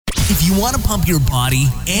If you want to pump your body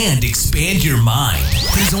and expand your mind,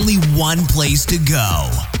 there's only one place to go.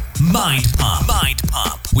 Mind Pump. Mind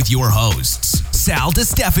Pump with your hosts, Sal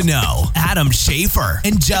DiStefano, Adam Schafer,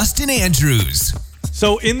 and Justin Andrews.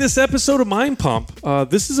 So in this episode of Mind Pump,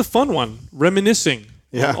 this is a fun one, reminiscing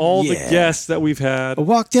on all the guests that we've had. A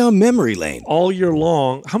walk down memory lane. All year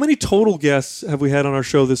long. How many total guests have we had on our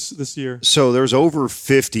show this year? So there's over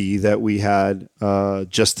 50 that we had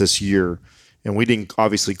just this year. And we didn't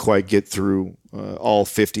obviously quite get through all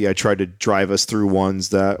 50. I tried to drive us through ones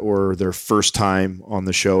that were their first time on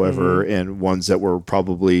the show ever, and ones that were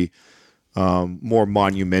probably more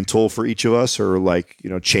monumental for each of us, or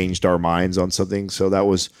changed our minds on something. So that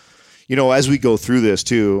was, as we go through this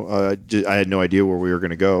too, I had no idea where we were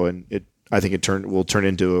going to go, and I think it will turn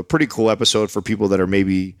into a pretty cool episode for people that are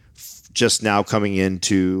maybe just now coming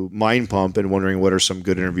into Mind Pump and wondering what are some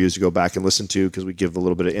good interviews to go back and listen to, because we give a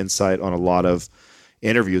little bit of insight on a lot of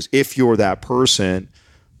interviews. If you're that person,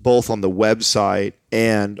 both on the website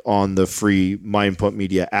and on the free Mind Pump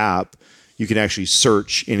Media app, you can actually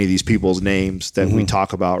search any of these people's names that we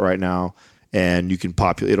talk about right now, and you can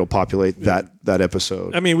it'll populate that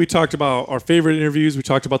episode. I mean, we talked about our favorite interviews. We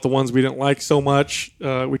talked about the ones we didn't like so much.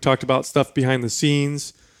 We talked about stuff behind the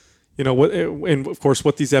scenes. And of course,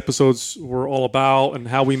 what these episodes were all about and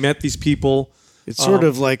how we met these people. It's sort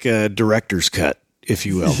of like a director's cut, if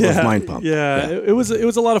you will, of Mind Pump. Yeah. It was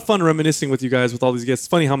a lot of fun reminiscing with you guys with all these guests. It's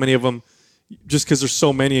funny how many of them, just because there's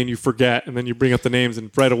so many and you forget, and then you bring up the names and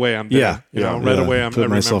right away I'm there. Right away I'm put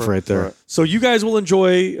myself right there. Right. So you guys will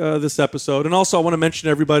enjoy this episode. And also I want to mention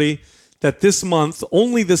to everybody that this month,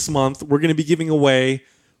 only this month, we're going to be giving away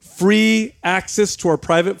free access to our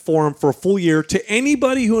private forum for a full year to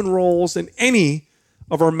anybody who enrolls in any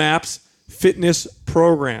of our MAPS fitness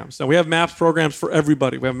programs. Now, we have MAPS programs for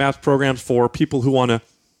everybody. We have MAPS programs for people who want to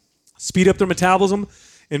speed up their metabolism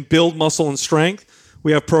and build muscle and strength.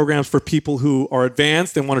 We have programs for people who are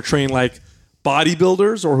advanced and want to train like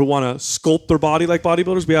bodybuilders, or who want to sculpt their body like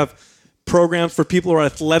bodybuilders. We have programs for people who are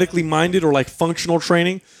athletically minded or like functional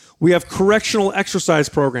training. We have correctional exercise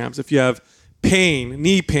programs. If you have pain,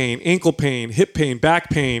 knee pain, ankle pain, hip pain,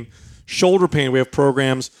 back pain, shoulder pain, we have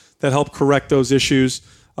programs that help correct those issues.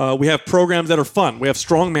 We have programs that are fun. We have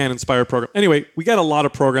strongman inspired programs. Anyway, we got a lot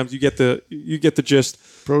of programs. You get the gist.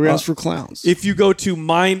 Programs for clowns. If you go to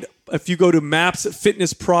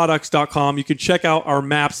mapsfitnessproducts.com, you can check out our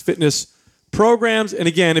MAPS fitness programs. And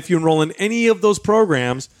again, if you enroll in any of those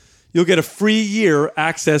programs, you'll get a free year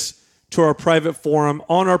access to our private forum.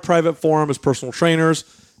 On our private forum is personal trainers,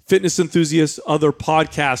 fitness enthusiasts, other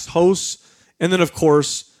podcast hosts, and then of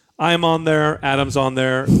course I'm on there, Adam's on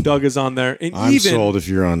there, Doug is on there, and I'm sold if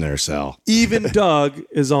you're on there, Sal. Even Doug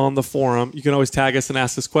is on the forum. You can always tag us and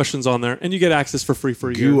ask us questions on there, and you get access for free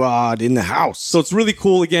for a year. Guad in the house. So it's really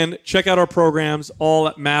cool. Again, check out our programs all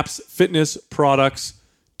at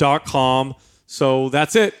mapsfitnessproducts.com. So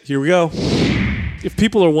that's it. Here we go. If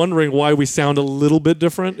people are wondering why we sound a little bit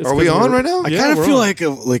different, it's Are we on right now? I kind of feel like a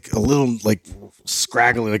little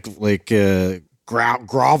scraggly,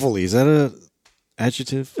 grovelly. Is that a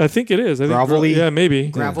adjective? I think it is. I think Grovelly? yeah, maybe.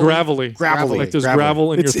 Gravelly. Gravelly. Like there's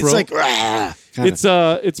gravel in your throat. It's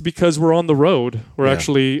like It's because we're on the road. We're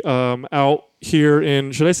actually out here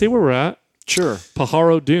in. Should I say where we're at? Sure.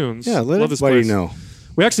 Pajaro Dunes. Yeah, let Love this everybody place. know.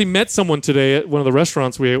 We actually met someone today at one of the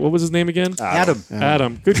restaurants we ate. What was his name again? Adam.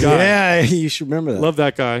 Adam. Good guy. Yeah, you should remember that. Love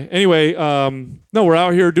that guy. Anyway, no, we're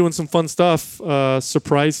out here doing some fun stuff,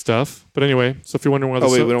 surprise stuff. But anyway, so if you're wondering why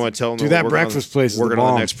Oh, wait, we don't want to tell them. Dude, that breakfast place is Working the on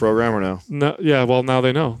bomb. the next program or no? No, yeah, well, now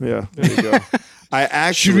they know. Yeah, there you go.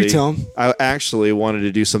 Should we tell them? I actually wanted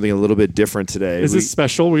to do something a little bit different today. Is this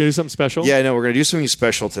special? We're going to do something special? Yeah, no, we're going to do something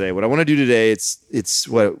special today. What I want to do today, it's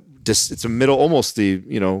a middle, almost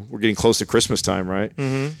we're getting close to Christmas time, right?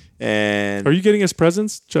 Mm-hmm. And are you getting us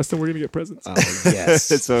presents? Justin, we're going to get presents. Yes.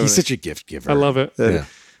 He's such a gift giver. I love it. Yeah.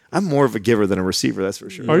 I'm more of a giver than a receiver, that's for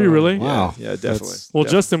sure. Are you really? Wow. Yeah, definitely. Well,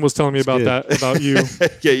 Justin was telling me about good. that, about you.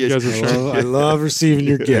 Yeah, You guys are sharing. I love receiving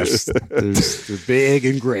your gifts. They're big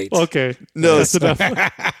and great. Okay. No, That's enough.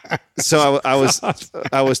 So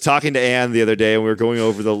I was talking to Ann the other day, and we were going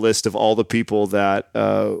over the list of all the people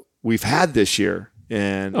that we've had this year.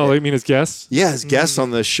 And Oh, you mean as guests? yeah, as guests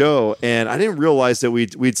on the show, and I didn't realize that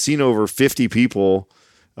we'd seen over 50 people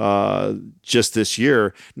just this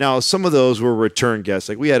year. Now, some of those were return guests.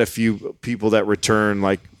 Like we had a few people that returned,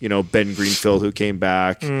 like Ben Greenfield who came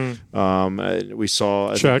back. We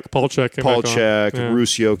saw Paul Check.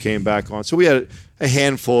 Ruscio came back on. So we had a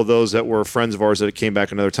handful of those that were friends of ours that came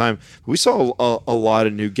back another time. We saw a lot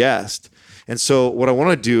of new guests, and so what I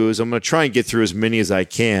want to do is I'm going to try and get through as many as I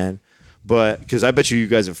can. but because I bet you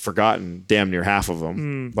guys have forgotten damn near half of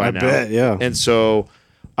them by now. bet, yeah. And so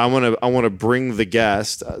I want to bring the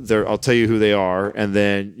guest there. I'll tell you who they are, and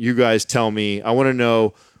then you guys tell me. I want to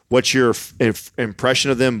know what your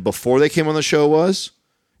impression of them before they came on the show was,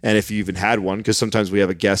 and if you even had one, because sometimes we have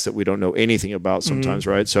a guest that we don't know anything about sometimes,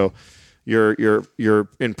 right? So your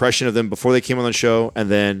impression of them before they came on the show, and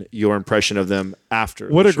then your impression of them after.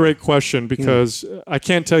 What a great question, because I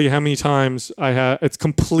can't tell you how many times it's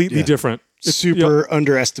completely different. It's Super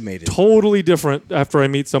underestimated. totally different after I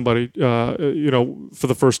meet somebody, for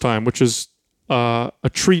the first time, which is a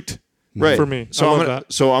treat for me. So I love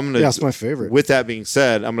that. I'm gonna. Yeah, it's my favorite. With that being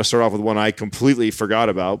said, I'm gonna start off with one I completely forgot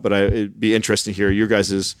about, but it'd be interesting to hear your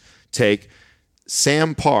guys' take.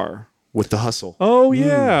 Sam Parr with The Hustle. Oh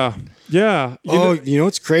yeah, yeah. You know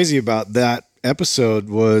what's crazy about that episode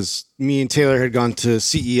was me and Taylor had gone to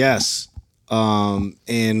CES,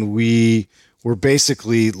 and we were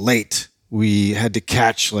basically late. We had to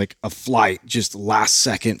catch like a flight just last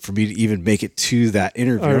second for me to even make it to that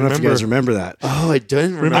interview. I don't know if you guys remember that. Oh, I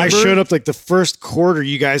didn't remember. I showed up like the first quarter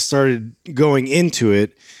you guys started going into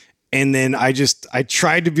it. And then I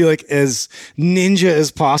tried to be like as ninja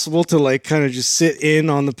as possible to like kind of just sit in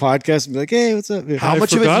on the podcast and be like, hey, what's up? How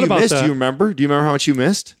much of it you missed? Do you remember? Do you remember how much you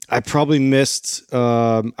missed? I probably missed,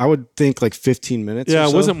 I would think like 15 minutes. Yeah, or it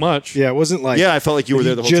so. wasn't much. Yeah, it wasn't like. Yeah, I felt like you were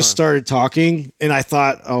there the whole time. Just started talking, and I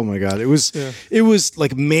thought, oh my god, it was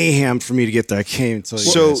like mayhem for me to get there. I can't even tell you.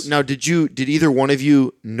 So guys. now, did either one of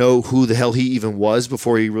you know who the hell he even was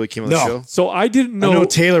before he really came on the No. show? So I didn't know. I know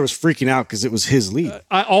Taylor was freaking out because it was his lead.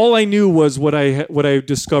 All I knew was what I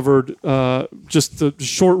discovered, just the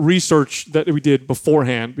short research that we did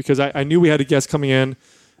beforehand, because I knew we had a guest coming in.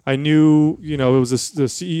 I knew, it was the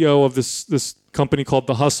CEO of this company called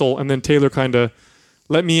The Hustle, and then Taylor kind of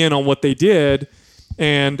let me in on what they did,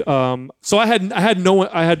 and so I had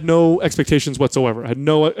no expectations whatsoever. I had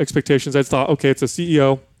no expectations. I thought, okay, it's a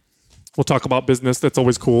CEO. We'll talk about business. That's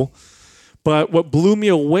always cool. But what blew me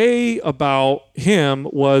away about him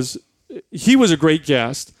was he was a great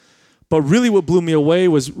guest, but really what blew me away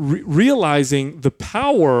was realizing the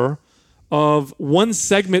power of one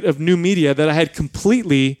segment of new media that I had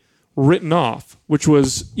completely written off, which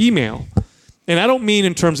was email. And I don't mean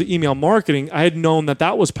in terms of email marketing. I had known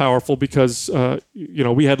that was powerful because,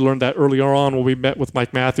 we had learned that earlier on when we met with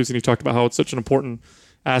Mike Matthews, and he talked about how it's such an important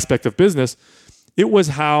aspect of business. It was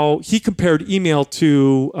how he compared email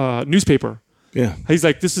to newspaper. Yeah. He's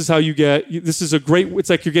like, this is it's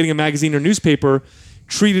like you're getting a magazine or newspaper,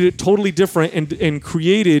 treated it totally different and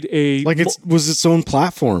created a... Like it was its own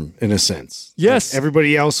platform in a sense. Yes. Like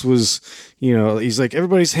everybody else was, he's like,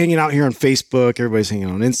 everybody's hanging out here on Facebook. Everybody's hanging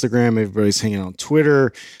out on Instagram. Everybody's hanging out on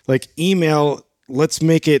Twitter. Like email, let's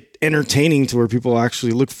make it entertaining to where people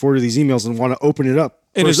actually look forward to these emails and want to open it up.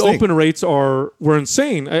 And his open rates were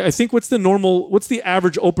insane. I think what's the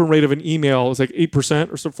average open rate of an email? It's like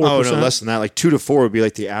 8% or so 4%. Oh, no, less than that. Like 2 to 4 would be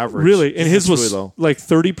like the average. Really? And his was really low. Like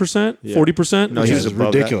 30%, 40%? No, he was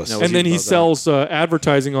above ridiculous. That. No, and then he sells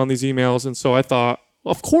advertising on these emails. And so I thought,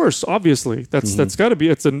 of course, obviously, that's got to be,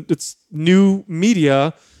 it's new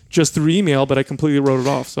media just through email, but I completely wrote it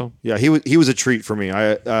off. So yeah, he was a treat for me.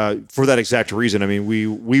 For that exact reason. I mean,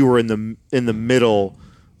 we were in the middle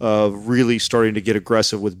of really starting to get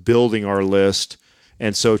aggressive with building our list.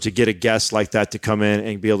 And so to get a guest like that to come in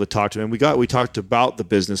and be able to talk to him, we talked about the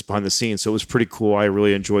business behind the scenes. So it was pretty cool. I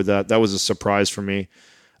really enjoyed that. That was a surprise for me.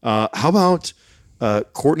 How about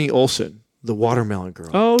Courtney Olson, the watermelon girl?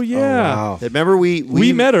 Oh yeah. Wow. Remember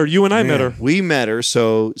we met her. You and I met her. We met her.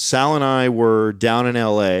 So Sal and I were down in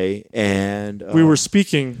LA, and We were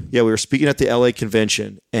speaking. Yeah, we were speaking at the LA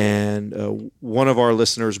convention, and one of our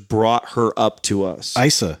listeners brought her up to us.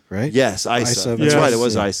 Isa, right? Yes, Isa. Isa, That's yes. right. It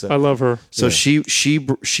was Yeah. Isa. I love her. So she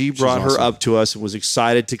brought her awesome. up to us and was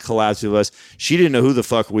excited to collab with us. She didn't know who the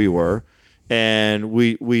fuck we were. And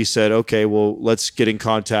we said, okay, well, let's get in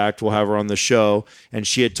contact. We'll have her on the show. And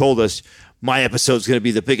she had told us, my episode's going to be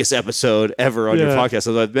the biggest episode ever on your Yeah. podcast.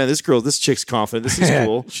 I was like, man, this chick's confident. This is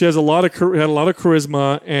cool. She has had a lot of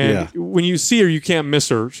charisma, and Yeah. when you see her, you can't miss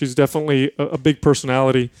her. She's definitely a big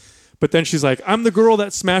personality. But then she's like, I'm the girl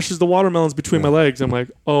that smashes the watermelons between my legs. I'm like,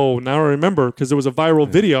 oh, now I remember, because there was a viral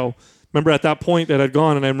video. Remember at that point that I'd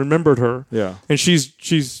gone, and I remembered her. Yeah. And she's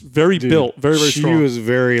very built, very, very she strong. was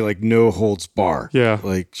very like no holds bar. Yeah.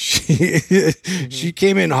 Like she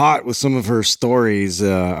came in hot with some of her stories.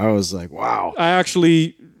 I was like, wow.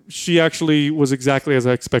 She actually was exactly as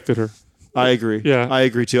I expected her. I agree. Yeah. I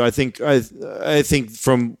agree too. I think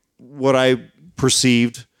from what I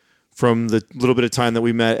perceived from the little bit of time that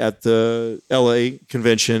we met at the LA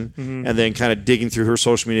convention, and then kind of digging through her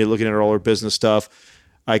social media, looking at all her business stuff,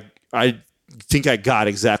 I think I got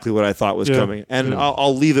exactly what I thought was coming. And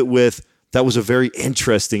I'll leave it with, that was a very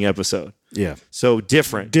interesting episode. Yeah. So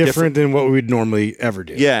different than what we'd normally ever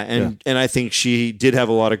do. Yeah. And I think she did have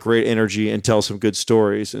a lot of great energy and tell some good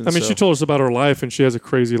stories. And she told us about her life, and she has a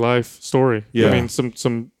crazy life story. Yeah. I mean,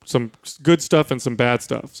 some good stuff and some bad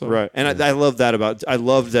stuff. So. Right. And I love that I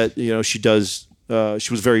love that, she does,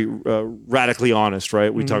 she was very radically honest,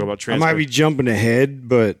 right? We talk about I might be jumping ahead,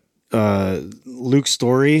 but Luke's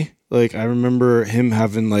story, like I remember him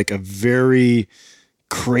having like a very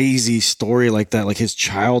crazy story like that, like his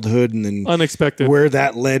childhood and then unexpected where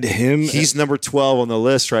that led him. He's number 12 on the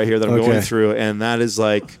list right here that I'm going through, and that is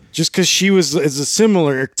like just because is a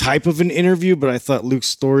similar type of an interview, but I thought Luke's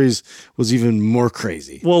stories was even more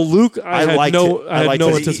crazy. Well, Luke, I had no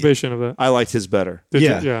anticipation of that. I liked his better.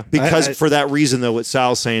 Yeah. Because for that reason, though, what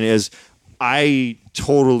Sal's saying is I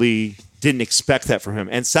totally didn't expect that from him.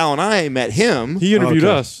 And Sal and I met him. He interviewed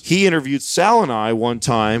us. He interviewed Sal and I one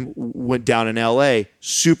time, went down in LA,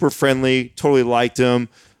 super friendly, totally liked him,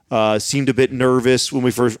 seemed a bit nervous when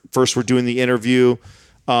we first were doing the interview.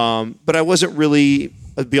 But I wasn't really,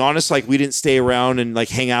 to be honest, like we didn't stay around and like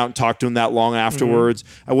hang out and talk to him that long afterwards.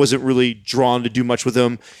 I wasn't really drawn to do much with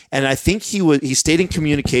him. And I think he stayed in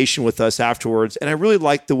communication with us afterwards. And I really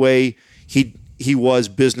liked the way he was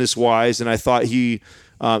business wise. And I thought he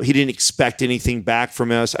didn't expect anything back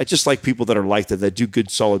from us. I just like people that are like that do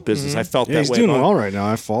good, solid business. I felt that way. He's doing well right now.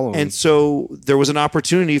 I follow him. And so there was an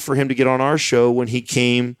opportunity for him to get on our show when he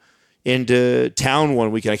came into town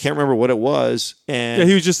one weekend. I can't remember what it was. And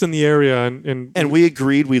he was just in the area. And we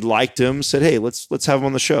agreed. We liked him, said, hey, let's have him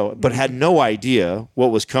on the show. But had no idea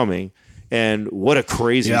what was coming. And what a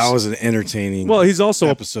crazy... Yeah, that was an entertaining he's also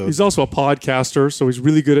episode. He's also a podcaster, so he's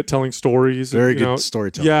really good at telling stories. Very good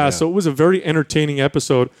storyteller. Yeah, so it was a very entertaining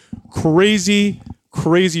episode. Crazy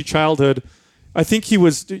childhood. I think he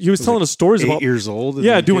was telling us stories about 8 years old.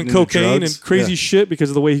 Doing cocaine and crazy shit because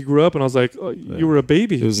of the way he grew up. And I was like, oh, you were a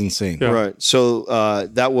baby. It was insane. Yeah. Right. So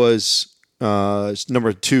that was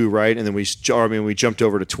number 2, right? And then we jumped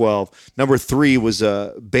over to 12. Number 3 was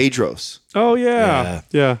Bedros. Oh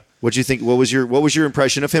yeah. What'd you think? What was your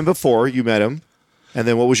impression of him before you met him? And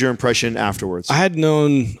then what was your impression afterwards? I had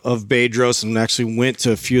known of Bedros and actually went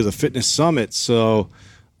to a few of the fitness summits. So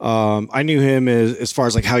I knew him as far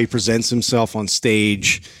as like how he presents himself on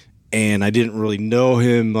stage. And I didn't really know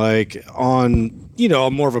him like on,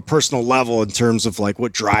 more of a personal level in terms of like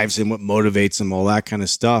what drives him, what motivates him, all that kind of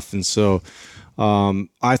stuff. And so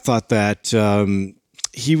I thought that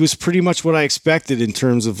he was pretty much what I expected in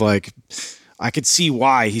terms of like, I could see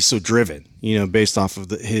why he's so driven, based off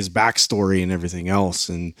of his backstory and everything else.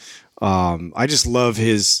 And I just love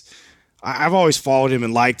I've always followed him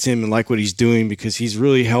and liked him and like what he's doing because he's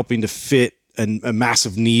really helping to fit a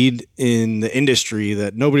massive need in the industry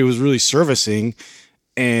that nobody was really servicing.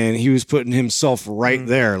 And he was putting himself right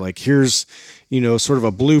there. Like, here's, sort of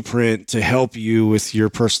a blueprint to help you with your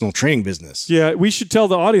personal training business. Yeah, we should tell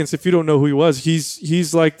the audience, if you don't know who he was,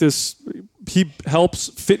 he's like this... He helps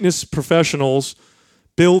fitness professionals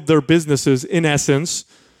build their businesses in essence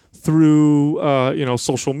through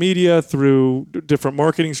social media, through different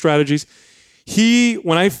marketing strategies. So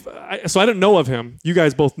I didn't know of him. You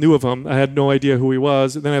guys both knew of him. I had no idea who he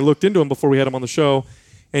was. And then I looked into him before we had him on the show,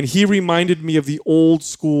 and he reminded me of the old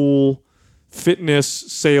school fitness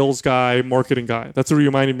sales guy, marketing guy. That's what he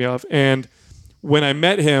reminded me of. And when I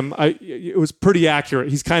met him, it was pretty accurate.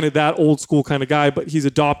 He's kind of that old school kind of guy, but he's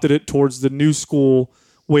adopted it towards the new school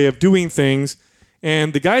way of doing things.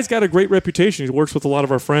 And the guy's got a great reputation. He works with a lot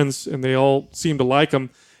of our friends, and they all seem to like him.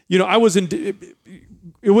 It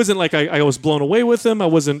wasn't like I was blown away with him. It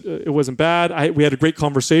wasn't bad. We had a great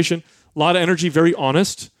conversation, a lot of energy, very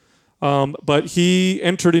honest. But he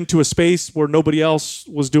entered into a space where nobody else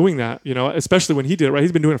was doing that, especially when he did it, right?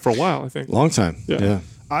 He's been doing it for a while, I think. Long time. Yeah.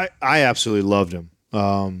 I absolutely loved him.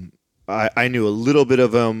 I knew a little bit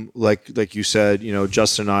of him, like you said.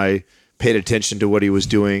 Justin and I paid attention to what he was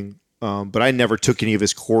doing, but I never took any of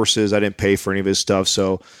his courses. I didn't pay for any of his stuff,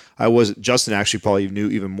 so Justin actually probably knew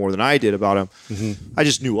even more than I did about him. Mm-hmm. I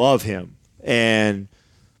just knew of him,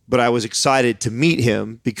 but I was excited to meet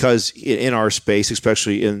him because in our space,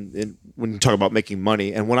 especially in when you talk about making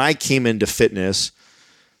money, and when I came into fitness,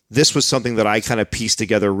 this was something that I kind of pieced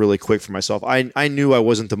together really quick for myself. I knew I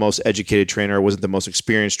wasn't the most educated trainer. I wasn't the most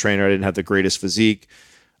experienced trainer. I didn't have the greatest physique.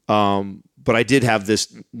 But I did have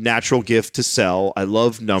this natural gift to sell. I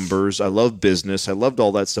love numbers. I love business. I loved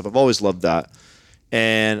all that stuff. I've always loved that.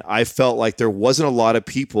 And I felt like there wasn't a lot of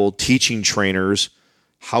people teaching trainers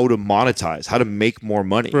how to monetize, how to make more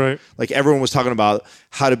money. Right. Like everyone was talking about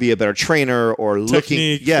how to be a better trainer or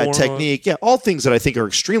Technique, technique. Yeah. All things that I think are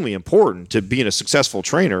extremely important to being a successful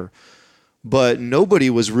trainer. But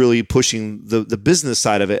nobody was really pushing the business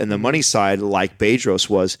side of it and the money side like Bedros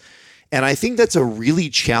was. And I think that's a really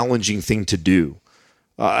challenging thing to do.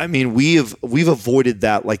 I mean, we've avoided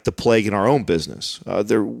that like the plague in our own business.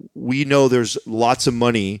 We know there's lots of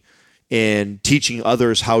money in teaching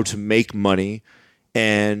others how to make money.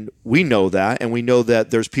 And we know that, and we know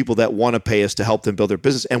that there's people that want to pay us to help them build their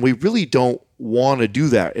business, and we really don't want to do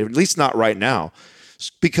that, at least not right now,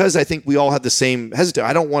 because I think we all have the same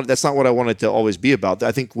hesitation. That's not what I want it to always be about.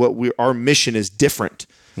 I think our mission is different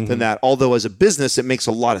than that. Although as a business, it makes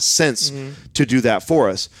a lot of sense to do that for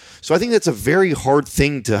us. So I think that's a very hard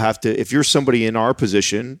thing to have to, if you're somebody in our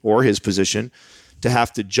position or his position, to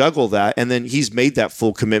have to juggle that. And then he's made that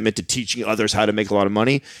full commitment to teaching others how to make a lot of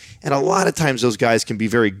money. And a lot of times those guys can be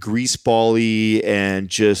very greaseball-y and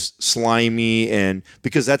just slimy, and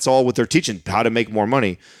because that's all what they're teaching, how to make more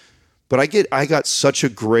money. But I got such a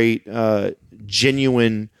great,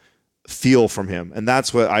 genuine feel from him. And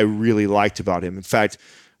that's what I really liked about him. In fact,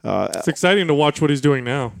 it's exciting to watch what he's doing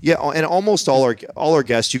now. Yeah, and almost all our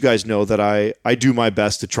guests, you guys know that I do my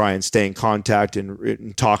best to try and stay in contact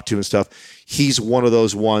and talk to and stuff. He's one of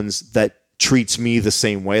those ones that treats me the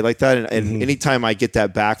same way like that. And anytime I get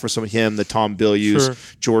that back from some of him, the Tom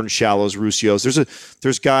Bilyeu's, Jordan Shallows, Ruscios,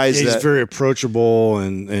 there's guys that he's very approachable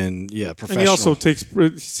and professional. And he also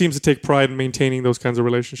seems to take pride in maintaining those kinds of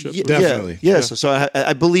relationships. Yeah, definitely. Yeah. So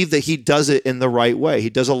I believe that he does it in the right way. He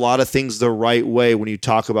does a lot of things the right way when you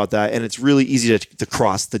talk about that, and it's really easy to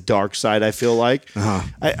cross the dark side, I feel like.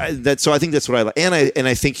 So I think that's what I like. And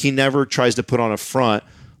I think he never tries to put on a front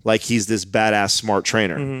like he's this badass smart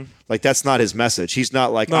trainer. Like that's not his message. He's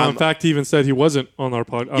not like. No, in fact, he even said he wasn't on our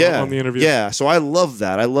on the interview. Yeah, so I love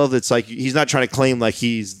that. I love that it's like he's not trying to claim like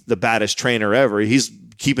he's the baddest trainer ever. He's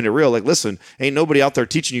keeping it real. Like, listen, ain't nobody out there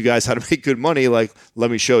teaching you guys how to make good money. Like, let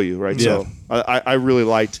me show you, right? Yeah. So I really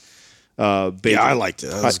liked. I liked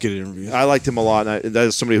it. That was a good interview. I liked him a lot. And that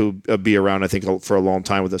is somebody who'll be around, I think, for a long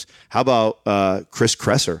time with us. How about Chris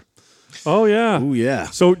Kresser? Oh yeah. Oh yeah.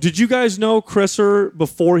 So did you guys know Kresser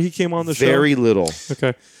before he came on the show? Very little.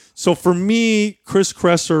 Okay. So for me, Chris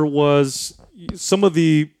Kresser was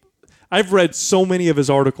I've read so many of his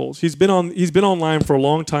articles. He's been online for a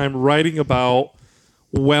long time writing about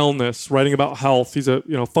wellness, writing about health. He's a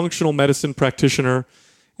functional medicine practitioner.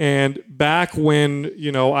 And back when,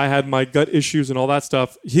 I had my gut issues and all that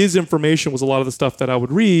stuff, his information was a lot of the stuff that I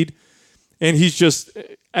would read. And he's just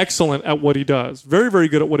excellent at what he does. Very, very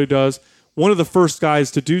good at what he does. One of the first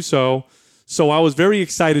guys to do so. So I was very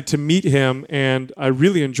excited to meet him, and I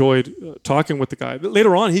really enjoyed talking with the guy.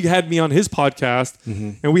 Later on, he had me on his podcast,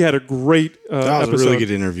 and we had a great that was episode. a really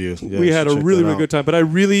good interview. Yeah, we had a really, really good time. But I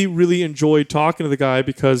really, really enjoyed talking to the guy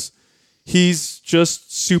because he's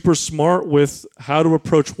just super smart with how to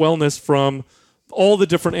approach wellness from all the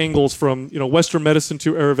different angles, from Western medicine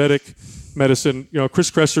to Ayurvedic medicine.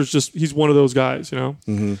 Chris Kresser's he's one of those guys.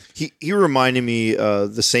 He reminded me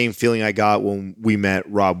the same feeling I got when we met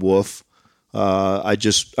Rob Wolf. I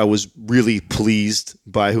was really pleased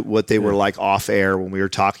by what they were like off air when we were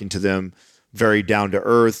talking to them. Very down to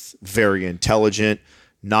earth, very intelligent,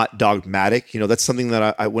 not dogmatic. That's something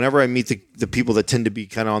that I whenever I meet the people that tend to be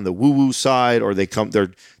kind of on the woo woo side, or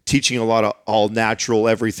they're teaching a lot of all natural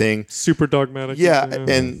everything, super dogmatic. Yeah.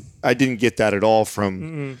 And I didn't get that at all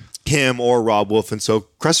from him or Rob Wolf, and so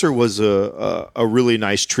Kresser was a really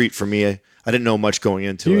nice treat for me. I didn't know much going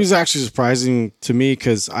into it. He was actually surprising to me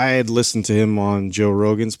because I had listened to him on Joe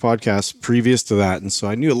Rogan's podcast previous to that, and so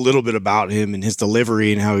I knew a little bit about him and his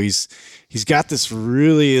delivery and how he's got this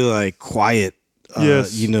really like quiet,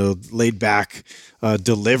 laid back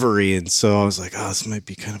delivery, and so I was like, this might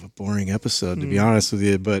be kind of a boring episode to be honest with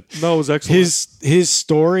you. But no, it was excellent. His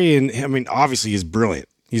story, and I mean, obviously he's brilliant.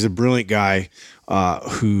 He's a brilliant guy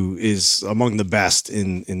who is among the best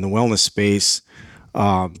in the wellness space.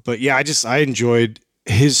 But yeah, I enjoyed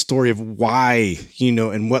his story of why,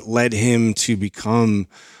 and what led him to become,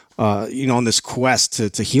 on this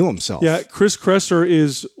quest to heal himself. Yeah. Chris Kresser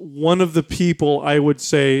is one of the people I would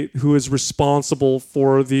say who is responsible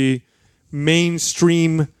for the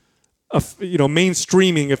mainstreaming,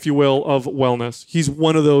 if you will, of wellness. He's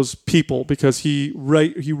one of those people because he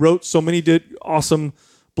wrote so many awesome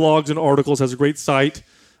blogs and articles, has a great site.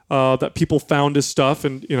 That people found his stuff,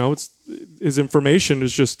 and his information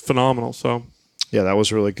is just phenomenal. So, yeah, that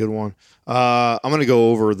was a really good one. I'm going to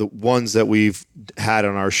go over the ones that we've had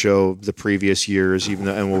on our show the previous years,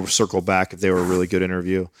 and we'll circle back if they were a really good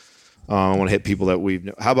interview. I want to hit people that we've.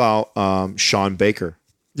 How about Sean Baker?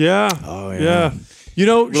 Yeah. Oh, Yeah. yeah. You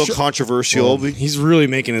know, A little controversial. He's really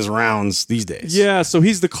making his rounds these days. yeah, so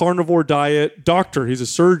he's the carnivore diet doctor. He's a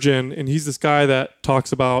surgeon, and he's this guy that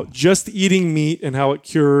talks about just eating meat and how it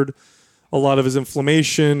cured a lot of his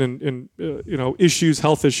inflammation and issues,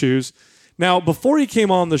 health issues. Now, before he came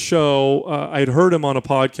on the show, I had heard him on a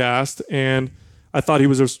podcast, and I thought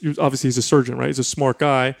obviously he's a surgeon, right? He's a smart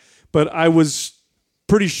guy, but I was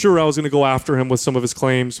pretty sure I was going to go after him with some of his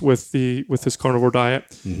claims with his carnivore diet.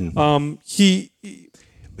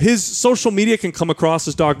 His social media can come across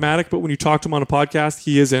as dogmatic, but when you talk to him on a podcast,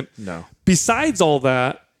 he isn't. No. Besides all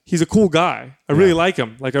that, he's a cool guy. I really like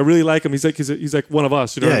him. Like I really like him. He's like one of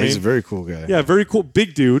us. You know what I mean? He's a very cool guy. Yeah, very cool,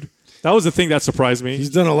 big dude. That was the thing that surprised me. He's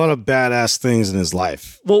done a lot of badass things in his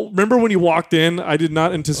life. Well, remember when he walked in? I did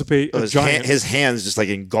not anticipate a giant. His hands just like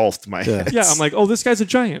engulfed my head. Yeah, I'm like, oh, this guy's a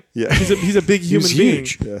giant. Yeah. he's a big human being.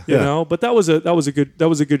 huge. You know, but that was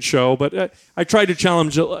a good show. But I tried to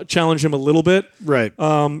challenge him a little bit. Right.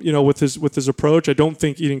 With his approach. I don't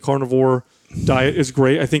think eating carnivore diet is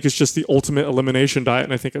great. I think it's just the ultimate elimination diet,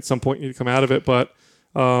 and I think at some point you need to come out of it. But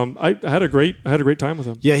I had a great time with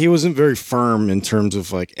him. Yeah, he wasn't very firm in terms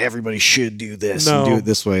of like everybody should do this and do it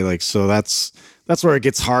this way. Like, so that's where it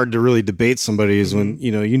gets hard to really debate somebody is when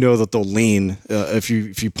you know that they'll lean if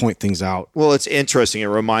you point things out. Well, it's interesting. It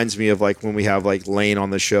reminds me of like when we have like Lane on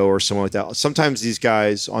the show or someone like that. Sometimes these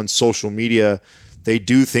guys on social media, they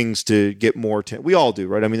do things to get more attention. We all do,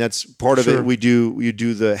 right? I mean, that's part of it. You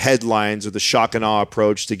do the headlines or the shock and awe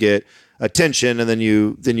approach to get attention, and then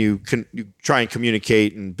you try and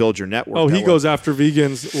communicate and build your network. Oh, he goes after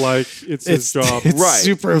vegans like it's his job. It's Right.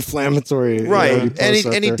 super inflammatory. Right.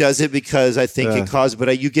 And he does it because I think it causes,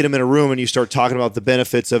 but you get him in a room and you start talking about the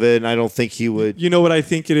benefits of it, and I don't think he would. You know what I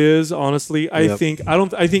think it is, honestly? I think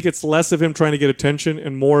it's less of him trying to get attention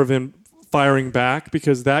and more of him firing back,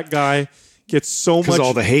 because that guy gets so much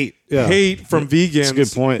all the hate from vegans. That's a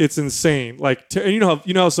good point. It's insane. Like, and you know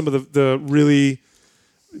how some of the really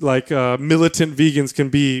like militant vegans can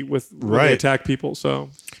be when they attack people. So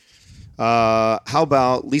how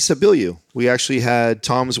about Lisa Bilyeu? We actually had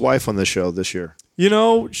Tom's wife on the show this year. You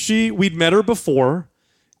know, we'd met her before,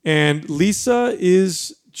 and Lisa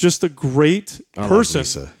is just a great person.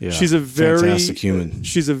 Lisa. Yeah. She's a very fantastic human.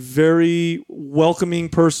 She's a very welcoming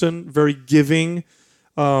person, very giving.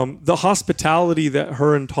 The hospitality that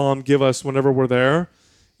her and Tom give us whenever we're there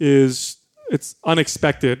it's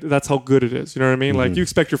unexpected. That's how good it is. You know what I mean? Like, you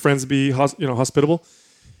expect your friends to be hospitable.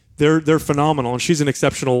 They're phenomenal, and she's an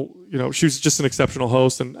exceptional. She's just an exceptional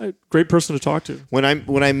host and a great person to talk to. When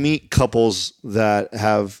I meet couples that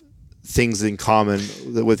have things in common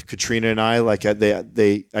with Katrina and I, like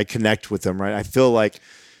I connect with them, right? I feel like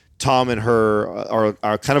Tom and her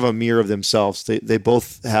are kind of a mirror of themselves. They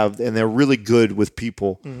both have, and they're really good with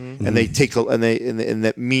people, and they take and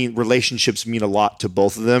that mean relationships mean a lot to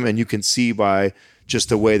both of them, and you can see by just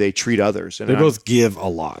the way they treat others. And they both give a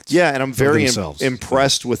lot. Yeah, and I'm very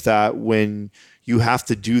impressed with that when you have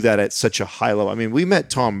to do that at such a high level. I mean, we met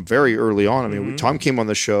Tom very early on. I mean, Tom came on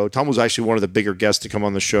the show. Tom was actually one of the bigger guests to come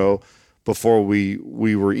on the show before we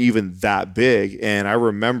were even that big, and I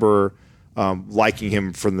remember liking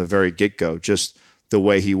him from the very get-go, just the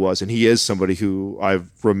way he was. And he is somebody who I've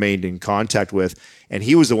remained in contact with. And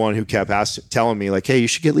he was the one who kept telling me, like, hey, you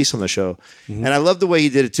should get Lisa on the show. And I love the way he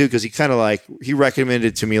did it, too, because he kind of he recommended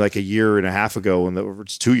it to me like a year and a half ago, or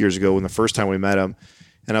 2 years ago, when the first time we met him.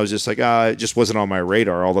 And I was just like, it just wasn't on my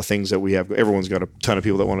radar, all the things that we have. Everyone's got a ton of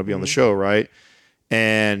people that want to be on the show, right?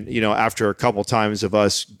 And, after a couple times of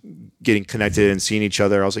us getting connected and seeing each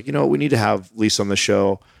other, I was like, we need to have Lisa on the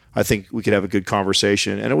show. I think we could have a good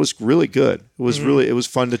conversation, and it was really good. It was it was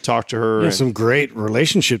fun to talk to her. Yeah, some great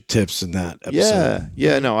relationship tips in that episode.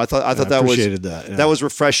 Yeah. No, I thought that appreciated that. Yeah. That was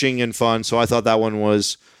refreshing and fun. So I thought that one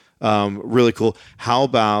was really cool. How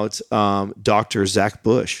about Dr. Zach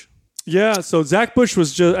Bush? Yeah. So Zach Bush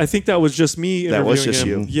I think that was just me interviewing That was just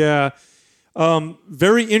him. you. Yeah.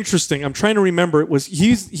 Very interesting. I'm trying to remember.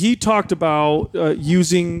 He talked about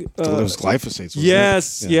using those glyphosates.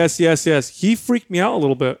 Yes. He freaked me out a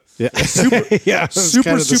little bit. Yeah,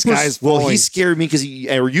 super. Well, he scared me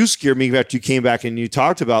you scared me after you came back and you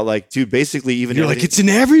talked about, like, dude, basically even you're like, it's in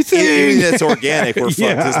everything. Anything that's organic, we're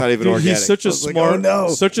fucked. It's not even organic. He's such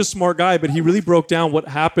a smart guy, but he really broke down what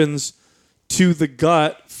happens to the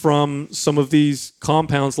gut from some of these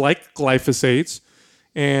compounds like glyphosates.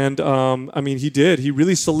 And he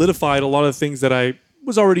really solidified a lot of things that I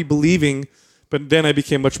was already believing, but then I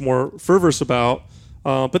became much more fervous about.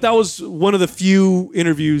 But that was one of the few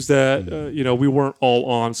interviews that we weren't all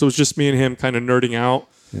on. So it was just me and him kind of nerding out.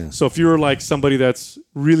 Yeah. So if you're like somebody that's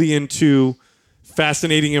really into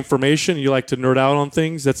fascinating information, you like to nerd out on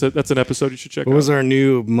things, that's an episode you should check out. What was our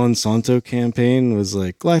new Monsanto campaign? It was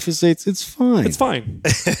like glyphosate. It's fine. It's fine.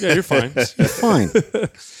 Yeah, you're fine. You're fine.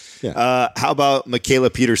 How about Michaela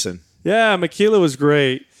Peterson? Yeah, Michaela was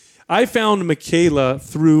great. I found Michaela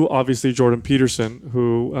through, obviously, Jordan Peterson,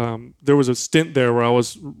 who there was a stint there where I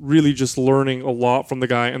was really just learning a lot from the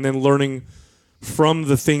guy and then learning from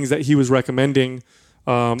the things that he was recommending.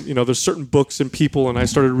 There's certain books and people, and I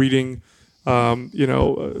started reading,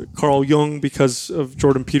 Carl Jung because of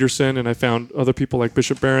Jordan Peterson, and I found other people like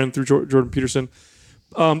Bishop Barron through Jordan Peterson.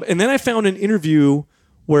 And then I found an interview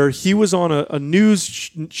where he was on a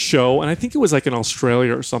news show, and I think it was like in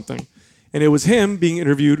Australia or something. And it was him being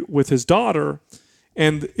interviewed with his daughter,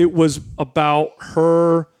 and it was about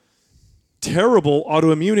her terrible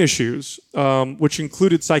autoimmune issues, which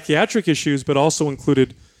included psychiatric issues, but also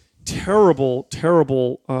included terrible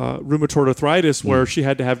rheumatoid arthritis, where she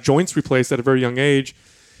had to have joints replaced at a very young age.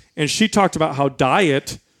 And she talked about how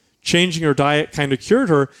changing her diet kind of cured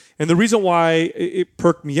her. And the reason why it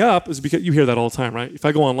perked me up is because you hear that all the time, right? If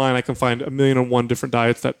I go online, I can find 1,000,001 different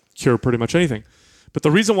diets that cure pretty much anything. But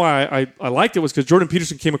the reason why I liked it was because Jordan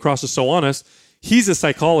Peterson came across as so honest. He's a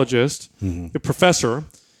psychologist, a professor.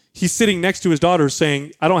 He's sitting next to his daughter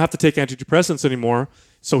saying, I don't have to take antidepressants anymore.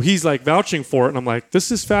 So he's like vouching for it. And I'm like, this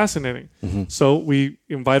is fascinating. So we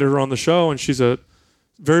invited her on the show, and she's a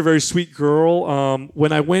very, very sweet girl.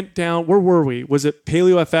 When I went down, where were we? Was it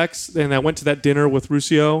Paleo FX? And I went to that dinner with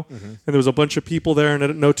Ruscio, and there was a bunch of people there, and I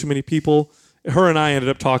didn't know too many people. Her and I ended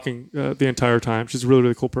up talking the entire time. She's a really,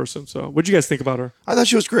 really cool person. So what'd you guys think about her? I thought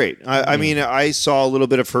she was great. I mean, I saw a little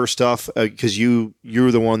bit of her stuff because you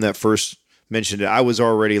were the one that first mentioned it. I was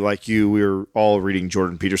already like you. We were all reading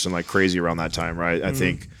Jordan Peterson like crazy around that time, right? I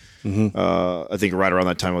think right around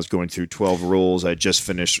that time I was going through 12 Rules. I just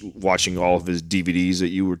finished watching all of his DVDs that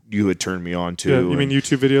you had turned me on to. Yeah, you mean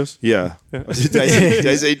YouTube videos? Yeah. Did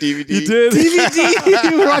I say DVD? You did.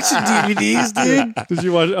 DVD? You were watching DVDs, dude? Did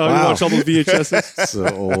you watch? You watched all the VHSs? So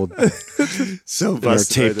old. So And our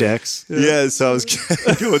tape decks. Yeah, so I was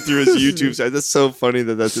going through his YouTube site. That's so funny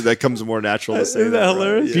that comes more natural to say. Isn't that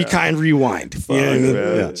hilarious? Right? Be kind, rewind. Fuck, man.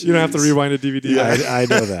 Yeah. You don't have to rewind a DVD. Yeah. I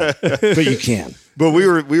know that. But you can. But we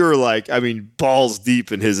were like, I mean, balls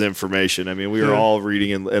deep in his information. I mean, we were all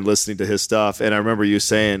reading and listening to his stuff. And I remember you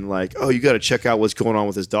saying like, oh, you got to check out what's going on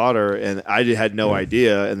with his daughter. And I had no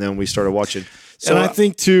idea. And then we started watching. So And I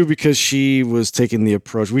think too, because she was taking the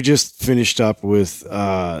approach, we just finished up with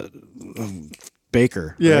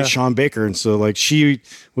Baker, right? Sean Baker. And so like she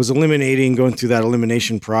was going through that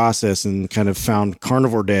elimination process and kind of found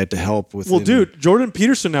carnivore diet to help with. Well, dude, Jordan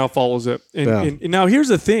Peterson now follows it. And now here's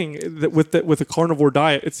the thing that with a carnivore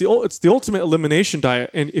diet, it's the ultimate elimination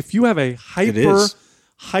diet. And if you have a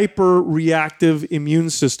hyper reactive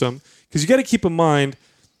immune system, because you got to keep in mind,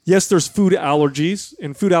 yes, there's food allergies,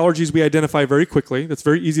 and food allergies we identify very quickly. That's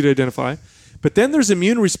very easy to identify. But then there's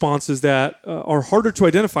immune responses that are harder to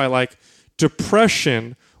identify, like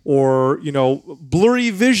depression or, blurry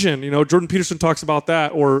vision. Jordan Peterson talks about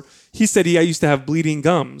that. Or he said I used to have bleeding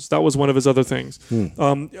gums. That was one of his other things.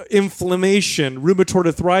 Inflammation, rheumatoid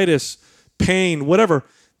arthritis, pain, whatever.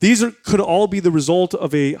 These could all be the result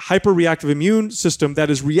of a hyperreactive immune system that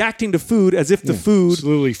is reacting to food as if the food... It's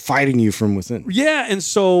literally fighting you from within. Yeah, and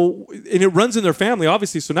it runs in their family,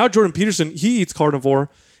 obviously. So now Jordan Peterson, he eats carnivore,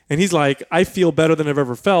 and he's like, I feel better than I've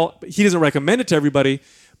ever felt. But he doesn't recommend it to everybody.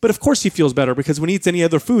 But of course he feels better because when he eats any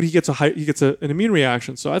other food, he gets an immune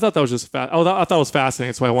reaction. So I thought that was just I thought it was fascinating.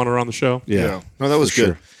 That's why I wanted her on the show. Yeah. No, that was good.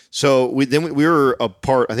 Sure. So we were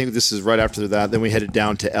apart. I think this is right after that. Then we headed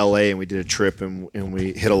down to LA and we did a trip and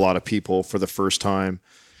we hit a lot of people for the first time.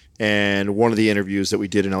 And one of the interviews that we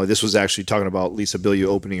did in LA, this was actually talking about Lisa Bilyeu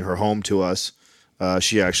opening her home to us.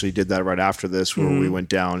 She actually did that right after this, where we went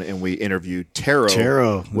down and we interviewed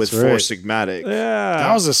Taro with Four Sigmatic. Yeah,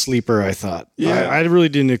 that was a sleeper, I thought. Yeah. I really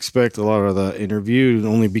didn't expect a lot of the interview,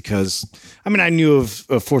 only because, I knew of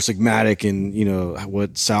Four Sigmatic and,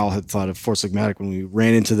 what Sal had thought of Four Sigmatic when we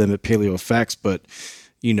ran into them at Paleo FX, but,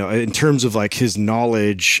 in terms of like his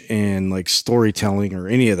knowledge and like storytelling or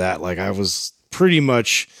any of that, like I was pretty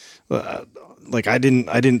much, I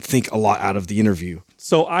didn't think a lot out of the interview.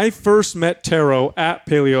 So I first met Taro at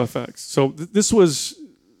Paleo FX. So this was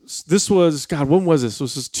God, when was this?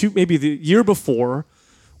 This was maybe the year before.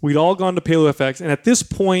 We'd all gone to Paleo FX, and at this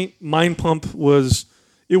point, Mind Pump was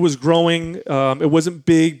growing. It wasn't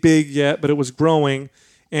big yet, but it was growing,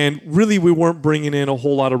 and really we weren't bringing in a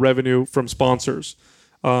whole lot of revenue from sponsors.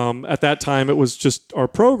 At that time, it was just our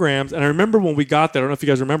programs. And I remember when we got there, I don't know if you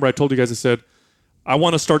guys remember, I told you guys, I said, I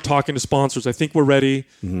want to start talking to sponsors. I think we're ready.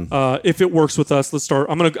 If it works with us, let's start.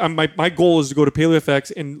 My goal is to go to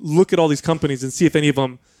PaleoFX and look at all these companies and see if any of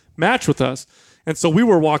them match with us. And so we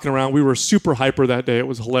were walking around. We were super hyper that day. It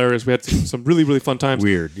was hilarious. We had some really, really fun times.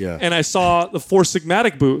 Weird, yeah. And I saw the Four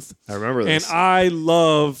Sigmatic booth. I remember this. And I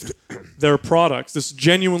loved their products. This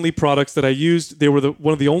genuinely products that I used. They were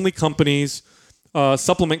one of the only companies,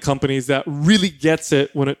 supplement companies, that really gets it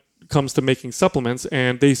when it comes to making supplements.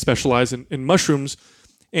 And they specialize in mushrooms.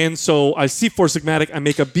 And so I see Four Sigmatic. I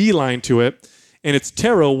make a beeline to it. And it's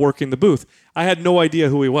Tero working the booth. I had no idea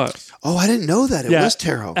who he was. Oh, I didn't know that. It was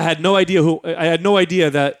Tero. I had no idea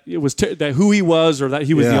that it was that who he was or that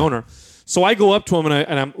he was the owner. So I go up to him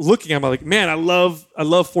and I'm looking at him. I'm like, man, I love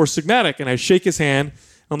Four Sigmatic, and I shake his hand.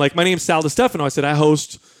 I'm like, my name's Sal DiStefano. I said I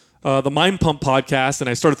host the Mind Pump podcast, and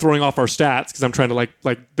I started throwing off our stats because I'm trying to like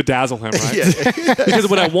bedazzle him, right? Because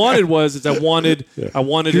what I wanted was I wanted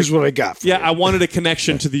Here's what I got for you. I wanted a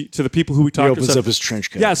connection to the people who we He talked to. opens up his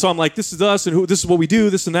trench coat. Yeah, so I'm like, this is us, and this is what we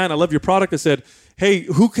do, this and that. And I love your product. I said, hey,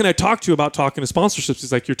 who can I talk to about talking to sponsorships?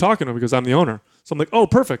 He's like, you're talking to him because I'm the owner. So I'm like, oh,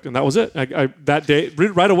 perfect. And that was it. I that day,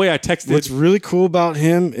 right away, I texted. What's really cool about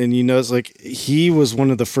him, and it's like he was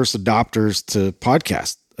one of the first adopters to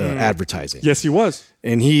podcast advertising. Yes, he was.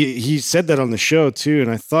 And he said that on the show too. And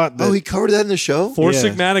I thought that he covered that in the show? Four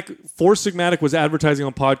Sigmatic was advertising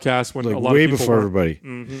on podcasts when a lot way of people before were. everybody.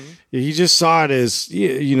 Yeah, he just saw it as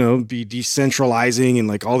be decentralizing and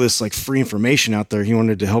like all this like free information out there. He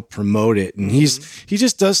wanted to help promote it, and he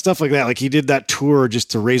just does stuff like that. Like he did that tour just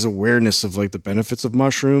to raise awareness of like the benefits of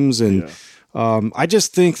mushrooms, and I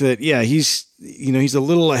just think that he's a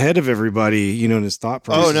little ahead of everybody in his thought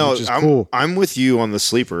process. Oh no, which is cool. I'm with you on the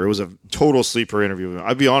sleeper. It was a total sleeper interview.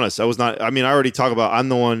 I'll be honest, I was not. I mean, I already talk about. I'm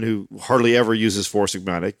the one who hardly ever uses Four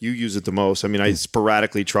Sigmatic. You use it the most. I mean, I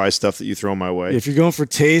sporadically try stuff that you throw my way. If you're going for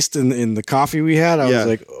taste in the coffee we had, I was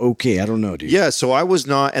like, okay, I don't know, dude. Yeah, so I was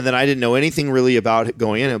not, and then I didn't know anything really about it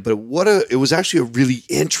going in it. But it was actually a really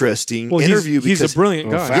interesting interview. He's a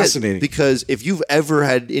brilliant guy. Fascinating. Because if you've ever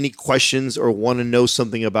had any questions or want to know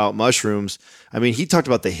something about mushrooms, I mean, he talked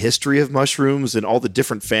about the history of mushrooms and all the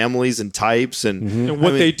different families and types and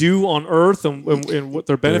what they do on Earth and what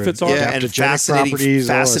their benefits are. Yeah, and properties,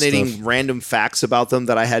 fascinating random facts about them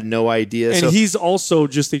that I had no idea. And he's also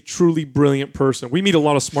just a truly brilliant person. We meet a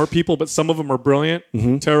lot of smart people, but some of them are brilliant.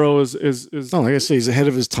 Tero is No, like I say, he's ahead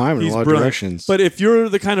of his time in a lot of directions. But if you're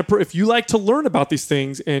the kind of if you like to learn about these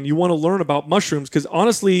things and you want to learn about mushrooms, because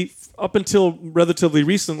honestly, up until relatively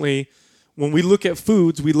recently, when we look at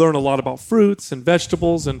foods, we learn a lot about fruits and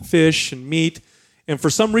vegetables and fish and meat. And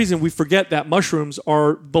for some reason, we forget that mushrooms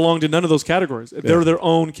belong to none of those categories. They're their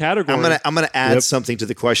own category. I'm gonna add something to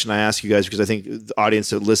the question I ask you guys, because I think the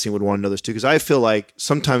audience that listening would want to know this too. Because I feel like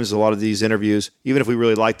sometimes a lot of these interviews, even if we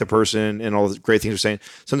really like the person and all the great things they're saying,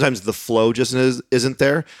 sometimes the flow just isn't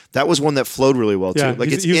there. That was one that flowed really well too.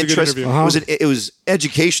 Like it's interesting. It was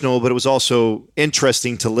educational, but it was also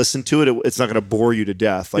interesting to listen to it. It's not going to bore you to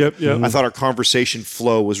death. Like I thought our conversation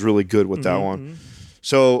flow was really good with that one.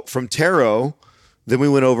 So from Tero. Then we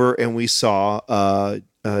went over and we saw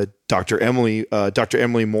Dr. Emily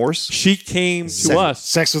Morse. She came to us.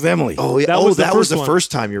 Sex with Emily. Oh, yeah. That was the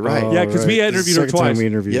first time. You're right. Yeah, because we interviewed her twice.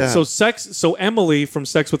 Yeah. So Emily from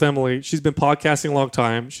Sex with Emily, she's been podcasting a long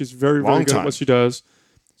time. She's very, very good at what she does.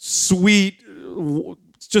 Sweet,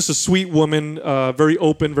 just a sweet woman, very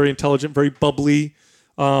open, very intelligent, very bubbly.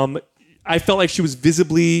 I felt like she was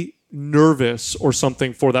visibly nervous or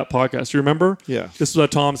something for that podcast. You remember? Yeah. This was at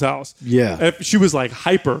Tom's house. Yeah. She was like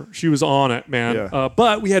hyper. She was on it, man. Yeah.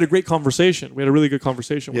 But we had a great conversation. We had a really good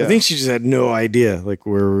conversation. I think she just had no idea like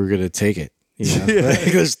where we were going to take it. Like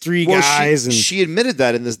there's three guys, and she admitted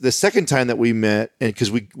that in the second time that we met, and because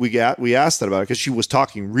we asked that about it because she was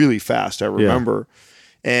talking really fast. I remember.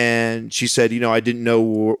 And she said, I didn't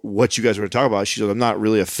know what you guys were going to talk about. She said, I'm not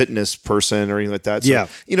really a fitness person or anything like that.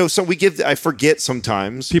 So, so I forget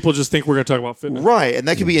sometimes. People just think we're going to talk about fitness. Right. And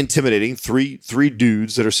that can be intimidating. Three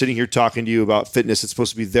dudes that are sitting here talking to you about fitness. It's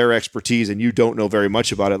supposed to be their expertise and you don't know very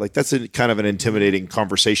much about it. Like that's kind of an intimidating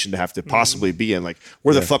conversation to have to possibly be in. Like,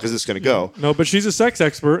 where the fuck is this going to go? No, but she's a sex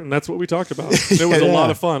expert and that's what we talked about. It was a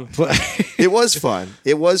lot of fun. It was fun.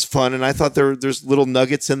 It was fun. And I thought there's little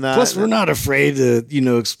nuggets in that. Plus, we're not afraid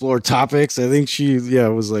to, explore topics. I think she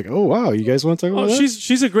was like, oh wow, you guys want to talk about that?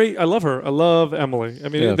 She's a great, I love her. I love Emily. I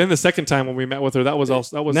mean, then the second time when we met with her, that was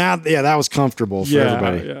that was comfortable for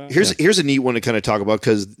everybody. Yeah. Here's a neat one to kind of talk about,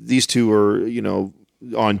 because these two are,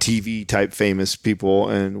 on TV type famous people,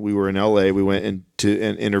 and we were in LA. We went and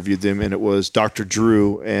interviewed them, and it was Dr.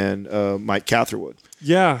 Drew and Mike Catherwood.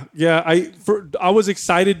 Yeah. I was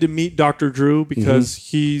excited to meet Dr. Drew because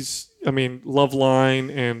he's I mean,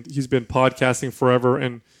 Loveline, and he's been podcasting forever,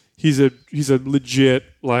 and he's a legit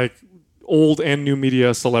like old and new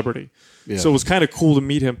media celebrity. Yeah. So it was kind of cool to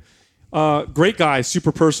meet him. Great guy,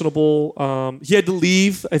 super personable. He had to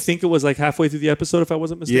leave. I think it was like halfway through the episode, if I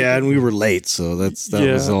wasn't mistaken. Yeah, and we were late, so that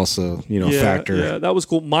was also a factor. Yeah, that was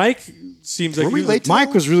cool. Mike seems like Were we late?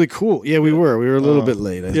 Mike was really cool. Yeah, we were. We were a little bit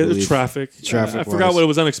late. I the believe. traffic. Traffic I forgot wise. what it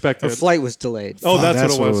was unexpected. Our flight was delayed. Oh, that's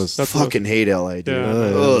that's what it what it was. was. That's what it Fucking hate LA, dude.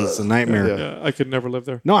 Yeah. It's a nightmare. was. Yeah, I could never live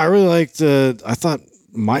there. No, I really liked. I thought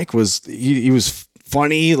Mike was he was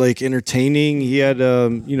funny, like entertaining. He had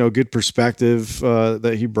good perspective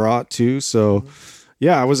that he brought too. So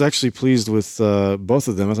yeah, I was actually pleased with both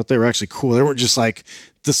of them. I thought they were actually cool. They weren't just like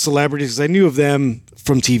the celebrities. 'Cause I knew of them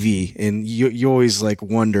from TV, and you always like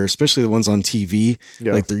wonder, especially the ones on TV.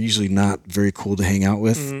 Yeah. Like they're usually not very cool to hang out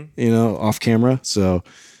with, off camera. So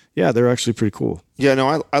yeah, they're actually pretty cool. Yeah,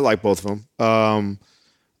 no, I like both of them.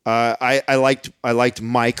 I liked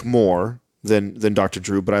Mike more than Dr.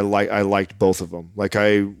 Drew, but I liked both of them. Like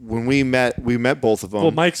when we met both of them. Well,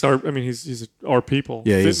 Mike's he's our people.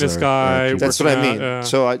 Yeah, he's Fitness our guy. That's what I mean. Yeah.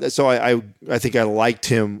 So I think I liked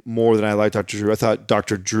him more than I liked Dr. Drew. I thought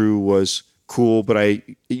Dr. Drew was cool, but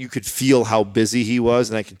you could feel how busy he was,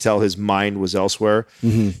 and I could tell his mind was elsewhere.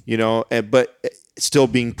 But still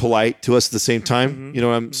being polite to us at the same time.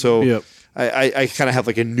 Yep. I kind of have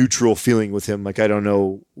like a neutral feeling with him. Like I don't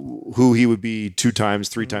know who he would be 2 times,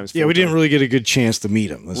 3 times. Yeah, 4 we didn't times. really get a good chance to meet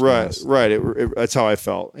him. Let's be honest. Right. That's how I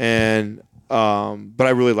felt. And but I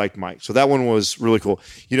really liked Mike. So that one was really cool.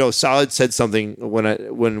 Solid said something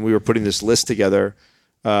when we were putting this list together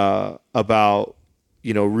about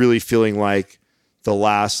really feeling like the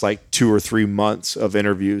last like 2 or 3 months of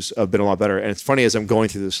interviews have been a lot better. And it's funny as I'm going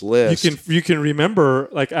through this list. You can remember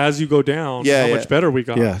like as you go down how much better we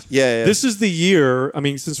got. Yeah. This This is the year. I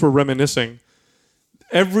mean, since we're reminiscing,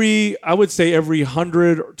 I would say every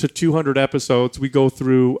 100 to 200 episodes, we go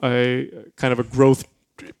through a kind of a growth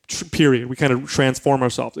period. We kind of transform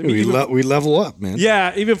ourselves. I mean, We level up, man.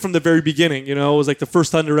 yeah, even from the very beginning, it was like the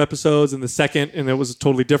first 100 episodes and the second, and it was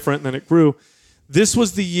totally different, and then it grew. This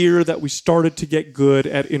was the year that we started to get good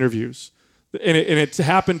at interviews. And it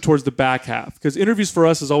happened towards the back half, because interviews for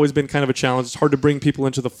us has always been kind of a challenge. It's hard to bring people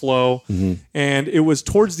into the flow. And it was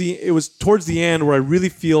towards the end where I really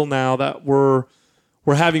feel now that we're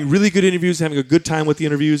having really good interviews, having a good time with the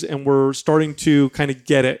interviews, and we're starting to kind of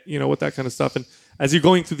get it, with that kind of stuff. And as you're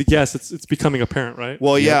going through the guests, it's becoming apparent, right?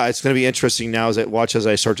 Well, yeah, it's going to be interesting now as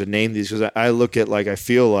I start to name these, because I look at I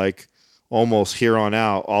feel like almost here on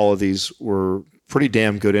out, all of these were pretty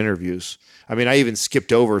damn good interviews. I mean, I even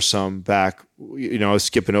skipped over some back, I was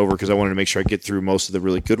skipping over because I wanted to make sure I get through most of the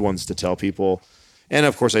really good ones to tell people. And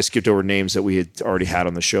of course, I skipped over names that we had already had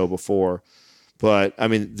on the show before. But I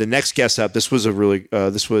mean, the next guest up, this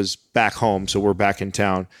was back home. So we're back in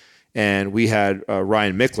town. And we had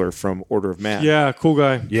Ryan Mickler from Order of Man. Yeah, cool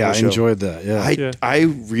guy. Yeah, I show. enjoyed that. Yeah. I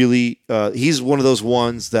really, he's one of those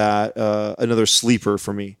ones that another sleeper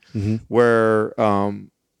for me, where,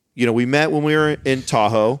 we met when we were in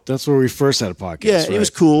Tahoe. That's where we first had a podcast. Yeah, right? it was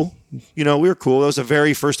cool. We were cool. That was the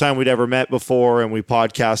very first time we'd ever met before, and we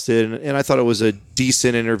podcasted, and I thought it was a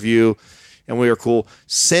decent interview, and we were cool.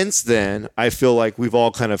 Since then, I feel like we've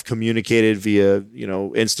all kind of communicated via,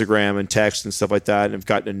 Instagram and text and stuff like that, and have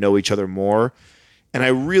gotten to know each other more. And I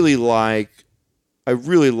really like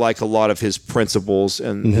a lot of his principles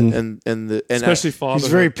and Especially fatherhood.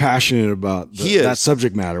 He's very passionate about that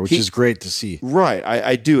subject matter, which is great to see. Right.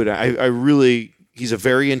 I do. And I really, he's a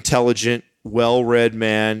very intelligent, well-read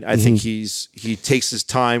man. I think he takes his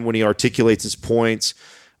time when he articulates his points.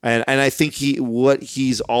 And I think what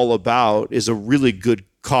he's all about is a really good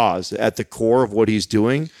cause at the core of what he's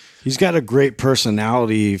doing. He's got a great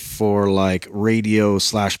personality for like radio /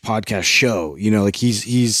 podcast show.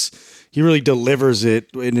 He really delivers it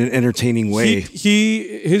in an entertaining way.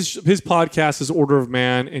 His podcast is Order of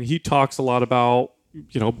Man, and he talks a lot about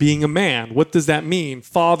being a man. What does that mean?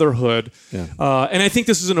 Fatherhood. Yeah. And I think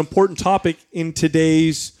this is an important topic in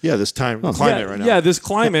today's this climate right now. Yeah, this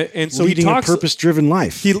climate. And so leading he talks a purpose-driven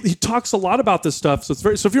life. He talks a lot about this stuff. So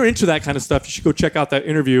so if you're into that kind of stuff, you should go check out that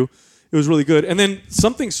interview. It was really good. And then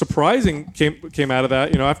something surprising came out of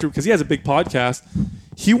that, because he has a big podcast.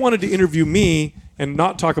 He wanted to interview me and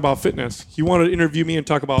not talk about fitness. He wanted to interview me and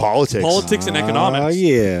talk about politics and economics. Oh,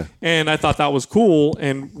 yeah. And I thought that was cool.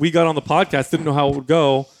 And we got on the podcast, didn't know how it would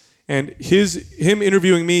go. And him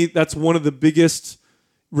interviewing me, that's one of the biggest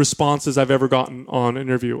responses I've ever gotten on an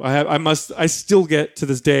interview. I still get to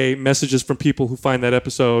this day messages from people who find that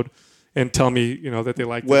episode and tell me, that they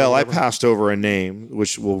like it. Well, I passed over a name,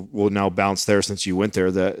 which will now bounce there since you went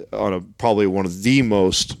there, that on probably one of the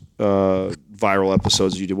most viral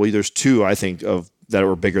episodes you did. Well, there's two I think of that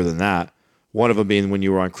were bigger than that. One of them being when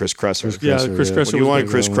you were on Chris Kresser. Chris Kresser. When you were on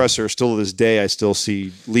was Chris Kresser, still to this day, I still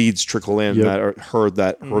see leads trickle in that heard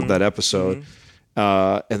that episode.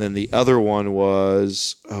 And then the other one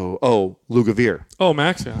was Lou Gavere. Oh,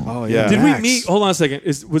 Max. Yeah. Oh yeah. Did Max. we meet? Hold on a second.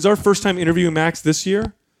 Was our first time interviewing Max this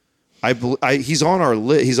year? He's on our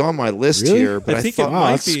list. He's on my list Really? here, but I think thought, it Wow,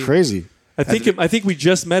 might that's be. crazy. I think we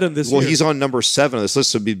just met him this year. well, he's on number 7 of this list.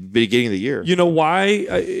 So it'd be the beginning of the year. You know why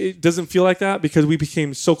it doesn't feel like that? Because we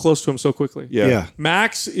became so close to him so quickly. Yeah.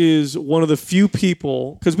 Max is one of the few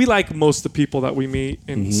people, because we like most of the people that we meet,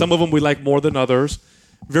 and some of them we like more than others.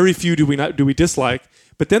 Very few do we dislike.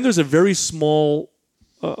 But then there's a very small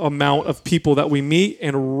amount of people that we meet,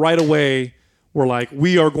 and right away we're like,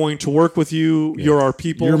 we are going to work with you. You're our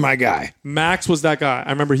people. You're my guy. Max was that guy. I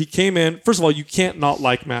remember he came in. First of all, you can't not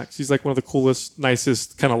like Max. He's like one of the coolest,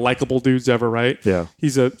 nicest, kind of likable dudes ever, right? Yeah.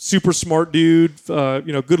 He's a super smart dude,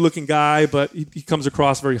 good-looking guy, but he comes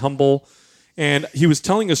across very humble. And he was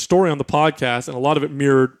telling a story on the podcast, and a lot of it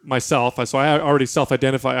mirrored myself. So I already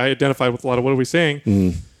self-identified. I identified with a lot of what are we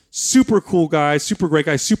saying. Super cool guy, super great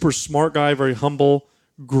guy, super smart guy, very humble.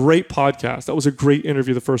 Great podcast. That was a great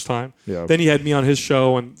interview the first time. Yeah. Then he had me on his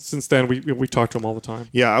show, and since then we talked to him all the time.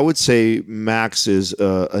 Yeah, I would say Max is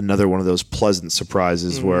another one of those pleasant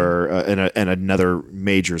surprises where and another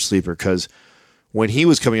major sleeper, because when he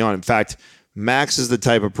was coming on, in fact, Max is the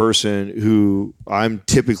type of person who I'm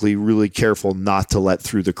typically really careful not to let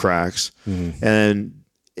through the cracks, and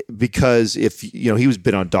because if he'd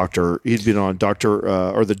been on Doctor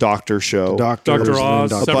or the Doctor Show, Dr.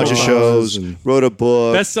 Oz, a several bunch of times. shows, wrote a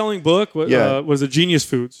book. Best-selling book was a Genius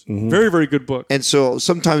Foods. Very, very good book. And so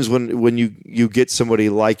sometimes when you get somebody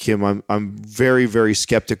like him, I'm very, very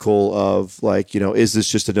skeptical of, like, is this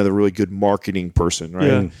just another really good marketing person,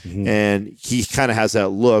 right? Yeah. And he kind of has that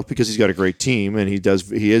look because he's got a great team and he does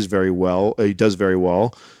very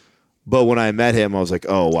well. But when I met him, I was like,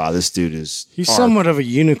 oh wow, this dude is somewhat of a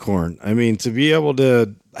unicorn. I mean, to be able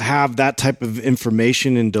to have that type of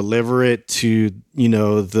information and deliver it to,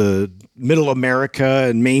 the middle America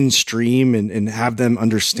and mainstream and have them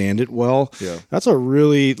understand it well. Yeah. That's a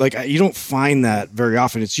really, you don't find that very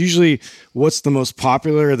often. It's usually what's the most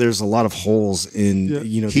popular. There's a lot of holes in,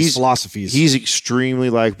 these philosophies. He's extremely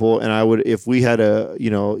likable. And if we had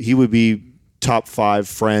he would be top 5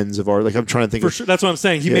 friends of our, I'm trying to think For of, sure. That's what I'm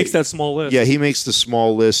saying. He makes that small list. Yeah, he makes the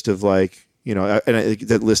small list of and I think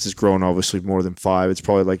that list has grown obviously more than 5. It's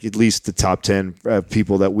probably at least the top 10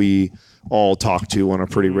 people that we all talk to on a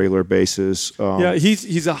pretty regular basis.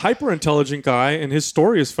 He's a hyper intelligent guy, and his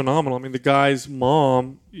story is phenomenal. I mean, the guy's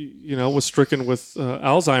mom, was stricken with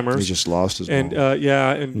Alzheimer's. He just lost his and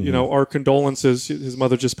mom. our condolences. His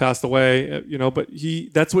mother just passed away. But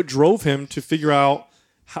that's what drove him to figure out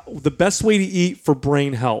the best way to eat for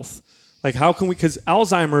brain health. Like, how can we? Because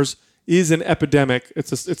Alzheimer's is an epidemic.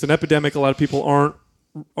 It's an epidemic a lot of people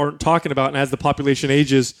aren't talking about, and as the population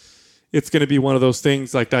ages, it's going to be one of those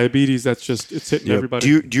things like diabetes that's it's hitting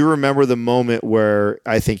everybody. Do you remember the moment where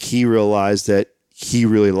I think he realized that he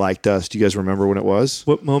really liked us? Do you guys remember when it was?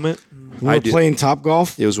 What moment? We were playing Top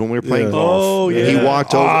Golf. It was when we were playing Yeah. golf. Oh, And yeah. He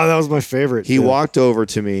walked over. Oh, that was my favorite. He walked over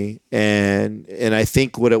to me, and I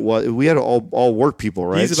think what it was, we had all work people,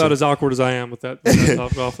 right? He's about as awkward as I am with that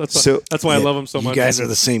Top Golf. That's why I love him so much. You guys are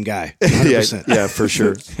the same guy. yeah, 100%. yeah, for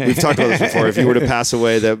sure. We've talked about this before. If you were to pass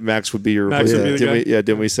away, that Max would be your Max would be the guy.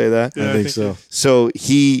 Didn't we say that? Yeah, I think so. So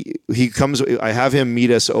he comes. I have him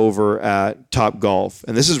meet us over at Top Golf,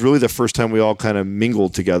 and this is really the first time we all kind of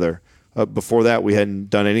mingled together. Before that, we hadn't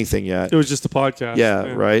done anything yet. It was just a podcast.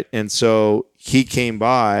 Yeah, right. And so he came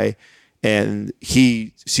by, and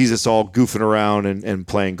he sees us all goofing around and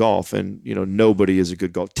playing golf, and nobody is a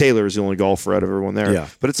good golf. Taylor is the only golfer out of everyone there. Yeah.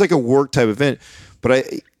 But it's like a work type event. But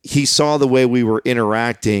he saw the way we were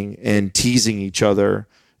interacting and teasing each other.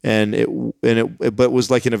 But it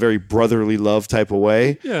was like in a very brotherly love type of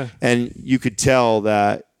way. Yeah. And you could tell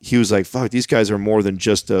that he was like, fuck, these guys are more than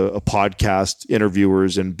just a podcast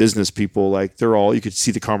interviewers and business people. Like, they're all, you could see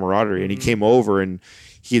the camaraderie. And he came over and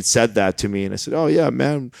he had said that to me. And I said, oh yeah,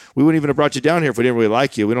 man, we wouldn't even have brought you down here if we didn't really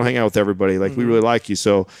like you. We don't hang out with everybody. Like, we really like you.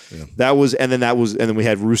 So that was, and then we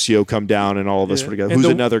had Ruscio come down and all of us were together. Who's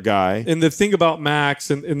another guy. And the thing about Max,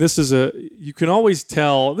 and this is you can always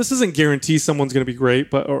tell, this doesn't guarantee someone's going to be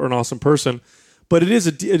great, or an awesome person, but it is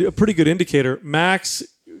a pretty good indicator. Max,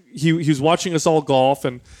 he was watching us all golf,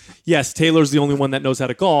 and yes, Taylor's the only one that knows how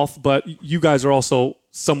to golf, but you guys are also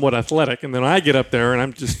somewhat athletic, and then I get up there and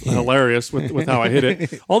I'm just hilarious with how I hit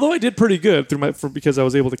it. Although I did pretty good because I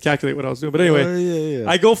was able to calculate what I was doing. But anyway,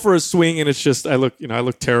 I go for a swing and it's just I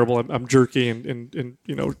look terrible. I'm jerky and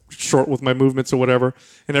short with my movements or whatever,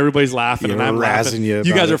 and everybody's laughing and I'm laughing. You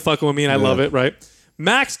guys are fucking with me and I love it, right?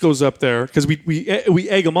 Max goes up there because we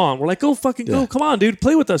egg him on. We're like, go fucking go. Come on, dude.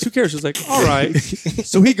 Play with us. Who cares? He's like, all right.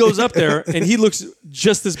 So he goes up there and he looks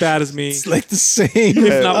just as bad as me. It's like the same.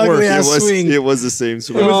 If not worse. It was the same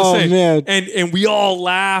swing. It was the same. Man. And we all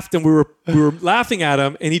laughed and we were laughing at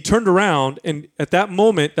him and he turned around and at that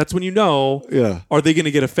moment, that's when are they going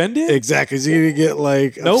to get offended? Exactly. Is he going to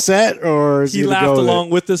get upset or is he laughed along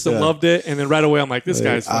with us and loved it. And then right away I'm like, this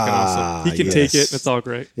guy's fucking awesome. He can take it and it's all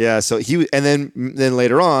great. Yeah. So then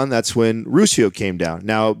later on, that's when Ruscio came down.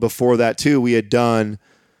 Now, before that too, we had done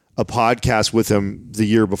a podcast with him the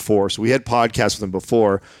year before. So we had podcasts with him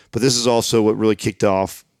before, but this is also what really kicked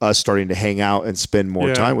off us starting to hang out and spend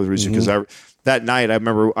more time with Ruscio because that night, I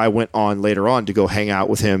remember I went on later on to go hang out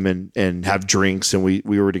with him and have drinks, and we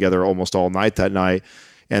were together almost all night that night.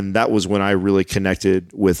 And that was when I really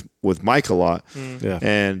connected with Mike a lot. Yeah.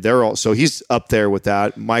 And so he's up there with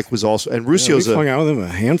that. Mike was also, and Ruscio's hung out with him a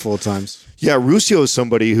handful of times. Yeah, Ruscio is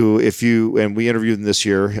somebody who, and we interviewed him this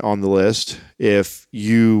year on the list. I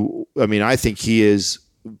think he is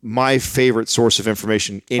my favorite source of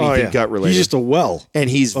information, anything gut related. He's just a well. And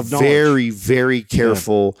he's very, very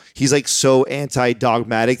careful. Yeah. He's like so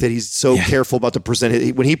anti-dogmatic that he's so careful about to present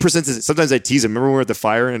it. When he presents it, sometimes I tease him. Remember when we were at the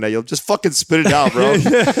fire and I yelled, just fucking spit it out, bro.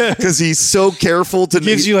 Because he's so careful to...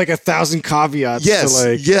 Gives you like 1,000 caveats.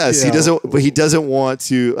 Yes. He doesn't want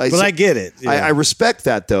to... I get it. Yeah. I respect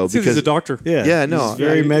that though. Because he's a doctor. Yeah, no. He's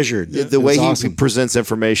very measured. The way he presents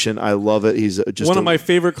information, I love it. He's just... One of my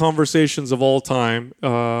favorite conversations of all time...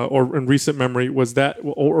 or in recent memory was that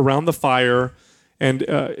around the fire and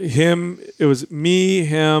it was me,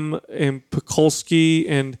 him and Pekulski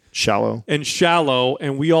and Shallow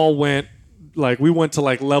and we all went to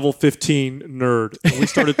level 15 nerd and we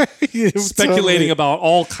started speculating about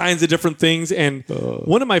all kinds of different things and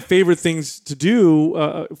one of my favorite things to do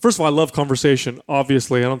first of all I love conversation,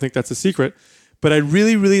 obviously I don't think that's a secret, but I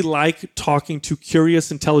really, really like talking to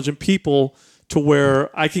curious, intelligent people to where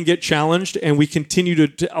I can get challenged and we continue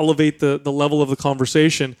to elevate the level of the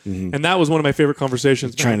conversation. Mm-hmm. And that was one of my favorite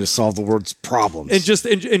conversations. Trying to solve the world's problems.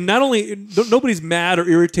 And not only, nobody's mad or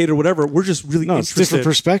irritated or whatever, we're just really interested. It's different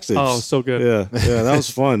perspectives. Oh, so good. Yeah, that was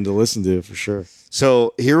fun to listen to for sure.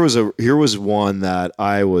 So here was one that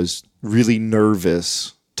I was really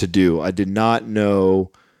nervous to do. I did not know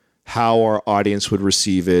how our audience would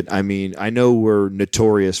receive it. I mean, I know we're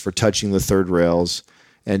notorious for touching the third rails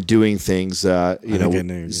and doing things that,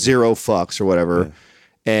 zero fucks or whatever.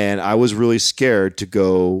 Yeah. And I was really scared to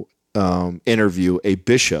go interview a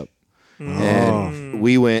bishop. And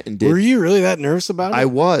we went and did. Were you really that nervous about it? I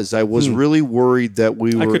was really worried that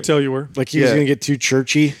we were. I could tell you were. Like he was going to get too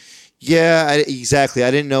churchy? Yeah, exactly.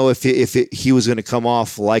 I didn't know if he was going to come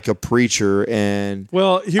off like a preacher. And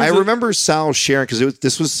I remember Sal sharing, because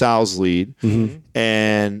this was Sal's lead. Mm-hmm.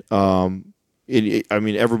 And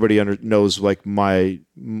everybody knows like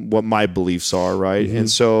what my beliefs are, right? Mm-hmm. And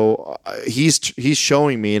so he's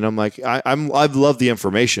showing me, and I'm like, I've loved the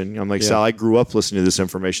information. I'm like, Sal, I grew up listening to this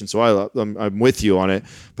information, so I'm with you on it.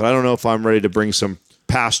 But I don't know if I'm ready to bring some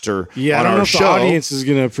pastor on our show. I don't know if the audience is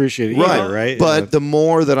going to appreciate it either, right? But the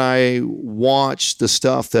more that I watch the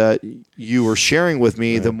stuff that you were sharing with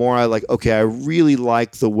me, the more I I really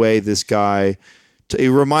like the way this guy. It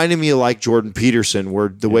reminded me of like Jordan Peterson, where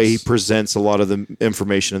the way he presents a lot of the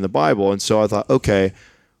information in the Bible. And so I thought, okay,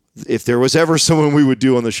 if there was ever someone we would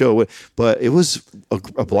do on the show, but it was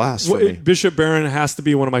a blast for me. Bishop Barron has to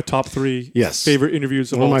be one of my top 3 favorite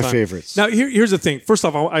interviews of all time. One of my favorites. Now, here's the thing. First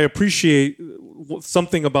off, I appreciate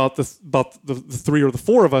something about the 3 or the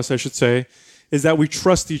 4 of us, I should say, is that we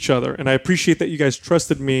trust each other. And I appreciate that you guys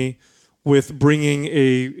trusted me with bringing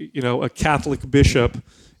a Catholic bishop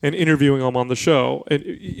and interviewing him on the show. And,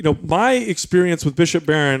 my experience with Bishop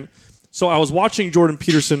Barron, so I was watching Jordan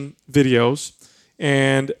Peterson videos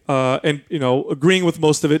and agreeing with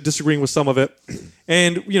most of it, disagreeing with some of it.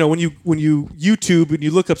 And, when you YouTube and you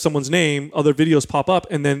look up someone's name, other videos pop up.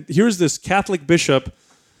 And then here's this Catholic bishop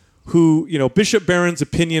who, Bishop Barron's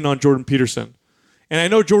opinion on Jordan Peterson. And I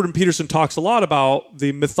know Jordan Peterson talks a lot about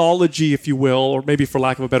the mythology, if you will, or maybe for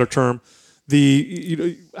lack of a better term,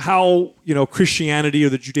 how Christianity or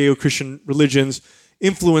the Judeo-Christian religions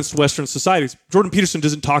influenced Western societies. Jordan Peterson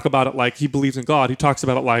doesn't talk about it like he believes in God. He talks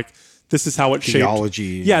about it like this is how it shaped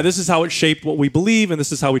theology. Yeah, this is how it shaped what we believe, and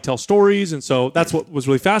this is how we tell stories. And so that's what was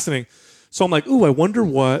really fascinating. So I'm like, ooh, I wonder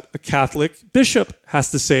what a Catholic bishop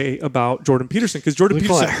has to say about Jordan Peterson. Because Jordan We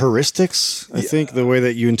call Peterson, it heuristics. I think the way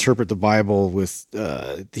that you interpret the Bible with,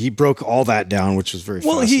 he broke all that down, which was very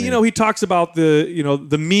fascinating. he talks about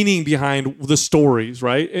the meaning behind the stories,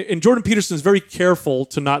 right? And Jordan Peterson is very careful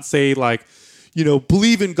to not say like,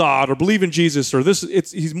 believe in God or believe in Jesus or this.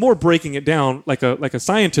 He's more breaking it down like a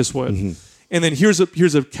scientist would. Mm-hmm. And then here's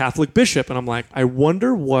a Catholic bishop, and I'm like, I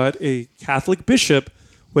wonder what a Catholic bishop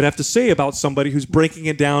would have to say about somebody who's breaking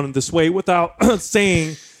it down in this way without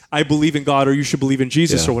saying, I believe in God or you should believe in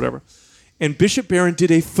Jesus or whatever. And Bishop Barron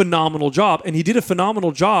did a phenomenal job. And he did a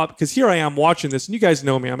phenomenal job because here I am watching this, and you guys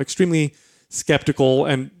know me. I'm extremely skeptical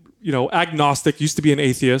and, agnostic, used to be an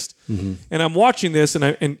atheist. Mm-hmm. And I'm watching this,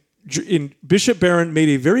 and Bishop Barron made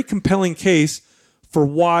a very compelling case for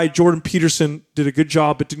why Jordan Peterson did a good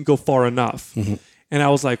job but didn't go far enough. Mm-hmm. And I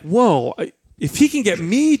was like, whoa, if he can get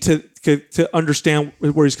me to understand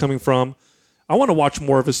where he's coming from, I want to watch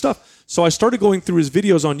more of his stuff. So I started going through his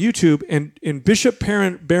videos on YouTube, and Bishop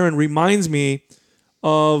Barron reminds me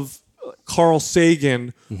of Carl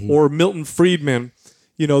Sagan or Milton Friedman.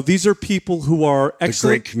 These are people who are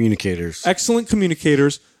excellent communicators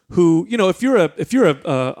who, if you're a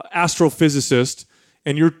astrophysicist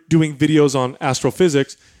and you're doing videos on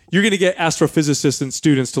astrophysics, you're going to get astrophysicists and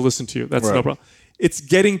students to listen to you. That's no problem. It's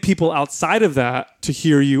getting people outside of that to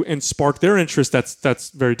hear you and spark their interest. That's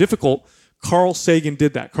very difficult. Carl Sagan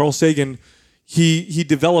did that. Carl Sagan, he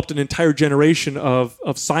developed an entire generation of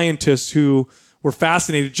scientists who were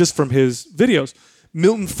fascinated just from his videos.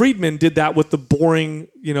 Milton Friedman did that with the boring,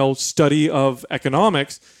 study of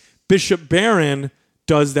economics. Bishop Barron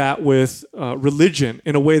does that with religion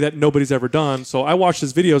in a way that nobody's ever done. So I watched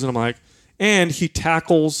his videos and I'm like, and he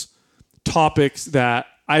tackles topics that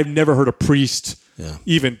I've never heard a priest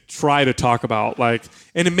even try to talk about,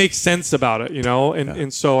 and it makes sense about it,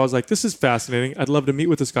 and so I was like, this is fascinating. I'd love to meet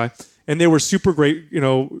with this guy. And they were super great,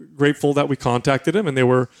 grateful that we contacted him, and they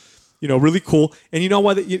were, really cool. And you know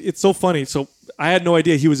what? It's so funny. So I had no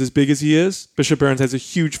idea he was as big as he is. Bishop Barron has a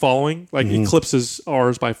huge following, eclipses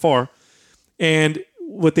ours by far. And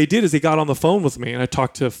what they did is they got on the phone with me, and I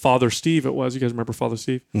talked to Father Steve. You guys remember Father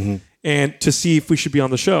Steve? Mm-hmm. And to see if we should be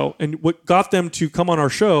on the show. And what got them to come on our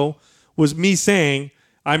show was me saying,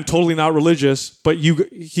 I'm totally not religious, but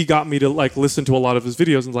he got me to listen to a lot of his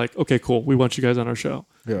videos and okay, cool, we want you guys on our show.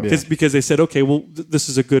 Because they said, okay, well, this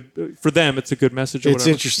is for them, it's a good message. Or it's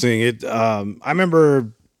interesting. I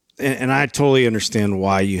remember, and I totally understand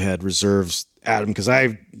why you had reserves, Adam, because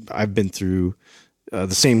I've been through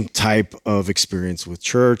the same type of experience with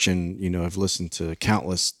church, and I've listened to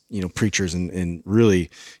countless preachers and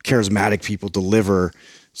really charismatic people deliver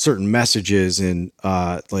certain messages, and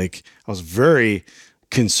I was very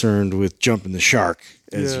concerned with jumping the shark,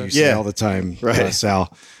 as you say all the time, right,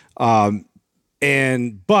 Sal. But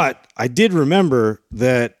I did remember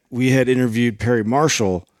that we had interviewed Perry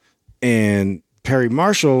Marshall, and Perry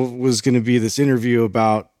Marshall was going to be this interview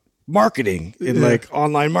about marketing and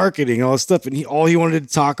online marketing and all this stuff, and all he wanted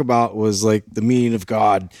to talk about was the meaning of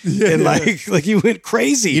God, and he went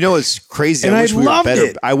crazy. It's crazy. And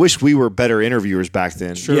I wish we were better interviewers back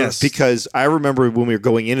then. Sure. Yes, because I remember when we were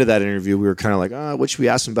going into that interview, we were kind of like, what should we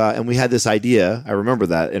ask him about? And we had this idea. I remember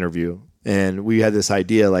that interview, and we had this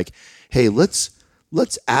idea hey, let's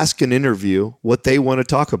ask an interview what they want to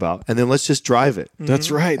talk about, and then let's just drive it. That's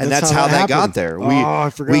right. And that's how that got there. I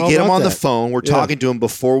forgot we get them on the phone. We're talking to him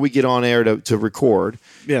before we get on air to record.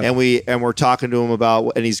 Yeah. And we're talking to him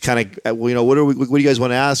about, and he's kind of, what do you guys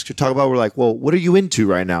want to ask or talk about? We're like, well, what are you into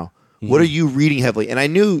right now? Mm-hmm. What are you reading heavily? And I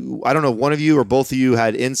knew, I don't know, one of you or both of you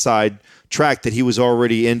had inside track that he was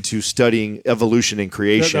already into studying evolution and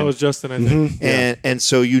creation. That was Justin, I think. Mm-hmm. And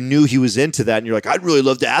so you knew he was into that, and you're like, I'd really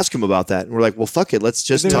love to ask him about that. And we're like, well, fuck it, let's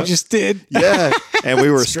just talk. We just did. Yeah. And we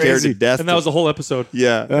were scared to death. And that was the whole episode.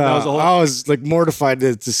 Yeah. I was mortified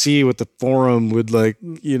to see what the forum would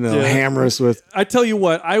hammer us with. I tell you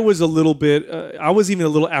what, I was a little bit, I was even a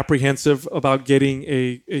little apprehensive about getting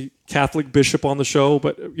a Catholic bishop on the show,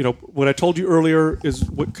 but what I told you earlier is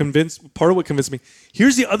part of what convinced me.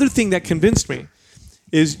 Here's the other thing that convinced me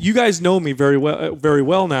is, you guys know me very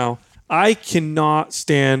well now. I cannot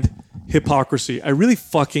stand hypocrisy. I really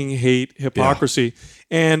fucking hate hypocrisy.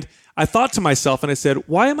 Yeah. And I thought to myself, and I said,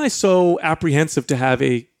 why am I so apprehensive to have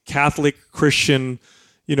a Catholic Christian,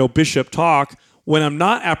 bishop talk, when I'm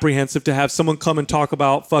not apprehensive to have someone come and talk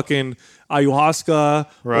about fucking ayahuasca,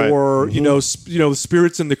 right, or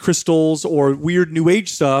spirits in the crystals or weird New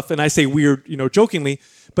Age stuff? And I say weird, jokingly,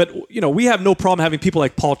 But we have no problem having people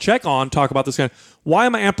like Paul Check on talk about this kind of. Why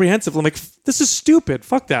am I apprehensive? I'm like, this is stupid.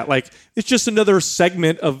 Fuck that. Like, it's just another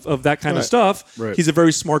segment of that kind of stuff. Right. He's a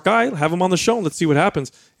very smart guy. Have him on the show and let's see what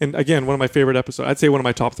happens. And again, one of my favorite episodes. I'd say one of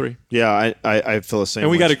my top 3. Yeah, I feel the same.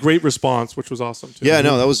 And we way. got a great response, which was awesome too. Yeah,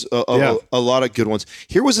 no, that was a lot of good ones.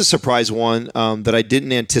 Here was a surprise one that I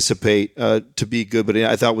didn't anticipate to be good, but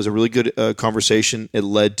I thought was a really good conversation. It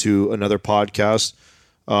led to another podcast.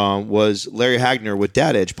 Was Larry Hagner with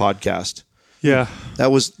Dad Edge podcast. Yeah,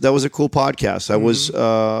 that was a cool podcast.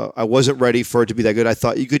 I wasn't ready for it to be that good. I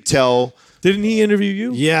thought you could tell. Didn't he interview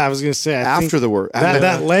you? Yeah, I was going to say after the work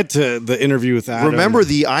that led to the interview with Adam. Remember,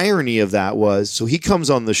 the irony of that was, so he comes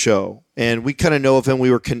on the show, and we kind of know of him.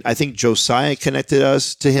 We were, I think Josiah connected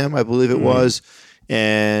us to him, I believe it was,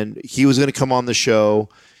 and he was going to come on the show.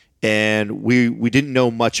 And we didn't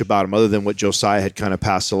know much about him other than what Josiah had kind of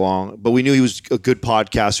passed along, but we knew he was a good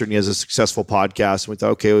podcaster and he has a successful podcast. And we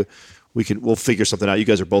thought, okay, we'll figure something out. You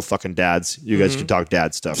guys are both fucking dads. You guys can talk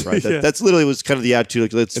dad stuff, right? That's literally was kind of the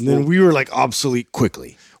attitude. Like, then we were like obsolete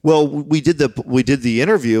quickly. Well, we did the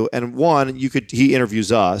interview, and he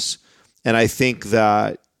interviews us, and I think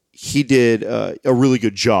that he did a really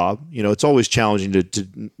good job. It's always challenging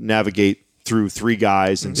to navigate through 3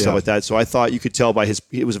 guys and stuff like that. So I thought you could tell by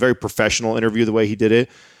it was a very professional interview the way he did it.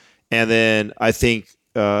 And then I think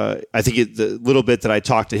the little bit that I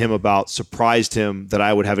talked to him about surprised him that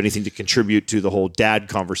I would have anything to contribute to the whole dad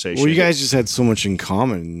conversation. Well, you guys just had so much in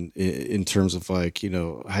common in terms of like,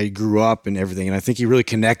 how you grew up and everything. And I think he really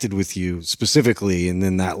connected with you specifically. And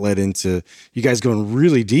then that led into you guys going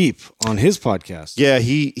really deep on his podcast. Yeah.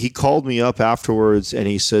 He called me up afterwards and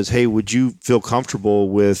he says, hey, would you feel comfortable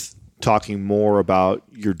with talking more about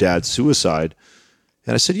your dad's suicide?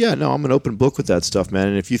 And I said, yeah, no, I'm an open book with that stuff, man.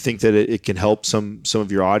 And if you think that it can help some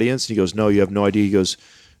of your audience, and he goes, no, you have no idea. He goes,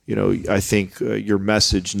 I think your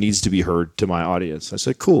message needs to be heard to my audience. I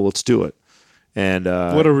said, cool, let's do it. And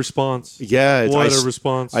what a response. Yeah. What a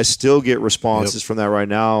response. I still get responses from that right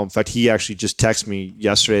now. In fact, he actually just texted me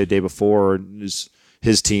yesterday, the day before, and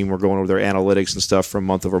his team were going over their analytics and stuff from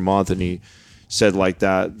month over month. And he said like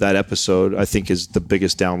that episode, I think, is the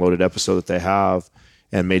biggest downloaded episode that they have,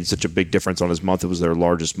 and made such a big difference on his month. It was their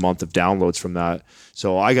largest month of downloads from that.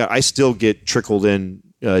 So I still get trickled in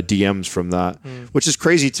DMs from that, which is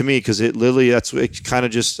crazy to me because it literally I kind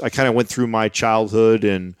of went through my childhood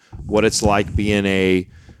and what it's like being a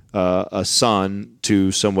son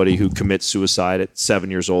to somebody who commits suicide at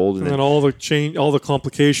 7 years old, and then all the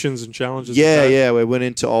complications and challenges. Yeah. We went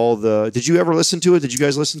into all the. Did you ever listen to it? Did you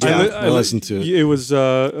guys listen to it? I listened to it. It was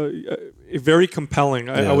very compelling.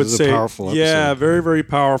 I would say, powerful episode. Yeah, very, very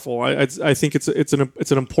powerful. I think it's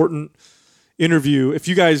an important interview. If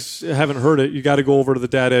you guys haven't heard it, you got to go over to the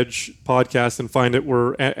Dad Edge podcast and find it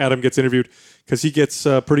where Adam gets interviewed because he gets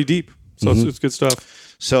pretty deep. So it's good stuff.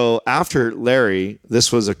 So after Larry,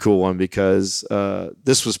 this was a cool one because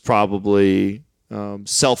this was probably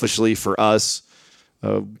selfishly for us,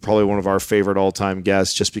 probably one of our favorite all-time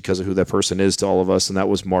guests just because of who that person is to all of us, and that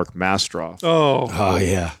was Mark Mastroff. Oh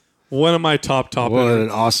yeah. One of my top What interviews.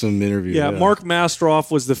 an awesome interview. Yeah, Mark Mastroff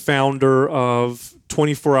was the founder of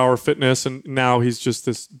 24 Hour Fitness, and now he's just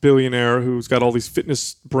this billionaire who's got all these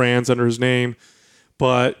fitness brands under his name.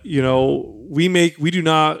 But, we do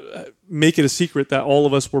not make it a secret that all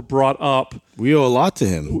of us were brought up. We owe a lot to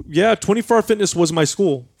him. Yeah, 24 Hour Fitness was my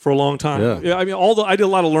school for a long time. Yeah. I mean, I did a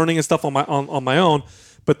lot of learning and stuff on my own,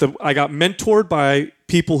 but I got mentored by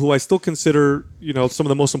people who I still consider, some of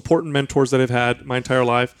the most important mentors that I've had my entire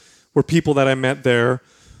life were people that I met there.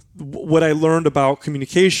 What I learned about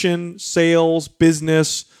communication, sales,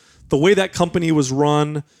 business, the way that company was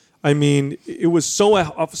run. I mean, it was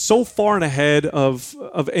so far and ahead of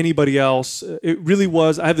anybody else. It really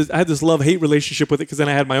was. I had this love-hate relationship with it because then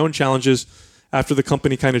I had my own challenges after the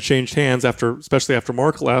company kind of changed hands, especially after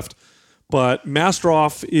Mark left. But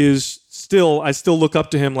Mastroff I still look up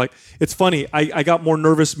to him. Like, it's funny. I got more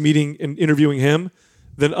nervous meeting and interviewing him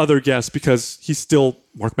than other guests because he's still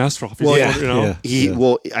Mark Mastroff.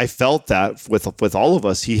 I felt that with all of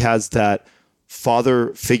us. He has that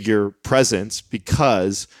father figure presence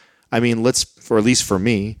because, I mean, or at least for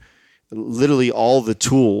me, literally all the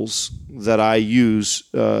tools that I use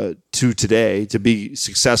to today to be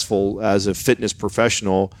successful as a fitness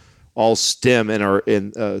professional all stem and are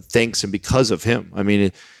in thanks and because of him. I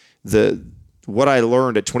mean, what I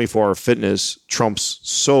learned at 24 Hour Fitness trumps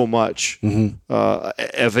so much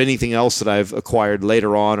of anything else that I've acquired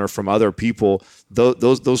later on or from other people.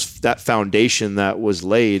 That foundation that was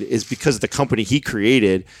laid is because of the company he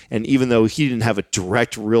created, and even though he didn't have a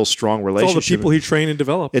direct, real strong relationship, all the people he trained and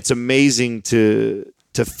developed. It's amazing to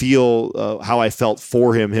to feel how I felt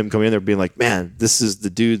for him coming in there, being like, man, this is the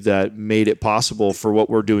dude that made it possible for what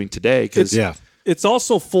we're doing today. Because it's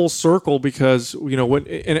also full circle because, and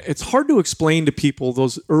it's hard to explain to people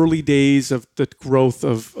those early days of the growth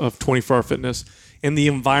of 24-Hour Fitness and the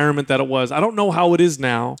environment that it was. I don't know how it is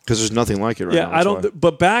now. Because there's nothing like it right now. I don't.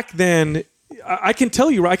 But back then, I can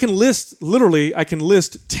tell you, I can list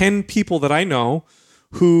 10 people that I know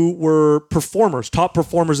who were top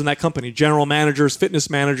performers in that company, general managers, fitness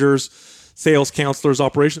managers, sales counselors,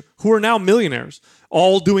 operations, who are now millionaires,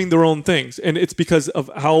 all doing their own things. And it's because of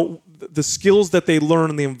how the skills that they learned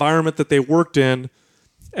and the environment that they worked in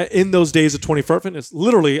those days of 24-Hour Fitness.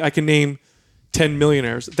 Literally, I can name 10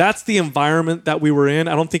 millionaires. That's the environment that we were in.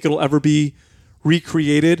 I don't think it'll ever be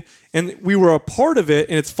recreated. And we were a part of it.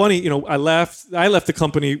 And it's funny, I left the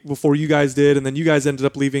company before you guys did. And then you guys ended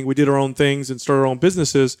up leaving. We did our own things and started our own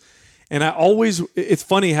businesses. And it's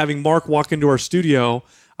funny having Mark walk into our studio.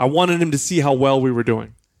 I wanted him to see how well we were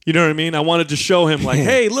doing. You know what I mean? I wanted to show him like,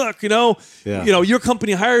 hey, look, your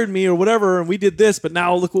company hired me or whatever, and we did this, but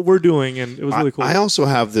now look what we're doing. And it was really cool. I also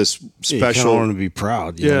have this special. I want to be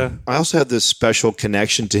proud. Yeah. I also had this special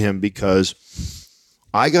connection to him because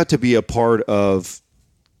I got to be a part of,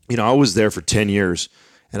 I was there for 10 years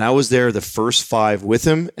and I was there the first 5 with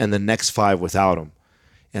him and the next 5 without him.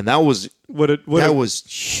 And that was was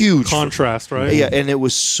huge contrast, right? Yeah. And it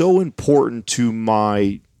was so important to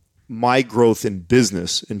my growth in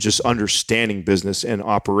business and just understanding business and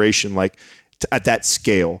operation, like at that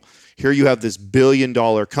scale. Here you have this $1 billion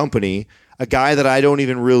company, a guy that I don't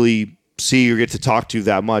even really see or get to talk to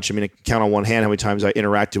that much. I mean, I can count on one hand how many times I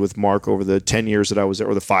interacted with Mark over the 10 years that I was there,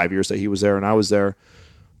 or the 5 years that he was there and I was there.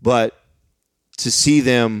 But to see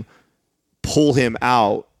them pull him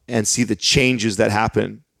out and see the changes that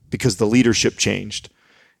happened because the leadership changed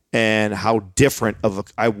and how different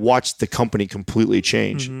I watched the company completely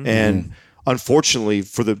change. Mm-hmm. And unfortunately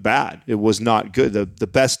for the bad, it was not good. The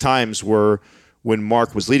best times were when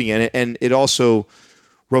Mark was leading it. And it also,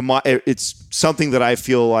 it's something that I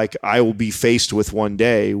feel like I will be faced with one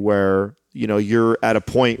day where, you're at a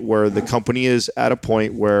point where the company is at a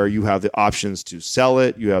point where you have the options to sell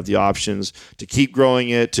it. You have the options to keep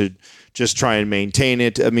growing it, to just try and maintain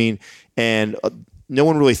it. I mean, and no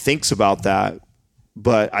one really thinks about that.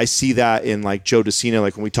 But I see that in like Joe DeCina,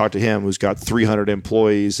 like when we talk to him, who's got 300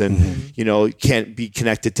 employees and, can't be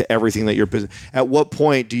connected to everything that you're business. At what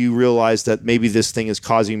point do you realize that maybe this thing is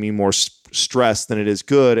causing me more stress than it is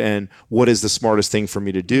good? And what is the smartest thing for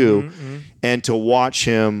me to do? Mm-hmm. And to watch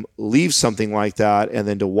him leave something like that and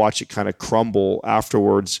then to watch it kind of crumble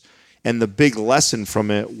afterwards. And the big lesson from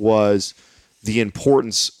it was the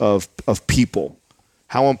importance of people.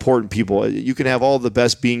 How important people. You can have all the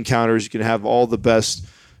best bean counters. You can have all the best,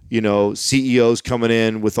 CEOs coming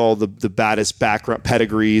in with all the baddest background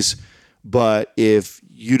pedigrees. But if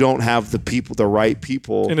you don't have the right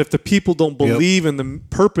people. And if the people don't believe in the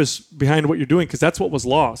purpose behind what you're doing, because that's what was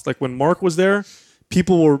lost. Like when Mark was there,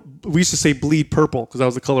 we used to say bleed purple because that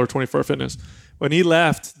was the color of 24-Hour Fitness. When he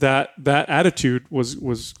left, that attitude was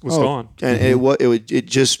gone. And it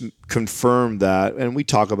just confirmed that, and we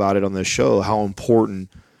talk about it on this show, how important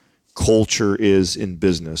culture is in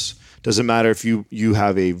business. Doesn't matter if you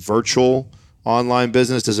have a virtual online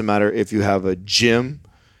business, doesn't matter if you have a gym,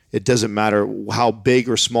 it doesn't matter how big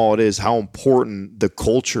or small it is, how important the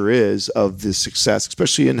culture is of the success,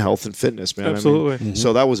 especially in health and fitness, man. Absolutely. I mean,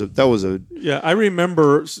 so that was a yeah. I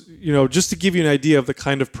remember, just to give you an idea of the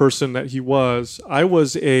kind of person that he was. I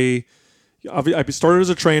started as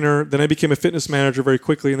a trainer, then I became a fitness manager very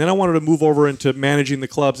quickly, and then I wanted to move over into managing the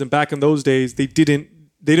clubs. And back in those days, they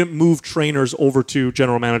didn't move trainers over to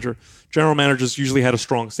general manager. General managers usually had a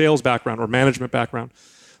strong sales background or management background.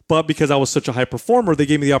 But because I was such a high performer, they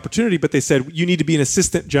gave me the opportunity, but they said, you need to be an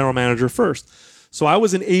assistant general manager first. So I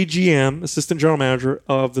was an AGM, assistant general manager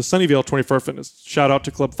of the Sunnyvale 24-Hour Fitness. Shout out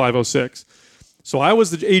to Club 506. So I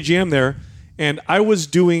was the AGM there, and I was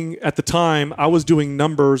doing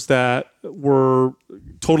numbers that were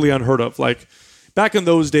totally unheard of. Like back in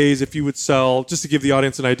those days, if you would sell, just to give the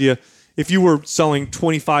audience an idea, if you were selling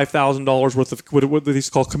 $25,000 worth of what they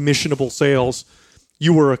call commissionable sales,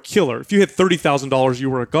 you were a killer. If you hit $30,000, you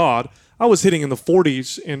were a god. I was hitting in the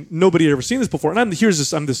 40s, and nobody had ever seen this before. And I'm this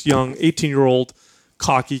young 18-year-old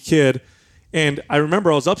cocky kid, and I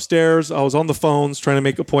remember I was upstairs. I was on the phones trying to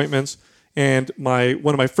make appointments, and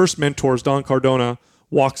one of my first mentors, Don Cardona,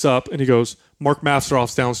 walks up and he goes, "Mark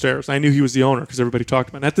Masteroff's downstairs." I knew he was the owner because everybody talked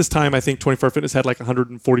about it. And at this time, I think 24-Hour Fitness had like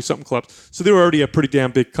 140-something clubs, so they were already a pretty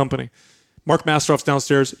damn big company. Mark Masteroff's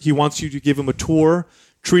downstairs. He wants you to give him a tour,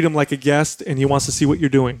 treat him like a guest, and he wants to see what you're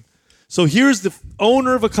doing. So here's the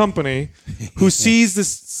owner of a company who sees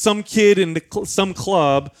some kid in some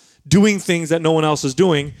club doing things that no one else is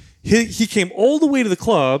doing. He came all the way to the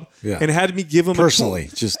club and had me give him personally,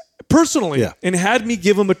 and had me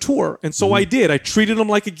give him a tour. And so I did. I treated him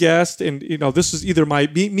like a guest. And, this is either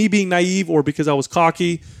me being naive or because I was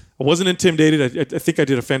cocky. I wasn't intimidated. I think I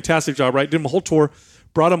did a fantastic job, right? Did him a whole tour,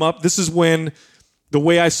 brought him up. This is when the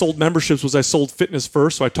way I sold memberships was I sold fitness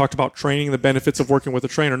first. So I talked about training, the benefits of working with a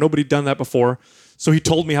trainer. Nobody had done that before. So he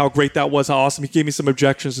told me how great that was, how awesome. He gave me some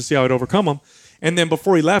objections to see how I'd overcome them. And then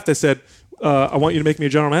before he left, I said, I want you to make me a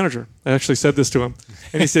general manager. I actually said this to him.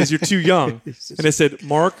 And he says, you're too young. And I said,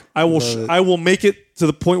 Mark, I will make it to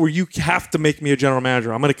the point where you have to make me a general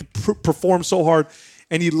manager. I'm going to perform so hard.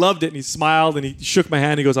 And he loved it. And he smiled and he shook my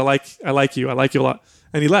hand. He goes, I like you. I like you a lot.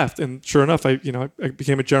 And he left. And sure enough, I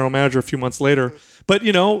became a general manager a few months later. But,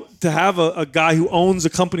 to have a guy who owns a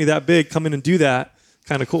company that big come in and do that,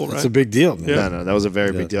 kind of cool, right? It's a big deal, man. Yeah. No, that was a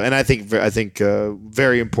very big deal. And I think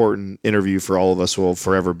very important interview for all of us, will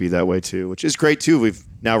forever be that way too, which is great too. We've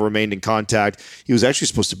now remained in contact. He was actually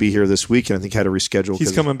supposed to be here this week and I think had to reschedule.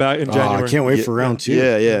 He's coming back in January. I can't wait for round 2.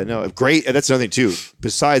 Yeah. No, great. And that's another thing too.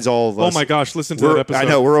 Besides all of us. Oh my gosh, listen to that episode. I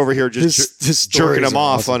know we're over here just jerking him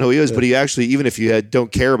off on who he is, but he actually, even if you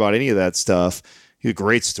don't care about any of that stuff, he's a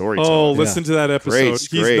great storyteller. Oh, listen to that episode.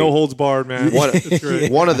 He's no holds barred, man.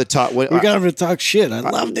 One of the top. We got him to talk shit. I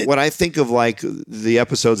loved it. When I think of like the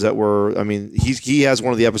episodes that were, he has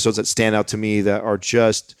one of the episodes that stand out to me that are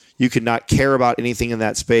just, you could not care about anything in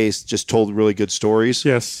that space, just told really good stories.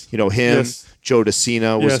 Yes. Him, yes. Joe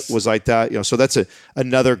DeCina was like that. So that's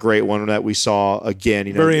another great one that we saw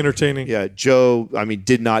again. Very entertaining. Yeah. Joe,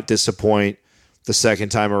 did not disappoint. The second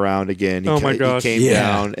time around again, my gosh, he came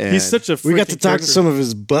down, and he's such a. We got to talk to some of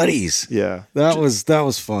his buddies. Yeah, that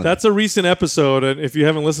was fun. That's a recent episode, and if you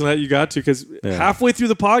haven't listened to that, you got to, because halfway through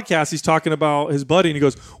the podcast, he's talking about his buddy, and he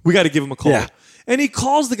goes, "We got to give him a call." Yeah. And he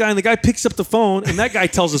calls the guy, and the guy picks up the phone, and that guy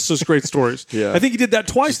tells us such great stories. Yeah. I think he did that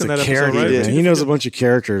twice in that episode, right? He knows a bunch of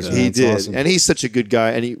characters. Yeah. He did, awesome. And he's such a good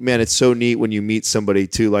guy. And it's so neat when you meet somebody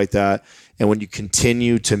too like that, and when you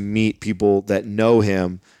continue to meet people that know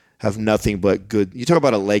him. Have nothing but good. You talk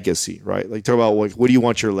about a legacy, right? Like talk about what do you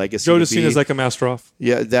want your legacy Joe to DeCina be? is like a Masteroff.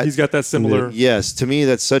 Yeah, he's got that similar. Yes, to me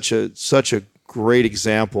that's such a great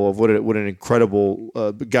example of what an incredible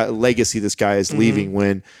legacy this guy is leaving.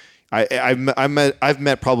 When I've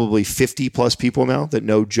met probably 50 plus people now that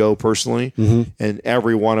know Joe personally, and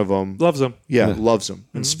every one of them loves him. Yeah, loves him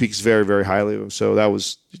and speaks very very highly of him. So that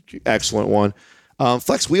was an excellent one.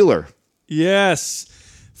 Flex Wheeler. Yes.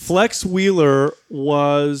 Flex Wheeler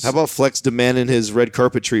was... How about Flex demanding his red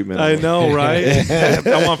carpet treatment? I know, right?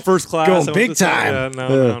 I want first class. Going big time.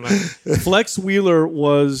 No. Flex Wheeler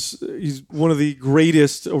he's one of the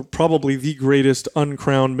greatest, or probably the greatest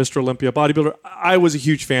uncrowned Mr. Olympia bodybuilder. I was a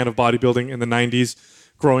huge fan of bodybuilding in the 90s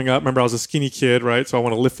growing up. Remember, I was a skinny kid, right? So I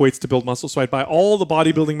want to lift weights to build muscle. So I'd buy all the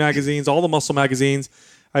bodybuilding magazines, all the muscle magazines.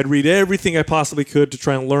 I'd read everything I possibly could to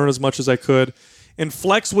try and learn as much as I could. And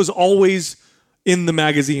Flex was always... in the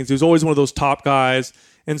magazines. He was always one of those top guys.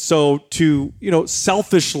 And so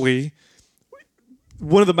selfishly,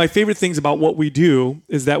 one of my favorite things about what we do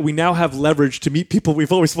is that we now have leverage to meet people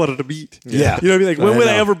we've always wanted to meet. Yeah. You know what I mean? Like, when would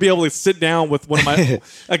I ever be able to sit down with a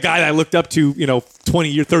guy that I looked up to,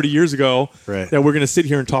 30 years ago, right, that we're going to sit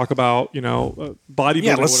here and talk about, bodybuilding.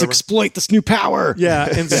 Yeah, let's exploit this new power. Yeah.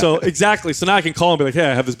 And so, exactly. So now I can call and be like, hey,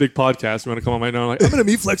 I have this big podcast. You want to come on my? No, I'm like, I'm going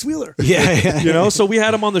to meet Flex Wheeler. Yeah. So we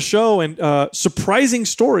had him on the show, and surprising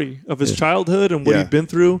story of his childhood and what he'd been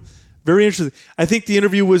through. Very interesting. I think the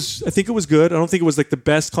interview was good. I don't think it was like the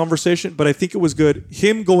best conversation, but I think it was good.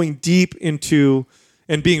 Him going deep into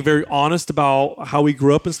and being very honest about how he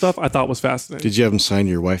grew up and stuff, I thought was fascinating. Did you have him sign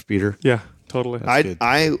your wife beater? Yeah, totally.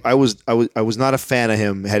 I was not a fan of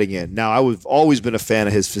him heading in. Now I've always been a fan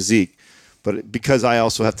of his physique, but because I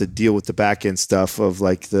also have to deal with the back end stuff of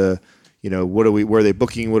like the, where are they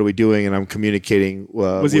booking? What are we doing? And I'm communicating.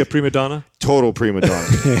 Was he a prima donna? Total prima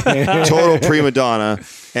donna. Total prima donna.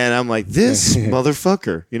 And I'm like, this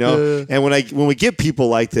motherfucker, And when we get people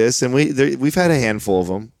like this, and we've had a handful of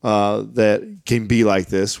them that can be like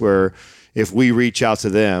this, where if we reach out to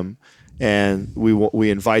them and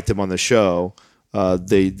we invite them on the show,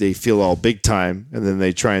 they feel all big time, and then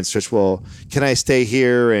they try and search, well, can I stay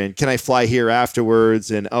here, and can I fly here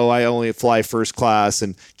afterwards, and I only fly first class,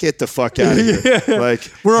 and get the fuck out of here.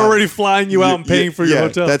 Like, we're already flying you out and paying for your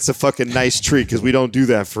hotel. That's a fucking nice treat, because we don't do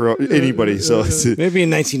that for anybody. So maybe in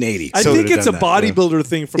 1980. I think it's a bodybuilder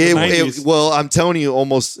thing from the 90s. Well, I'm telling you,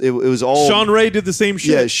 almost it was all. Sean Ray did the same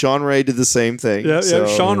shit. Yeah, Sean Ray did the same thing. Yeah.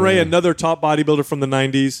 Sean Ray, another top bodybuilder from the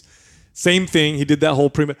 90s. Same thing. He did that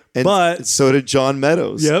whole And but so did John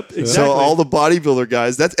Meadows. Yep, exactly. So all the bodybuilder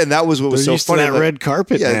guys, that was what was They're so used to funny. that red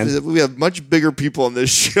carpet, man. We have much bigger people on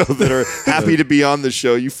this show that are happy to be on the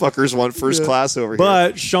show. You fuckers want first class over here.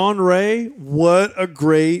 But Sean Ray, what a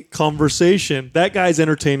great conversation. That guy's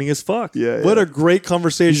entertaining as fuck. Yeah, What yeah. a great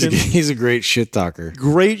conversation. He's a great shit talker.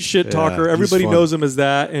 Great shit talker. he's Everybody fun. knows him as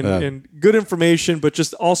that, and good information, but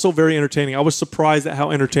just also very entertaining. I was surprised at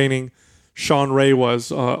how entertaining Sean Ray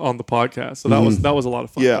was on the podcast. So that was a lot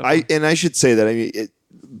of fun. Yeah, I should say that. I mean,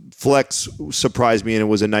 Flex surprised me, and it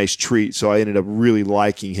was a nice treat. So I ended up really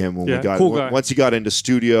liking him when Yeah, we got cool guy. once he got into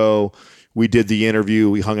studio. We did the interview.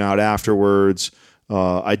 We hung out afterwards.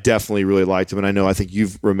 I definitely really liked him, and I think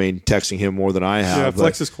you've remained texting him more than I have. Yeah, but-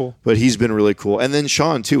 Flex is cool. But he's been really cool. And then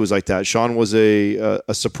Sean too was like that. Sean was a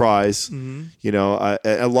surprise. Mm-hmm. You know,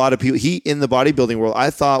 a lot of people. He in the bodybuilding world. I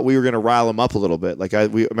thought we were going to rile him up a little bit. Like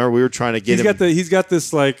we remember we were trying to get him. He's got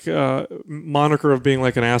this like moniker of being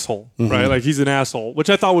like an asshole, right? Like he's an asshole, which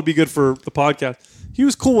I thought would be good for the podcast. He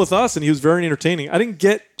was cool with us, and he was very entertaining. I didn't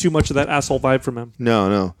get too much of that asshole vibe from him.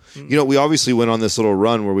 No. You know, we obviously went on this little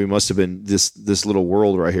run where we must have been this little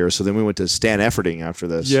world right here. So then we went to Stan Efferding after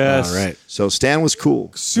this. Yes, All right. So Stan was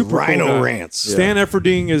cool. super Rhino cool guy. rants. Stan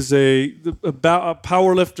Efferding is a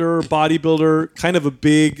power lifter, bodybuilder, kind of a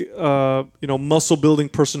big muscle building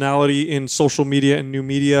personality in social media and new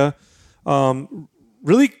media.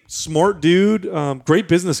 Really smart dude, great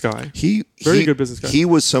business guy. Very good business guy. He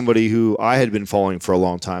was somebody who I had been following for a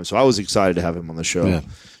long time, so I was excited to have him on the show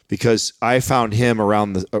because I found him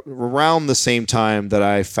around the same time that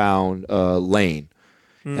I found Lane.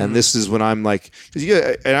 And this is when I'm like,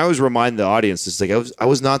 and I always remind the audience, it's like I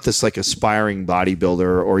was not this like aspiring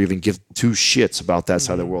bodybuilder or even give two shits about that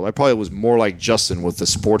side of the world. I probably was more like Justin with the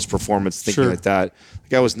sports performance thinking like that.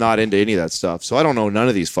 Like I was not into any of that stuff. So I don't know none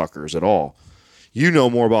of these fuckers at all. You know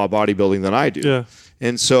more about bodybuilding than I do. Yeah.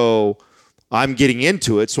 And so I'm getting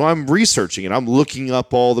into it. So I'm researching it. I'm looking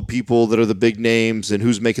up all the people that are the big names and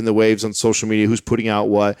who's making the waves on social media, who's putting out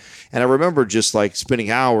what. And I remember just like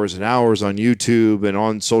spending hours and hours on YouTube and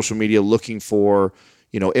on social media looking for,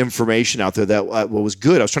 information out there that what was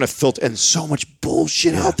good. I was trying to filter, and so much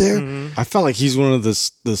bullshit out there. I felt like he's one of the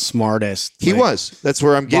smartest. He was. That's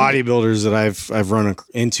where I'm getting. Bodybuilders that I've run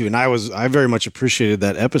into, and I very much appreciated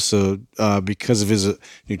that episode because of his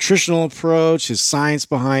nutritional approach, his science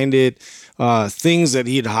behind it, things that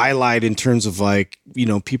he'd highlight in terms of like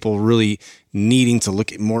people really needing to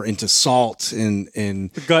look more into salt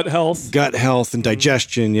and Gut health. and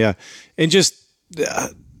digestion, and just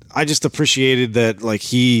I just appreciated that like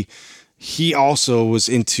he also was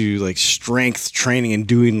into like strength training and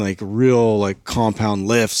doing like real like compound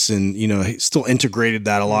lifts, and he still integrated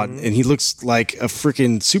that a lot, and he looks like a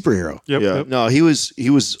freaking superhero. Yep. No, he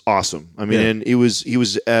was awesome. I mean, and he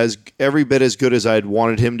was as every bit as good as I'd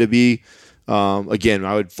wanted him to be. Again,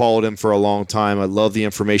 I would followed him for a long time. I love the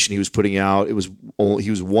information he was putting out. He was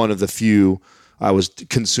one of the few. I was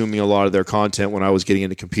consuming a lot of their content when I was getting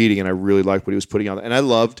into competing, and I really liked what he was putting out. And I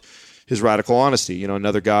loved his radical honesty.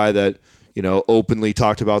 Another guy that openly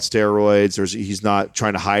talked about steroids. He's not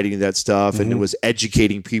trying to hide any of that stuff, and it was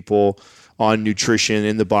educating people on nutrition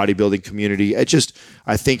in the bodybuilding community.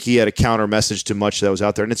 I think he had a counter message to much that was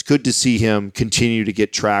out there, and it's good to see him continue to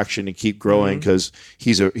get traction and keep growing because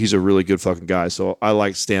he's a really good fucking guy. So I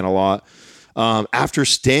like Stan a lot. After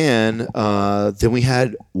Stan, then we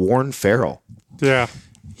had Warren Farrell. Yeah.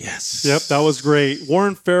 Yes. Yep. That was great.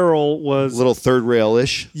 Warren Farrell was A little third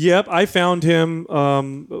rail-ish. Yep, I found him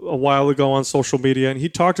a while ago on social media, and he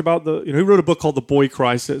talked about he wrote a book called The Boy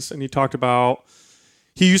Crisis, and he talked about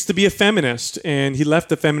he used to be a feminist, and he left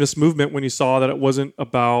the feminist movement when he saw that it wasn't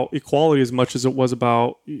about equality as much as it was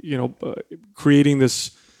about creating this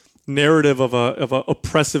narrative of a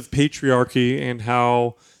oppressive patriarchy, and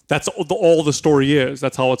how that's all the story is.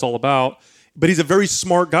 That's how it's all about. But he's a very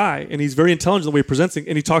smart guy, and he's very intelligent in the way he presents things,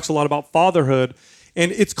 and he talks a lot about fatherhood.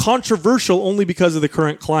 And it's controversial only because of the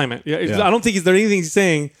current climate. I don't think there's anything he's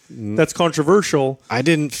saying that's controversial. I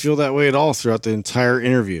didn't feel that way at all throughout the entire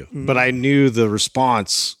interview, but I knew the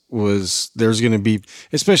response was there's going to be,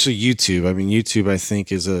 especially YouTube. I mean, YouTube, I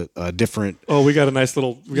think, is a different. Oh, we got a nice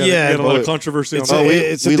little, we got a little controversy on It's that.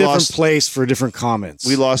 it's a different place for different comments.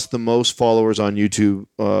 We lost the most followers on YouTube,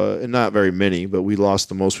 and not very many, but we lost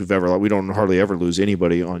the most we've ever. We don't hardly ever lose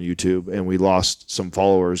anybody on YouTube, and we lost some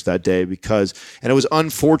followers that day and it was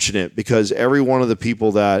unfortunate because every one of the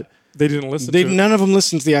people that They didn't listen to it. None of them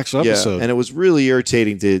listened to the actual episode. And it was really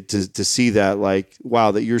irritating to see that, like,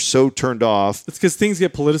 wow, that you're so turned off. It's because things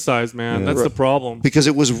get politicized, man. That's the problem. Because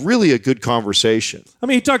it was really a good conversation. I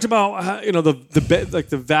mean, he talked about how,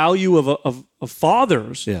 the value of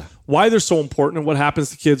fathers, why they're so important, and what happens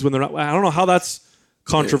to kids when they're not. I don't know how that's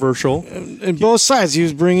controversial. And both sides, he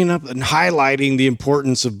was bringing up and highlighting the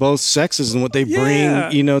importance of both sexes and what they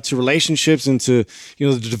bring, to relationships and to,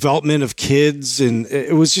 the development of kids. And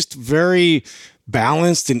it was just very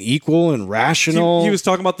balanced and equal and rational. He was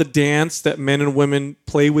talking about the dance that men and women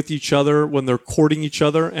play with each other when they're courting each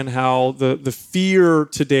other, and how the fear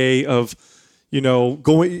today of,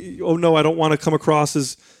 going, oh no, I don't want to come across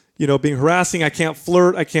as, being harassing. I can't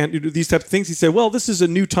flirt. I can't do these types of things. He said, well, this is a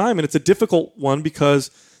new time, and it's a difficult one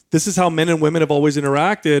because this is how men and women have always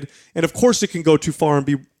interacted. And of course it can go too far and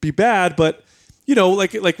be bad. But,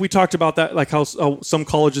 like we talked about that, like how some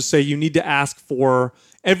colleges say you need to ask for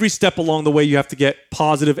every step along the way. You have to get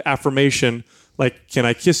positive affirmation. Like, can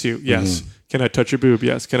I kiss you? Yes. Can I touch your boob?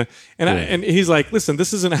 Yes. Can I? And he's like, listen,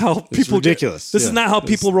 this isn't how people. Ridiculous. This is not how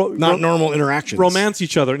people not normal interactions romance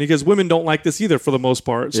each other. And he goes, women don't like this either for the most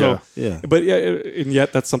part. So but and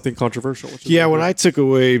yet that's something controversial. What I took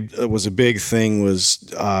away was a big thing was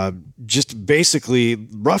just basically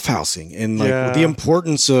roughhousing and the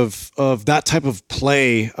importance of that type of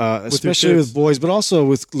play, especially with boys, but also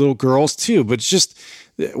with little girls too. But it's just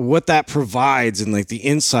what that provides and like the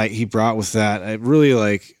insight he brought with that. It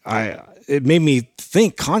really it made me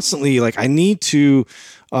think constantly, like, I need to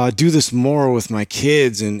do this more with my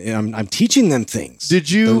kids, and I'm teaching them things.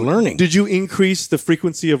 They're learning. Did you increase the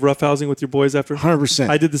frequency of roughhousing with your boys after? 100%.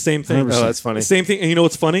 I did the same thing. 100%. Oh, that's funny. Same thing. And you know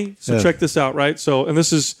what's funny? So check this out, right? So, and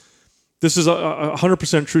this is a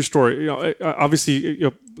 100% true story. Obviously,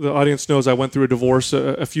 the audience knows I went through a divorce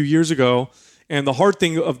a few years ago. And the hard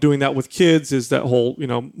thing of doing that with kids is that whole,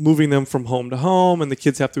 moving them from home to home, and the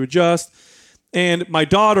kids have to adjust. And my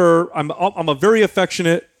daughter, I'm a very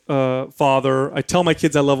affectionate father. I tell my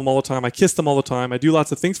kids I love them all the time. I kiss them all the time. I do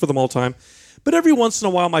lots of things for them all the time. But every once in a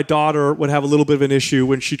while, my daughter would have a little bit of an issue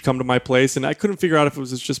when she'd come to my place. And I couldn't figure out if it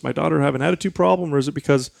was just my daughter having an attitude problem, or is it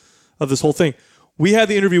because of this whole thing. We had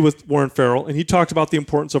the interview with Warren Farrell, and he talked about the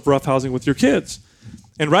importance of roughhousing with your kids.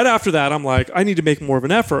 And right after that, I'm like, I need to make more of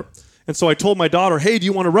an effort. And so I told my daughter, hey, do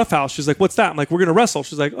you want to roughhouse? She's like, what's that? I'm like, we're going to wrestle.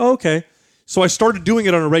 She's like, oh, okay. So I started doing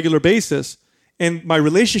it on a regular basis. And my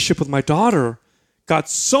relationship with my daughter got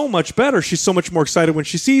so much better. She's so much more excited when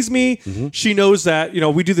she sees me. Mm-hmm. She knows that,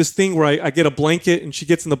 we do this thing where I get a blanket, and she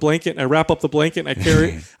gets in the blanket, and I wrap up the blanket, and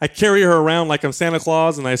I carry her around like I'm Santa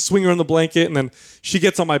Claus, and I swing her in the blanket, and then she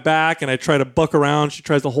gets on my back, and I try to buck around. She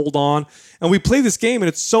tries to hold on. And we play this game, and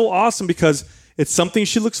it's so awesome because it's something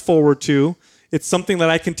she looks forward to. It's something that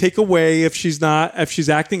I can take away if she's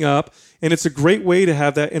acting up. And it's a great way to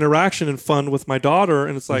have that interaction and fun with my daughter.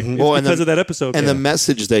 And it's like, because of that episode. And the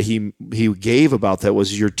message that he gave about that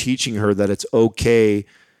was, you're teaching her that it's okay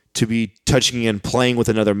to be touching and playing with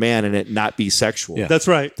another man and it not be sexual. Yeah. That's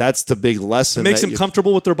right. That's the big lesson. It makes them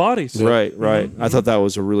comfortable with their bodies. Right. Mm-hmm. I thought that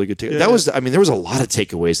was a really good takeaway. Yeah. There was a lot of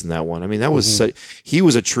takeaways in that one. That was he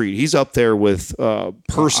was a treat. He's up there with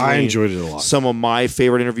personally. I enjoyed it a lot. Some of my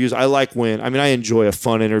favorite interviews. I like when I enjoy a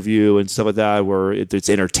fun interview and stuff like that where it's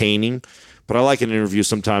entertaining. But I like an interview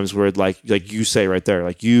sometimes where like you say right there,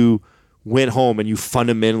 like you went home and you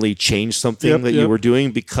fundamentally changed something you were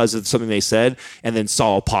doing because of something they said, and then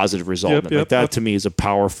saw a positive result. That to me is a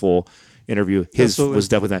powerful interview. His was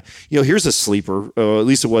definitely that. Here's a sleeper. At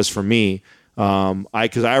least it was for me.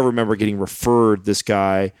 Because I remember getting referred this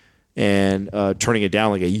guy and turning it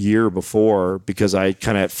down like a year before because I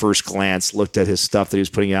kind of at first glance looked at his stuff that he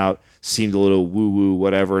was putting out, seemed a little woo-woo,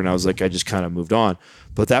 whatever, and I was like, I just kind of moved on.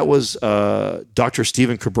 But that was Dr.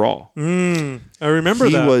 Stephen Cabral. I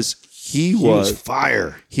remember that. He was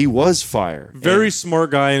fire. He was fire. Very smart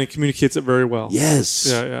guy, and he communicates it very well. Yes.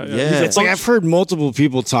 Yeah. It's like I've heard multiple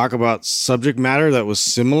people talk about subject matter that was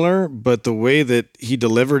similar, but the way that he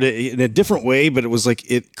delivered it in a different way, but it was like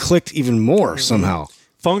it clicked even more somehow.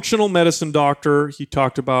 Functional medicine doctor. He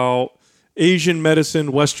talked about Asian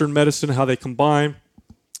medicine, Western medicine, how they combine.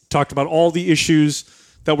 Talked about all the issues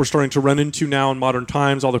that we're starting to run into now in modern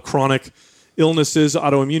times, all the chronic illnesses,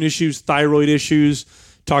 autoimmune issues, thyroid issues.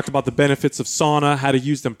 Talked about the benefits of sauna, how to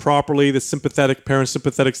use them properly, the sympathetic,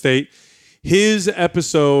 parasympathetic state. His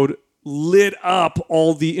episode lit up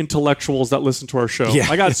all the intellectuals that listen to our show.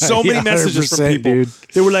 Yeah, I got so many messages from people. Dude.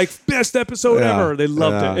 They were like, best episode ever. They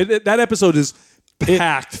loved it. That episode is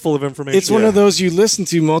packed full of information. It's one of those you listen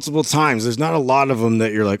to multiple times. There's not a lot of them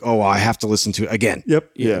that you're like, oh, I have to listen to again.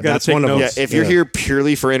 Yep. Yeah. That's one of them. Yeah, if you're here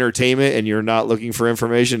purely for entertainment and you're not looking for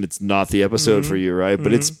information, it's not the episode for you, right?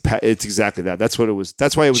 But it's exactly that. That's what it was.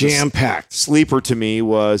 That's why it was Jam-packed. Sleeper to me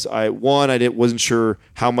was I wasn't sure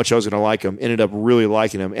how much I was going to like him. Ended up really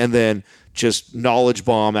liking him, and then just knowledge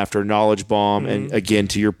bomb after knowledge bomb. And again,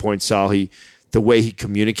 to your point, Sal, the way he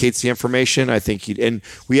communicates the information, I think and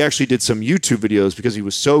we actually did some YouTube videos because he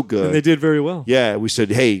was so good. And they did very well. Yeah, we said,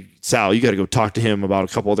 hey, Sal, you got to go talk to him about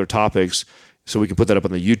a couple other topics, so we can put that up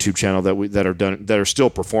on the YouTube channel that are still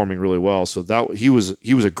performing really well. So that he was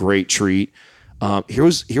a great treat. Here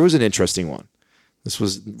was an interesting one. This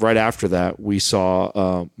was right after that we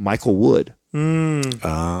saw Michael Wood. And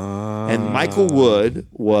Michael Wood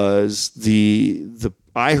was the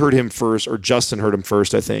I heard him first, or Justin heard him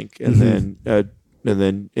first, I think, and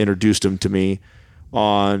then introduced him to me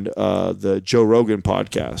on the Joe Rogan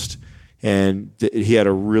podcast, and he had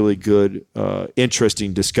a really good,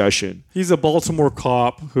 interesting discussion. He's a Baltimore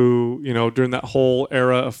cop who, during that whole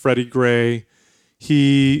era of Freddie Gray,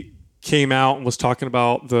 he came out and was talking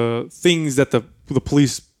about the things that the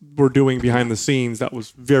police were doing behind the scenes that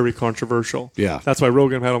was very controversial. Yeah. That's why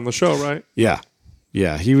Rogan had him on the show, right? Yeah.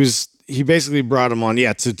 He basically brought him on,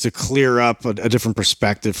 to clear up a different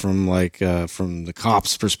perspective from from the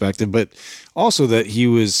cops' perspective, but also that he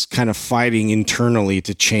was kind of fighting internally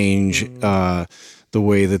to change the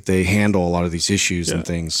way that they handle a lot of these issues and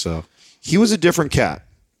things. So he was a different cat.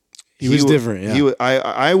 He was different. Yeah.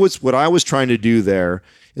 I was what I was trying to do there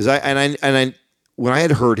is when I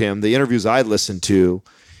had heard him, the interviews I'd listened to,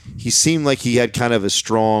 he seemed like he had kind of a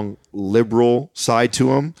strong liberal side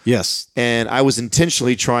to him. Yes. And I was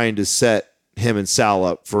intentionally trying to set him and Sal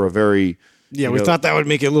up for a very... Yeah, we thought that would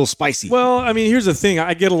make it a little spicy. Well, I mean, here's the thing.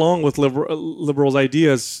 I get along with liberals'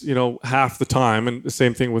 ideas, half the time, and the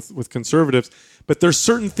same thing with conservatives. But there's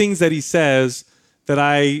certain things that he says that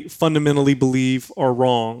I fundamentally believe are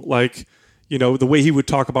wrong. Like, the way he would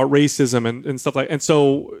talk about racism and stuff like that. And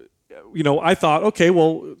so... I thought, okay,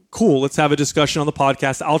 well, cool. Let's have a discussion on the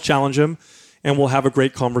podcast. I'll challenge him and we'll have a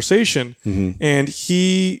great conversation. And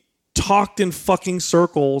he talked in fucking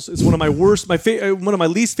circles. It's one of my one of my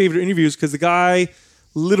least favorite interviews because the guy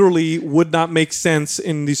literally would not make sense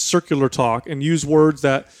in the circular talk and use words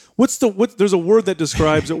that there's a word that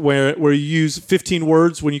describes it where you use 15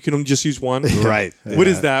 words when you can just use one. Right. What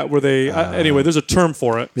is that? Where they, anyway, there's a term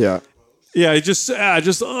for it. Yeah. Yeah,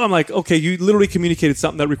 I'm like, okay, you literally communicated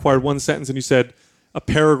something that required one sentence and you said a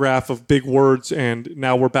paragraph of big words and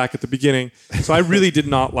now we're back at the beginning. So I really did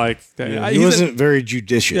not like that. Yeah, he wasn't very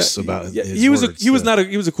judicious about his words. He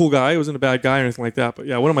was a cool guy. He wasn't a bad guy or anything like that. But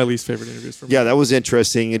yeah, one of my least favorite interviews from him. Yeah, that was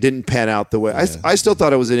interesting. It didn't pan out the way. I still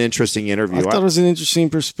thought it was an interesting interview. I thought it was an interesting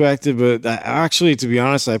perspective, but actually, to be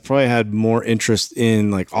honest, I probably had more interest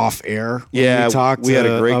in off air. Yeah, we had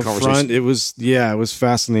a great conversation. Front. It was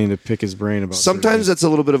fascinating to pick his brain about. Sometimes that's a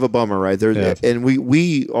little bit of a bummer, right? And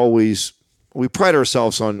we pride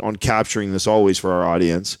ourselves on capturing this always for our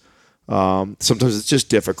audience. Sometimes it's just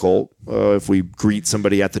difficult if we greet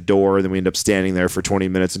somebody at the door and then we end up standing there for 20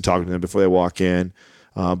 minutes and talking to them before they walk in.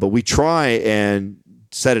 But we try and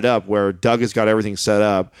set it up where Doug has got everything set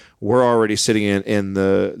up. We're already sitting in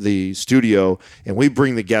the studio and we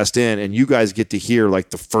bring the guest in and you guys get to hear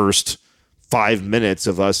the first 5 minutes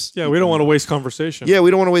of us. Yeah, we don't want to waste conversation. Yeah,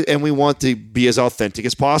 we don't want to waste, and we want to be as authentic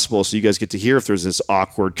as possible. So you guys get to hear if there's this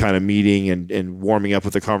awkward kind of meeting and warming up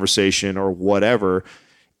with the conversation or whatever.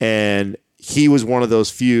 And he was one of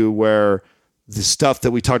those few where the stuff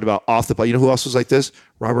that we talked about off the pod. Who else was like this?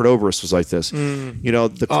 Robert Obrist was like this. I'm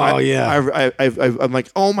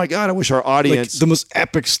like, oh my God, I wish our audience the most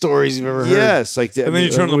epic stories you've ever heard. Yes, and then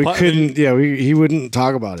you turn the pod. He wouldn't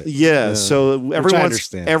talk about it. Yeah, so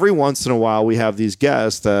every once in a while we have these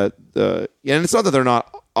guests that, and it's not that they're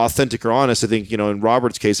not authentic or honest. I think in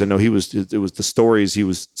Robert's case, I know it was the stories he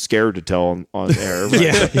was scared to tell on air. Right?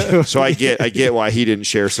 Yeah. So I get why he didn't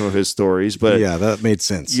share some of his stories, but yeah, that made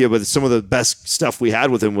sense. Yeah, but some of the best stuff we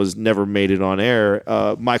had with him was never made it on air.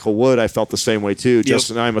 Michael Wood, I felt the same way too. Yep.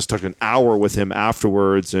 Justin and I must have talked an hour with him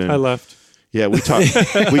afterwards, and I left. Yeah, we talked.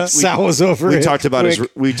 Sal was over. We talked about his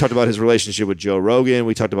relationship with Joe Rogan.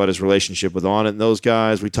 We talked about his relationship with On It and those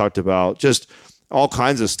guys. We talked about just all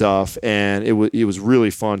kinds of stuff, and it was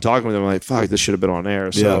really fun talking with him. I'm like, fuck, this should have been on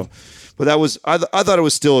air. So, yeah. But that was I thought it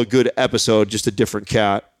was still a good episode, just a different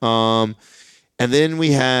cat. And then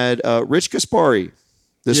we had Rich Gaspari.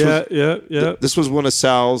 This was one of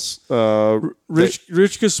Sal's. Rich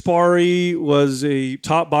Gaspari was a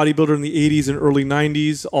top bodybuilder in the 80s and early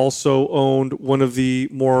 90s. Also owned one of the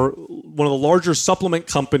larger supplement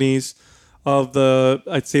companies of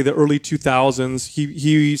I'd say the early 2000s.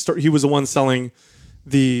 He was the one selling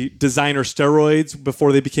the designer steroids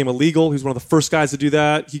before they became illegal. He was one of the first guys to do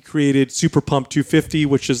that. He created Super Pump 250,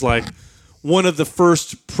 which is like one of the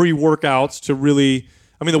first pre-workouts to really,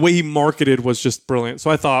 I mean, the way he marketed was just brilliant. So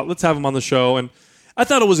I thought, let's have him on the show. And I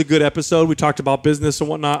thought it was a good episode. We talked about business and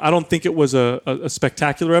whatnot. I don't think it was a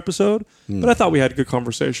spectacular episode, but I thought we had a good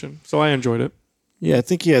conversation. So I enjoyed it. Yeah, I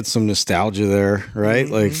think he had some nostalgia there, right?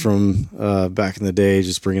 Mm-hmm. Like from back in the day,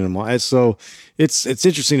 just bringing them on. So it's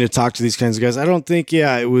interesting to talk to these kinds of guys. I don't think,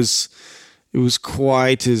 it was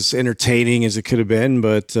quite as entertaining as it could have been,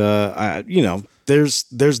 but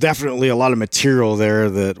there's definitely a lot of material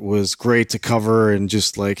there that was great to cover, and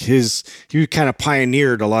just like he kind of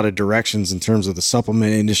pioneered a lot of directions in terms of the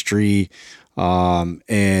supplement industry.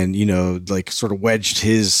 And like sort of wedged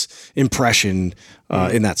his impression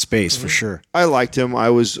in that space for sure. I liked him. I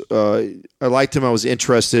was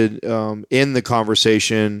interested in the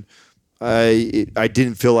conversation. I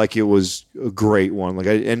didn't feel like it was a great one,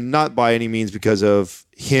 and not by any means because of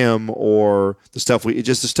him or the stuff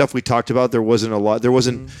we talked about. There wasn't a lot. There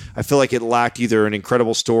wasn't. I feel like it lacked either an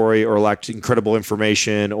incredible story or lacked incredible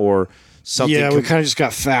information or something. Yeah, we kind of just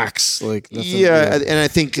got facts. Like nothing, and I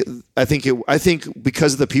think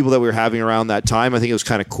because of the people that we were having around that time, I think it was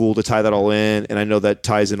kind of cool to tie that all in. And I know that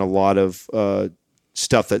ties in a lot of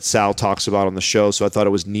stuff that Sal talks about on the show. So I thought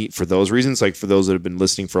it was neat for those reasons, like for those that have been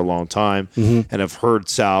listening for a long time and have heard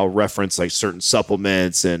Sal reference like certain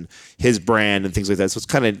supplements and his brand and things like that. So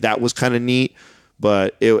that was kind of neat.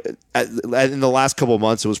 But in the last couple of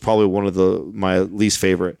months, it was probably one of my least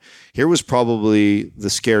favorite. Here was probably the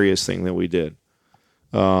scariest thing that we did.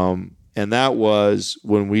 And that was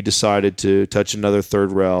when we decided to touch another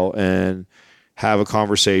third rail and have a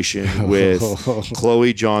conversation with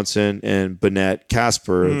Chloe Johnson and Bennett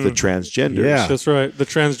Casper, the transgenders. Yeah. That's right. The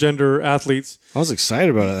transgender athletes. I was excited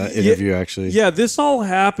about that interview, actually. Yeah, this all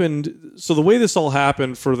happened. So the way this all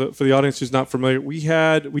happened for the audience who's not familiar, we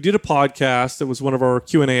did a podcast that was one of our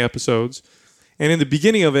Q&A episodes, and in the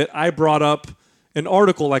beginning of it, I brought up an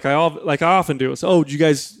article like I often do. It's, did you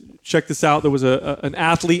guys check this out? There was an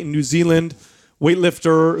athlete in New Zealand,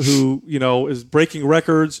 weightlifter who is breaking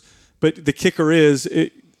records, but the kicker is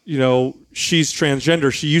she's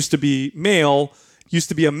transgender. She used to be a male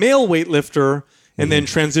weightlifter, and then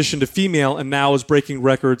transitioned to female, and now is breaking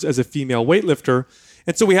records as a female weightlifter.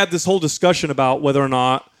 And so we had this whole discussion about whether or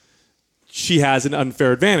not she has an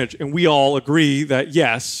unfair advantage. And we all agree that,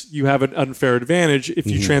 yes, you have an unfair advantage if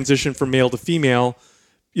you transition from male to female,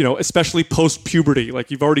 especially post-puberty. Like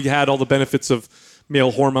you've already had all the benefits of male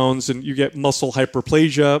hormones, and you get muscle fiber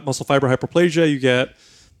hyperplasia, you get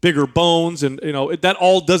bigger bones, and that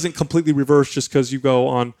all doesn't completely reverse just because you go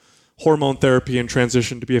on hormone therapy and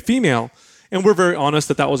transition to be a female. And we're very honest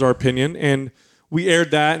that was our opinion, and we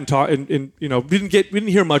aired that and talked, and we didn't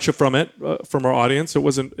hear much from it from our audience. It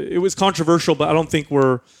was controversial, but I don't think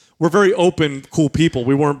we're very open, cool people.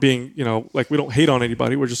 We weren't being we don't hate on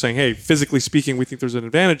anybody. We're just saying, hey, physically speaking, we think there's an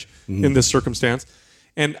advantage in this circumstance.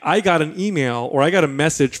 And I got an email or I got a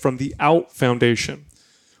message from the Out Foundation,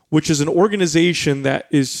 which is an organization that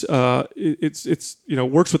is works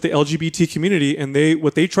with the LGBT community, and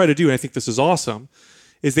what they try to do, and I think this is awesome,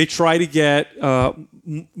 is they try to get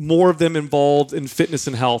more of them involved in fitness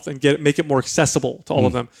and health and make it more accessible to all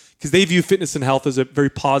of them, because they view fitness and health as a very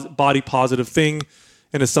body positive thing,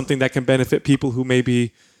 and as something that can benefit people who may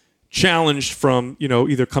be challenged from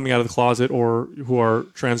either coming out of the closet or who are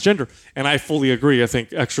transgender. And I fully agree. I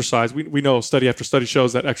think exercise, we know study after study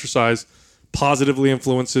shows that exercise positively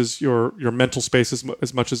influences your mental space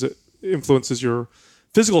as much as it influences your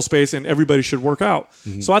physical space, and everybody should work out.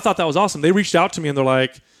 So I thought that was awesome. They reached out to me and they're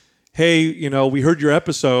like, hey, we heard your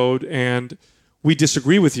episode and we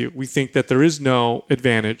disagree with you. We think that there is no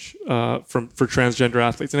advantage for transgender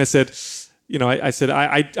athletes. And I said,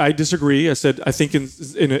 I disagree. I said, I think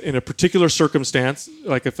in a particular circumstance,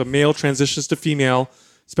 like if a male transitions to female,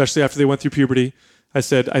 especially after they went through puberty, I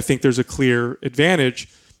said, I think there's a clear advantage.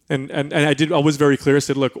 And I was very clear. I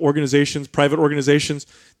said, look, private organizations,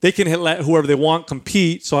 they can let whoever they want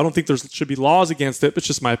compete. So I don't think there should be laws against it, but it's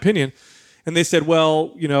just my opinion. And they said, well,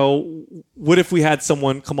 what if we had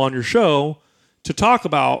someone come on your show to talk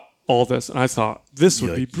about all this? And I thought, this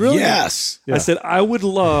would be brilliant. Yes. Yeah. I said, I would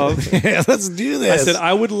love. Yeah, let's do this. I said,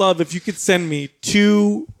 I would love if you could send me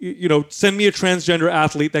send me a transgender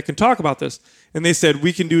athlete that can talk about this. And they said,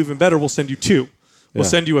 we can do even better. We'll send you two. We'll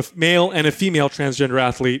send you a male and a female transgender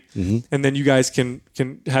athlete, and then you guys can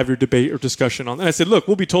have your debate or discussion on that. And I said, look,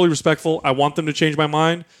 we'll be totally respectful. I want them to change my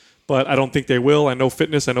mind, but I don't think they will. I know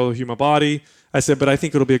fitness. I know the human body. I said, but I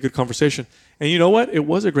think it'll be a good conversation. And you know what? It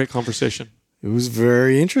was a great conversation. It was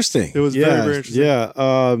very interesting. It was very, very interesting.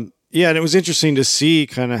 Yeah. Yeah, and it was interesting to see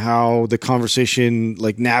kind of how the conversation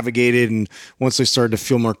like navigated, and once they started to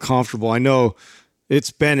feel more comfortable. I know it's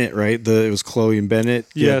Bennett, right? It was Chloe and Bennett.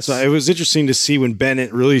 Yes. So it was interesting to see when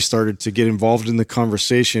Bennett really started to get involved in the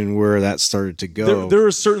conversation where that started to go. There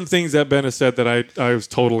were certain things that Bennett said that I was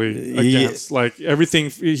totally against. Like everything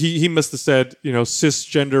he must have said,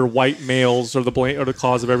 cisgender white males are the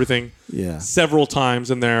cause of everything. Yeah. Several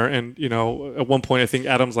times in there, and at one point I think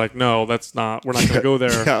Adam's like, no, that's not. We're not going to go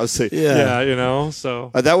there. Yeah, I was saying,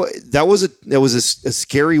 So that was a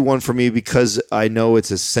scary one for me because I know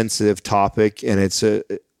it's a sensitive topic, and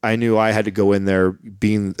I knew I had to go in there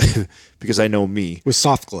being because I know me with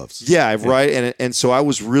soft gloves. Yeah, right. And so I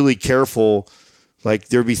was really careful. Like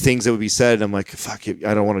there'd be things that would be said, and I'm like, fuck it,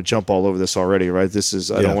 I don't want to jump all over this already, right?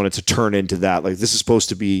 I don't want it to turn into that. Like this is supposed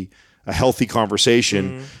to be a healthy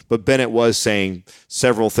conversation, but Bennett was saying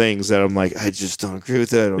several things that I'm like, I just don't agree with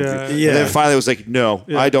that. And then finally I was like, no,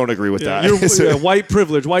 I don't agree with that. You're, white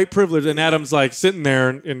privilege. And Adam's like sitting there,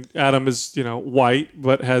 and Adam is, white,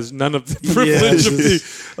 but has none of the privilege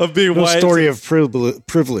of being white. Story of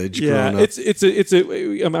privilege. Yeah, I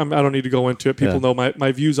don't need to go into it. People know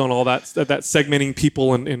my views on all that segmenting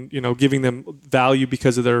people and giving them value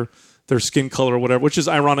because of their skin color or whatever, which is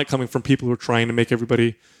ironic coming from people who are trying to make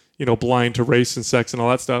everybody blind to race and sex and all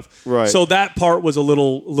that stuff. Right. So that part was a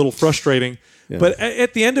little frustrating. Yeah. But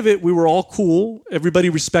at the end of it, we were all cool.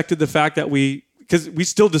 Everybody respected the fact that because we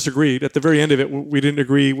still disagreed. At the very end of it, we didn't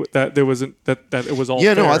agree that there wasn't that it was all.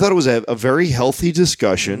 Yeah, fair. no, I thought it was a very healthy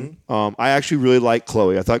discussion. I actually really liked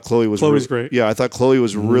Chloe. I thought Chloe was great. Yeah, I thought Chloe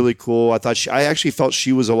was really cool. I actually felt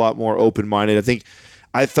she was a lot more open minded.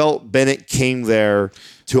 I felt Bennett came there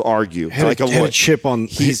to argue. Had a chip on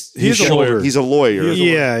his shoulder. He's a lawyer.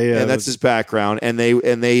 Yeah. And that's his background. And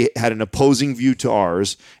they had an opposing view to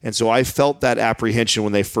ours. And so I felt that apprehension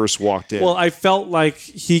when they first walked in. Well, I felt like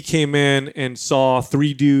he came in and saw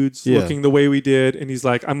three dudes looking the way we did, and he's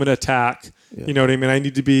like, I'm going to attack. Yeah. You know what I mean? I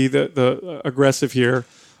need to be the aggressive here.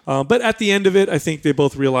 But at the end of it, I think they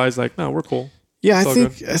both realized like, no, we're cool. Yeah,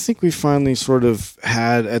 I think we finally sort of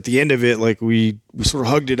had at the end of it, like we sort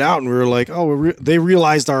of hugged it out, and we were like, oh, they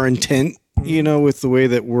realized our intent, with the way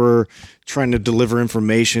that we're trying to deliver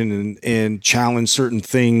information and challenge certain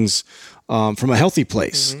things from a healthy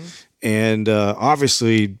place. And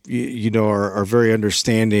obviously, are very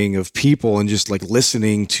understanding of people and just like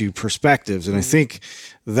listening to perspectives. And I think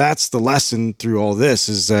that's the lesson through all this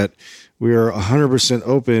is that we are 100%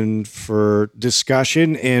 open for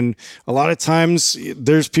discussion. And a lot of times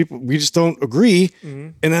there's people, we just don't agree.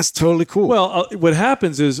 And that's totally cool. Well, what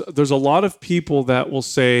happens is there's a lot of people that will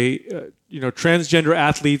say, transgender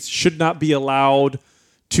athletes should not be allowed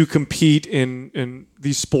to compete in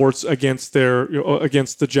these sports against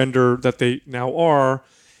against the gender that they now are.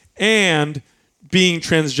 And being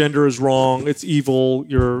transgender is wrong. It's evil.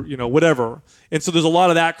 You're, whatever. And so there's a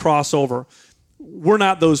lot of that crossover. We're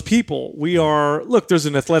not those people. We are, look, there's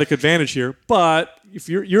an athletic advantage here, but if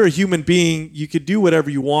you're a human being, you could do whatever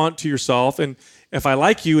you want to yourself. And if I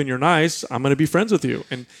like you and you're nice, I'm going to be friends with you.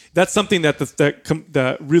 And that's something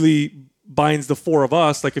that really binds the four of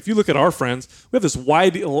us. Like if you look at our friends, we have this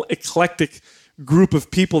wide, eclectic group of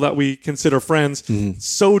people that we consider friends,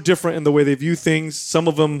 so different in the way they view things. Some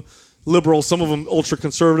of them liberal, some of them ultra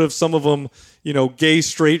conservative, some of them, gay,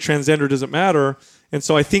 straight, transgender, doesn't matter. And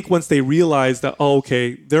so I think once they realize that,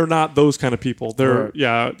 they're not those kind of people. They're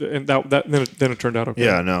and then it turned out okay.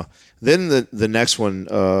 Yeah, no. Then the next one,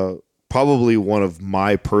 probably one of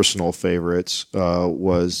my personal favorites,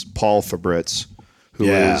 was Paul Fabritz, who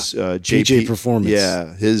is PJ Performance.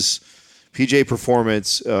 Yeah, his PJ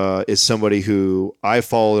Performance is somebody who I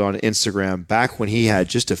followed on Instagram back when he had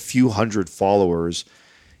just a few hundred followers.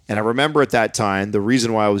 And I remember at that time, the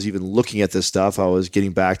reason why I was even looking at this stuff, I was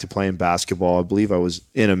getting back to playing basketball. I believe I was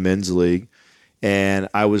in a men's league. And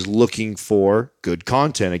I was looking for good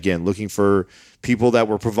content. Again, looking for people that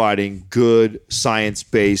were providing good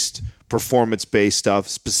science-based, performance-based stuff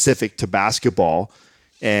specific to basketball.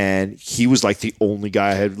 And he was like the only guy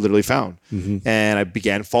I had literally found. And I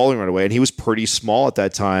began following right away. And he was pretty small at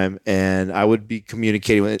that time. And I would be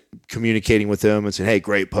communicating with him and saying, hey,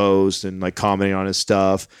 great post, and like commenting on his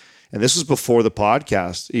stuff. And this was before the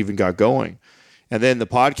podcast even got going. And then the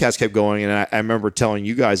podcast kept going. And I remember telling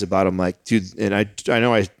you guys about him, like, dude, and I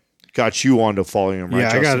know I got you onto following him, right?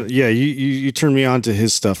 Yeah, Justin? you turned me on to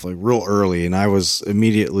his stuff like real early, and I was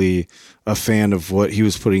immediately a fan of what he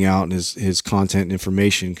was putting out and his content and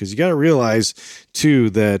information. Because you got to realize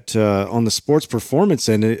too that on the sports performance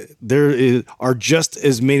end, are just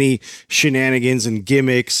as many shenanigans and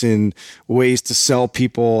gimmicks and ways to sell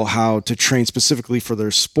people how to train specifically for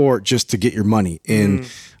their sport just to get your money. And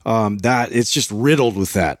that it's just riddled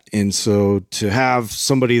with that. And so to have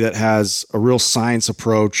somebody that has a real science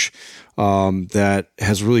approach, that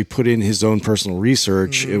has really put in his own personal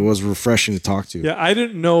research, it was refreshing to talk to. Yeah, I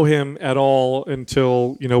didn't know him at all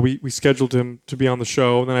until, we scheduled him to be on the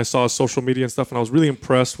show. And then I saw his social media and stuff, and I was really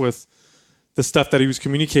impressed with the stuff that he was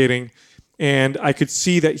communicating. And I could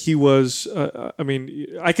see that he was,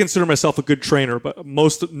 I consider myself a good trainer, but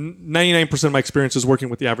 99% of my experience is working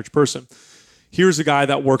with the average person. Here's a guy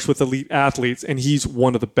that works with elite athletes, and he's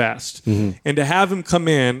one of the best. And to have him come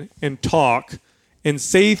in and talk and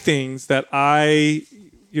say things that I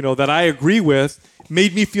agree with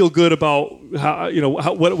made me feel good about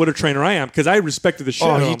what a trainer I am, because I respected the shit.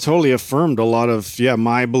 Oh, he totally affirmed a lot of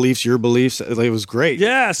my beliefs, your beliefs. It was great.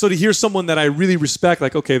 Yeah, so to hear someone that I really respect,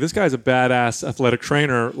 like, okay, this guy's a badass athletic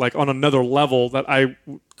trainer, like on another level that I'm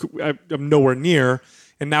nowhere near,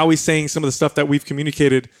 and now he's saying some of the stuff that we've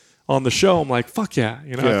communicated on the show. I'm like, fuck yeah,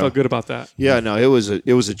 I felt good about that. Yeah, no, it was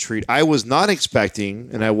a treat. I was not expecting,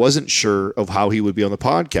 and I wasn't sure of how he would be on the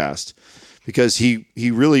podcast, because he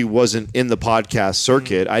really wasn't in the podcast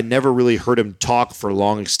circuit. I never really heard him talk for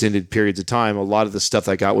long, extended periods of time. A lot of the stuff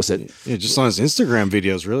I got was just on his Instagram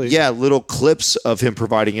videos, really. Yeah, little clips of him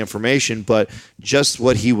providing information, but just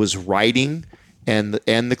what he was writing and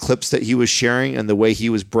the clips that he was sharing and the way he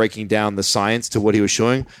was breaking down the science to what he was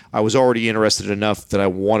showing, I was already interested enough that I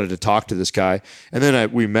wanted to talk to this guy. And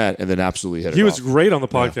then we met, and then absolutely hit it off. He was great on the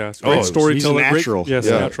podcast. Great storyteller. He's natural. Yes,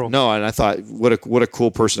 natural. No, and I thought, what a cool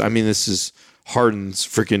person. I mean, this is Harden's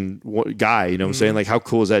freaking guy. You know what I'm saying? Like, how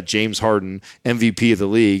cool is that? James Harden, MVP of the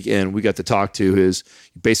league, and we got to talk to his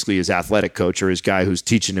athletic coach, or his guy who's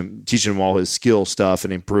teaching him all his skill stuff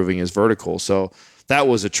and improving his vertical. So that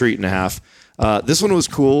was a treat and a half. This one was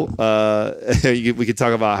cool. We could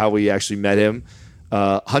talk about how we actually met him.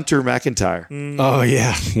 Hunter McIntyre. Oh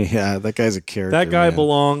yeah, yeah. That guy's a character. That guy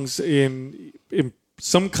belongs in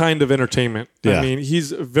some kind of entertainment. Yeah. I mean,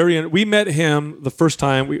 he's we met him the first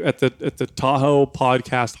time at the Tahoe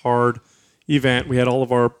Podcast Hard event. We had all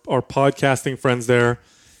of our podcasting friends there,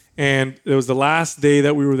 and it was the last day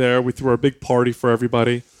that we were there. We threw our big party for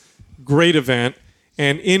everybody. Great event,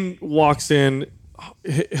 and in walks in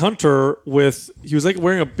Hunter he was like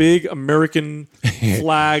wearing a big American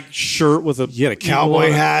flag shirt with he had a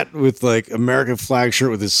cowboy hat with like American flag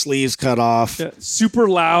shirt with his sleeves cut off. Yeah, super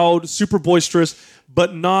loud, super boisterous,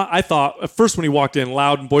 but not. I thought at first when he walked in,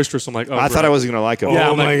 loud and boisterous. I'm like, oh, I thought I wasn't gonna like him.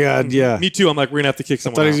 Yeah, oh my god, yeah. Me too. I'm like, we're gonna have to kick I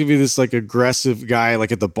someone thought he was out. gonna be this like aggressive guy,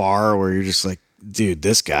 like at the bar, where you're just like, dude,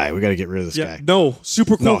 this guy, we got to get rid of this guy. No,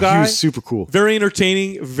 super cool No, guy. he was super cool. Very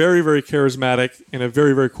entertaining, very, very charismatic, and a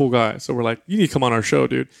very, very cool guy. So we're like, you need to come on our show,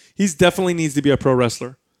 dude. He definitely needs to be a pro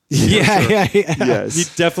wrestler. Yeah. Yes. He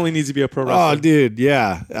definitely needs to be a pro wrestler. Oh, dude,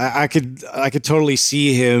 yeah. I could totally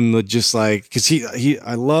see him just like, because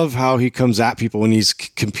I love how he comes at people when he's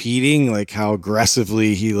competing, like how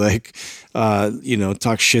aggressively he like,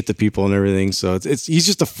 talks shit to people and everything. So he's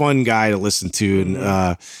just a fun guy to listen to,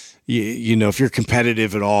 and if you're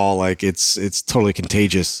competitive at all, like it's totally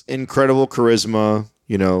contagious. Incredible charisma,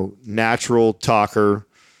 natural talker,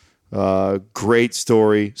 great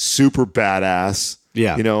story, super badass.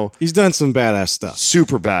 Yeah. He's done some badass stuff.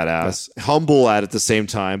 Super badass, humble at the same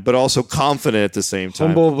time, but also confident at the same time.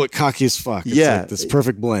 Humble but cocky as fuck. It's like this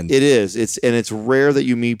perfect blend. It is. It's rare that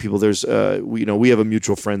you meet people. There's we have a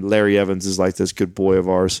mutual friend, Larry Evans, is like this good boy of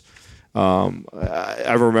ours.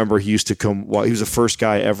 I remember he used to come. Well, he was the first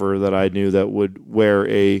guy ever that I knew that would wear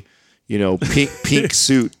a pink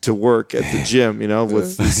suit to work at the gym,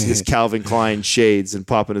 with his Calvin Klein shades and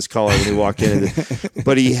popping his collar when he walked in.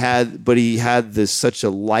 But he had this such a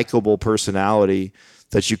likable personality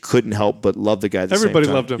that you couldn't help but love the guy. Everybody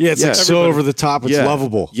loved him. Yeah, it's like so over the top. It's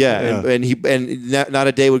lovable. Yeah, and not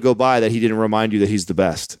a day would go by that he didn't remind you that he's the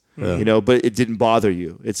best. Yeah. But it didn't bother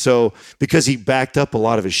you. It's so because he backed up a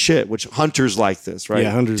lot of his shit, which Hunter's like this, right?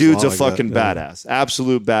 Yeah, Hunter's dude's a like fucking that. badass,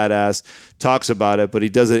 absolute badass. Talks about it, but he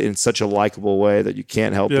does it in such a likable way that you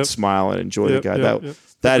can't help but smile and enjoy the guy.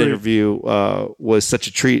 That interview was such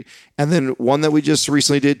a treat. And then one that we just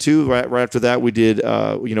recently did too. Right after that, we did.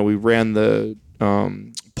 We ran the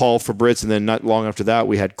Paul Fabritz, and then not long after that,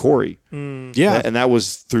 we had Corey. Yeah. And that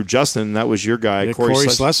was through Justin. That was your guy, Yeah, Corey Corey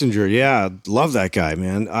Schlesinger. Schlesinger. Yeah, love that guy,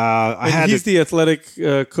 man. He's the athletic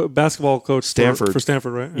basketball coach Stanford. for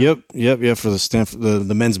Stanford, right? Yep, for the Stanford,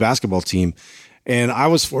 the men's basketball team. And I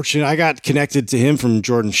was fortunate. I got connected to him from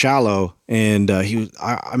Jordan Shallow, and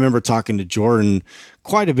I remember talking to Jordan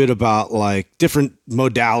quite a bit about like different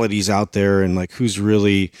modalities out there and like who's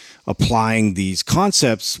really applying these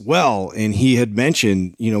concepts well. And he had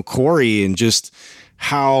mentioned, Corey and just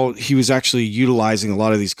how he was actually utilizing a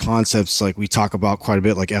lot of these concepts, like we talk about quite a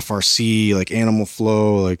bit, like FRC, like animal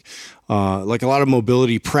flow, like a lot of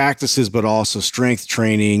mobility practices, but also strength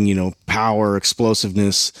training, power,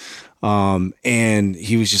 explosiveness. And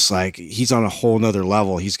he was just like, he's on a whole nother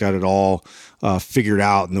level. He's got it all figured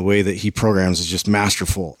out, and the way that he programs is just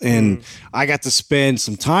masterful. And I got to spend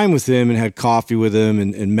some time with him and had coffee with him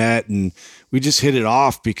and met, and we just hit it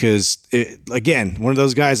off because, again, one of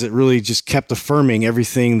those guys that really just kept affirming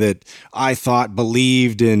everything that I thought,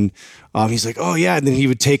 believed. And he's like, oh, yeah. And then he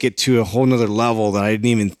would take it to a whole nother level that I didn't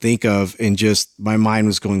even think of. And just my mind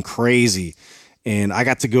was going crazy. And I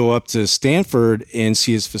got to go up to Stanford and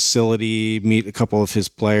see his facility, meet a couple of his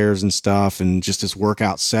players and stuff, and just his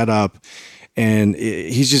workout setup. And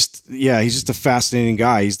he's just a fascinating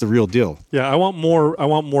guy. He's the real deal. Yeah, I want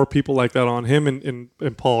more people like that on him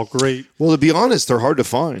and Paul. Great. Well, to be honest, they're hard to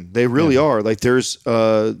find. They really are. Like there's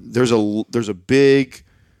a big,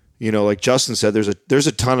 like Justin said, there's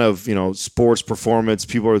a ton of sports performance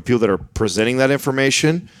people that are presenting that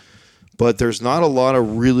information. But there's not a lot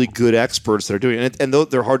of really good experts that are doing it, and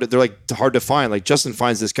they're hard to find. Like Justin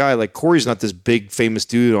finds this guy. Like Corey's not this big famous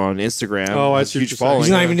dude on Instagram. Oh, I see huge what you're saying. following.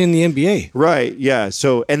 He's not even in the NBA, right? Yeah.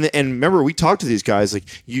 So and remember, we talked to these guys. Like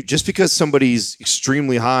just because somebody's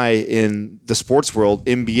extremely high in the sports world,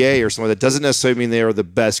 NBA or something, that doesn't necessarily mean they are the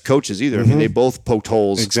best coaches either. I mean, they both poked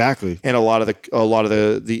holes exactly. And a lot of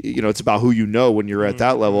the it's about who when you're at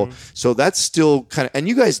that level. So that's still kind of, and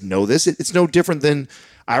you guys know this. It's no different than.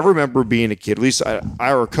 I remember being a kid, at least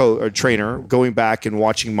I were a trainer, going back and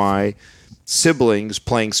watching my siblings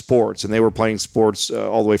playing sports. And they were playing sports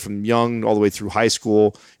all the way from young, all the way through high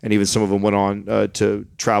school. And even some of them went on to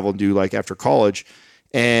travel and do like after college.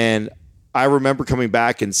 And I remember coming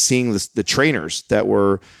back and seeing the trainers that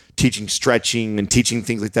were teaching stretching and teaching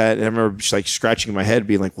things like that. And I remember just like scratching my head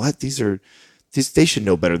being like, what? They should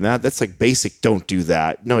know better than that. That's like basic. Don't do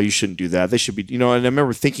that. No, you shouldn't do that. They should be, and I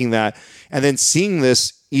remember thinking that and then seeing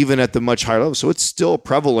this even at the much higher level. So it's still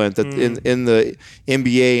prevalent that in the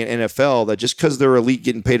NBA and NFL that just because they're elite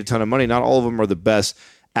getting paid a ton of money, not all of them are the best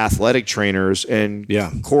athletic trainers. And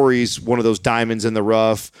Corey's one of those diamonds in the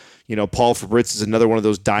rough. Paul Fabritz is another one of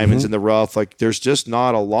those diamonds in the rough. Like there's just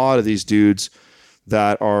not a lot of these dudes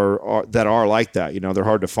that are like that. They're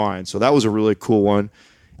hard to find. So that was a really cool one.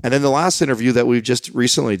 And then the last interview that we just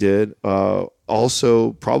recently did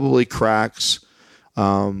also probably cracks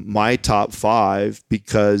my top 5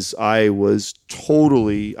 because I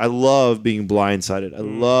love being blindsided. I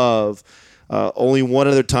love only one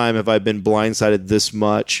other time have I been blindsided this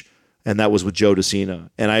much, and that was with Joe DeCina.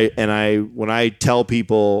 And I when I tell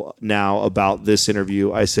people now about this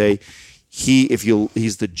interview, I say he's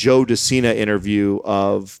the Joe DeCina interview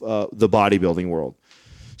of the bodybuilding world.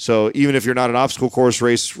 So even if you're not an obstacle course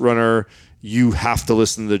race runner, you have to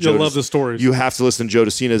listen to You'll love the stories. You have to listen to Joe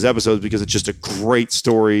DeCina's episodes because it's just a great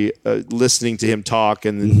story. Listening to him talk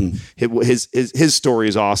and his story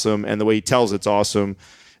is awesome, and the way he tells it's awesome.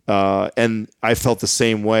 And I felt the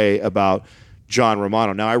same way about John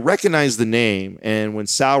Romano. Now I recognize the name, and when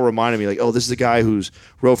Sal reminded me, like, oh, this is the guy who's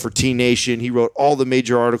wrote for T Nation. He wrote all the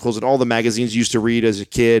major articles and all the magazines you used to read as a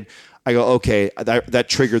kid. I go, okay, that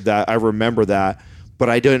triggered that. I remember that. But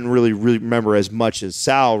I didn't really remember as much as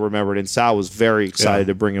Sal remembered, and Sal was very excited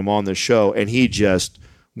to bring him on the show, and he just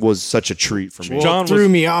was such a treat for me. Well, John threw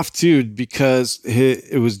me off too because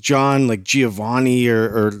it was John like Giovanni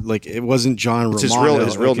or like it wasn't John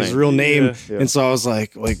Romano. His real name. Yeah. And so I was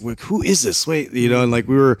like who is this? Wait, and like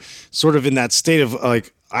we were sort of in that state of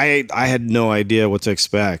like I had no idea what to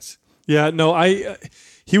expect. Yeah, no,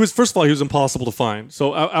 he was, first of all, he was impossible to find.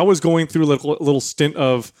 So I was going through a little stint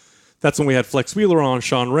of. That's when we had Flex Wheeler on,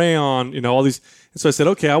 Sean Ray on, all these. And so I said,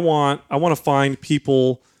 okay, I want to find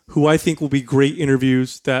people who I think will be great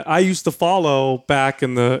interviews that I used to follow back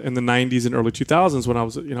in the 90s and early 2000s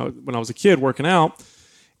when I was a kid working out.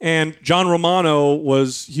 And John Romano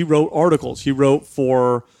he wrote articles. He wrote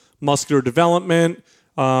for Muscular Development.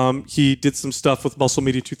 He did some stuff with Muscle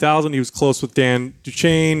Media 2000. He was close with Dan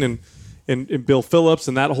Duchesne and Bill Phillips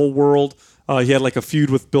and that whole world. He had like a feud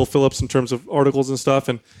with Bill Phillips in terms of articles and stuff.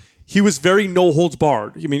 And he was very no holds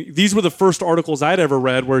barred. I mean, these were the first articles I'd ever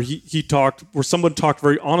read where where someone talked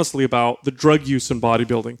very honestly about the drug use in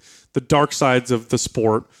bodybuilding, the dark sides of the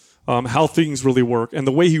sport, how things really work. And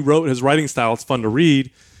the way he wrote his writing style, it's fun to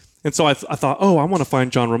read. And so I thought, oh, I want to find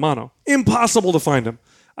John Romano. Impossible to find him.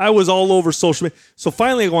 I was all over social media. So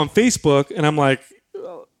finally I go on Facebook and I'm like,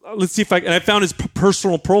 let's see if and I found his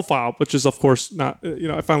personal profile, which is of course not,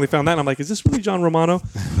 I finally found that and I'm like, is this really John Romano?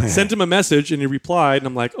 Sent him a message and he replied and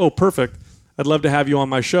I'm like, oh, perfect. I'd love to have you on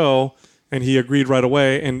my show. And he agreed right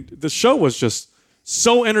away. And the show was just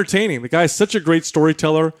so entertaining. The guy's such a great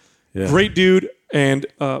storyteller, great dude, and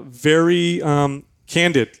very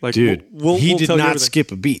candid. Like, dude, he did not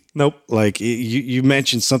skip a beat. Nope. Like you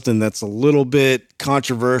mentioned something that's a little bit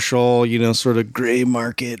controversial, sort of gray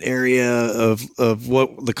market area of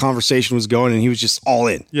what the conversation was going, and he was just all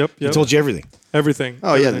in. Yep. He told you everything. Everything.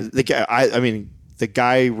 Oh yeah, the guy. The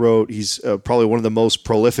guy wrote. He's probably one of the most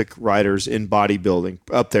prolific writers in bodybuilding,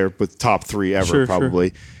 up there with top 3 ever,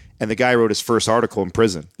 probably. Sure. And the guy wrote his first article in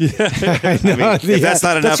prison. Yeah, I know. If that's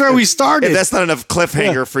not enough. That's where we started. If that's not enough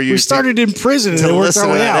cliffhanger for you, we started in prison to and worked listen our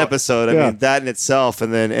to way that out. episode. I mean, that in itself,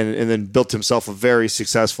 and then built himself a very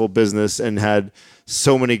successful business and had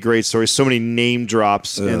so many great stories, so many name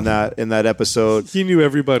drops in that episode. He knew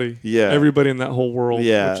everybody. Yeah, everybody in that whole world.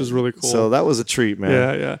 Yeah, which is really cool. So that was a treat,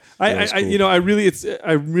 man. Yeah.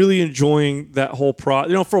 I'm really enjoying that whole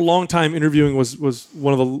for a long time, interviewing was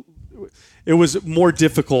one of the. It was more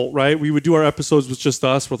difficult, right? We would do our episodes with just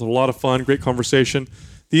us, with a lot of fun, great conversation.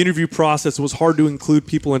 The interview process, it was hard to include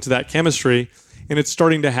people into that chemistry, and it's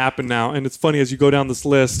starting to happen now. And it's funny, as you go down this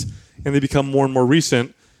list and they become more and more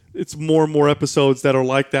recent, it's more and more episodes that are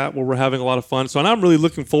like that where we're having a lot of fun. So I'm really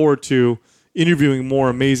looking forward to interviewing more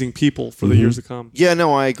amazing people for the years to come. Yeah,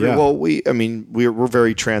 no, I agree. Yeah. Well, we're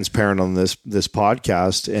very transparent on this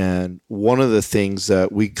podcast, and one of the things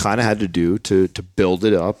that we kind of had to do to build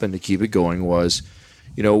it up and to keep it going was,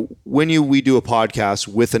 when we do a podcast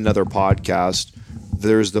with another podcast,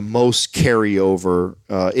 there's the most carryover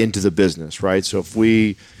into the business, right? So if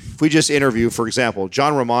we just interview, for example,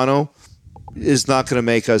 John Romano is not going to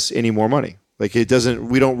make us any more money. Like we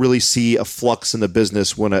don't really see a flux in the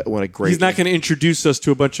business when a great. He's not going to introduce us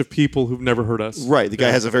to a bunch of people who've never heard us. Right. The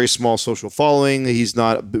guy has a very small social following. He's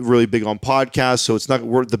not really big on podcasts. So it's not,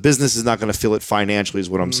 the business is not going to feel it financially is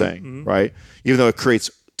what I'm saying. Right. Even though it creates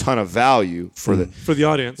a ton of value for the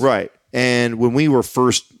audience. Right. And when we were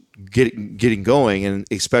first getting going, and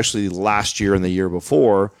especially last year and the year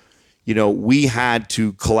before, we had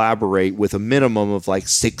to collaborate with a minimum of like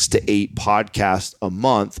 6 to 8 podcasts a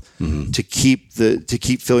month to keep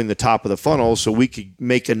filling the top of the funnel, so we could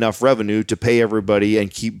make enough revenue to pay everybody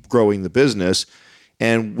and keep growing the business.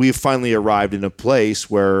 And we've finally arrived in a place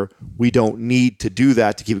where we don't need to do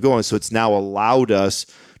that to keep it going. So it's now allowed us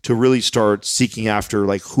to really start seeking after,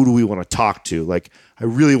 like, who do we want to talk to? Like, I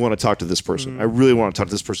really want to talk to this person. I really want to talk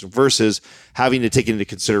to this person, versus having to take into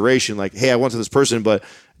consideration, like, hey, I want to this person, but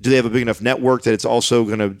do they have a big enough network that it's also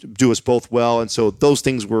going to do us both well? And so those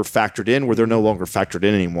things were factored in where they're no longer factored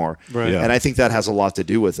in anymore. Right. Yeah. And I think that has a lot to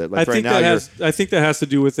do with it. Like I think that has to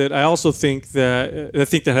do with it. I also think that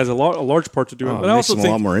has a large part to do with it. But it makes them a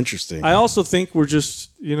lot more interesting. I also think we're just,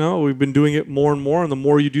 we've been doing it more and more, and the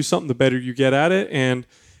more you do something, the better you get at it. And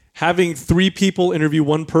having 3 people interview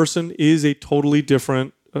one person is a totally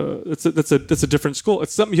different. That's a different school.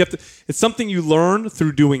 It's something It's something you learn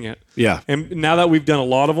through doing it. Yeah. And now that we've done a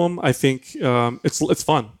lot of them, I think it's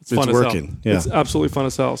fun. It's fun as working. hell. Yeah. It's absolutely fun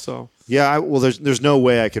as hell. So. Yeah, there's no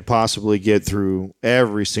way I could possibly get through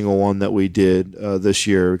every single one that we did this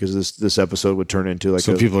year, because this episode would turn into like.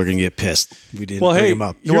 So people are gonna get pissed. We didn't bring him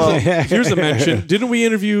up. Here's a mention. Didn't we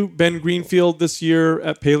interview Ben Greenfield this year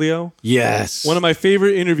at Paleo? Yes. One of my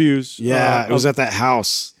favorite interviews. Yeah, it was at that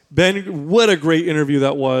house. Ben, what a great interview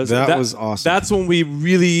that was. That was awesome. That's when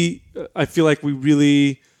I feel like we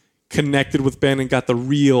really connected with Ben and got the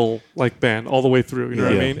real Ben all the way through. You know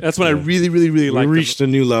what I mean? That's when I really, really, really liked him. We reached a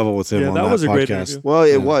new level with him on that was a podcast. great interview.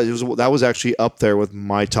 Well, that was actually up there with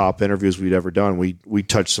my top interviews we'd ever done. We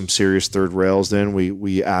touched some serious third rails then.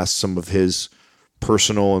 We asked some of his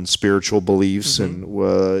personal and spiritual beliefs and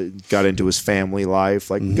got into his family life,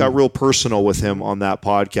 got real personal with him on that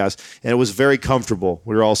podcast, and it was very comfortable.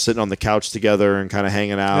 We were all sitting on the couch together and kind of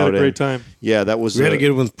hanging out. Had a great time. Yeah, that was. We had a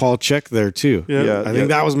good one with Paul Check there too. Yeah, I think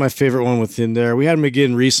that was my favorite one with him there. We had him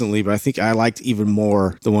again recently, but I think I liked even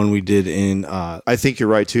more the one we did in. I think you're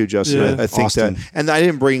right too, Justin. Yeah. I think Austin. that, and I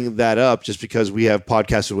didn't bring that up just because we have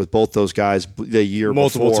podcasted with both those guys the year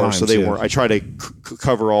Multiple before, times, so they weren't. I try to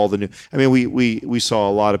cover all the new. I mean, we we saw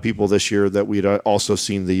a lot of people this year that we'd also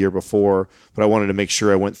seen the year before, but I wanted to make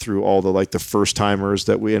sure I went through all the the first timers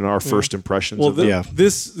that we in our first impressions. Well, of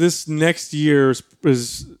this next year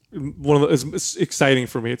is one of it's exciting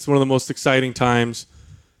for me. It's one of the most exciting times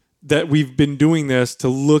that we've been doing this, to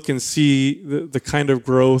look and see the kind of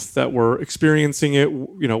growth that we're experiencing. It,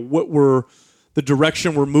 the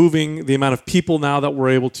direction we're moving, the amount of people now that we're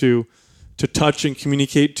able to touch and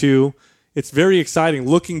communicate to. It's very exciting.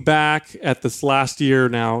 Looking back at this last year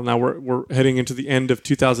now we're heading into the end of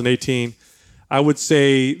 2018. I would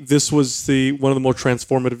say this was one of the more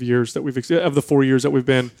transformative years that of the 4 years that we've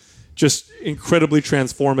been, just incredibly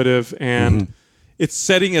transformative, and it's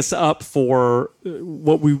setting us up for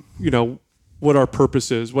what our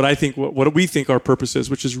purpose is. What we think our purpose is,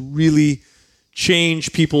 which is really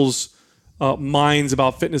change people's minds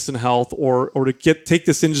about fitness and health, or to take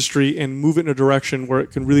this industry and move it in a direction where it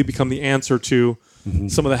can really become the answer to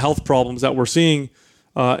some of the health problems that we're seeing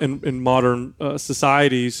in modern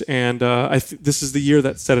societies. And this is the year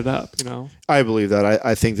that set it up. I believe that.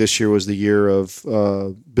 I think this year was the year of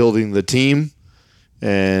building the team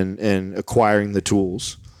and acquiring the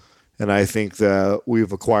tools. And I think that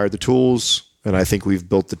we've acquired the tools, and I think we've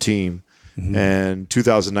built the team. And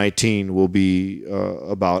 2019 will be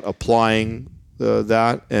about applying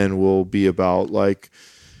that, and will be about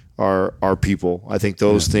our people. I think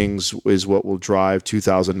those things is what will drive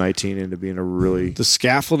 2019 into being the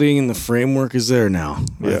scaffolding and the framework is there now.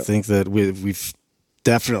 Yeah. I think that we've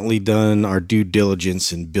definitely done our due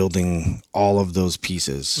diligence in building all of those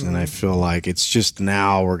pieces, and I feel like it's just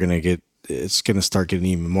now it's going to start getting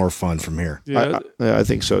even more fun from here. Yeah, I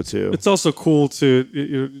think so too. It's also cool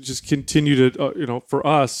to just continue to, for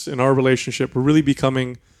us in our relationship, we're really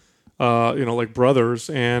becoming, like brothers.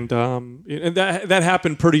 And that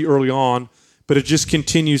happened pretty early on, but it just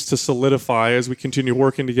continues to solidify as we continue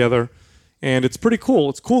working together. And it's pretty cool.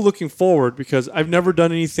 It's cool looking forward, because I've never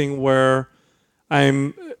done anything where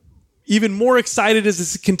I'm even more excited as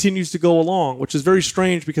this continues to go along, which is very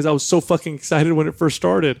strange, because I was so fucking excited when it first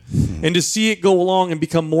started. And to see it go along and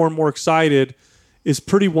become more and more excited is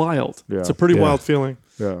pretty wild. Yeah. It's a pretty wild feeling.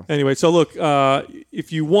 Yeah. Anyway, so look,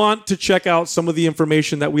 if you want to check out some of the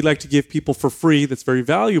information that we like to give people for free that's very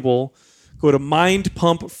valuable, go to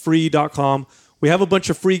mindpumpfree.com. We have a bunch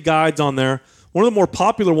of free guides on there. One of the more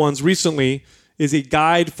popular ones recently is a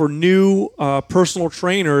guide for new personal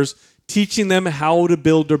trainers, teaching them how to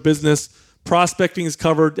build their business. Prospecting is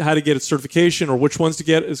covered, how to get a certification or which ones to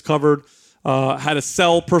get is covered, how to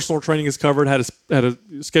sell personal training is covered, how to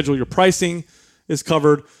schedule your pricing is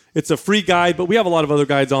covered. It's a free guide, but we have a lot of other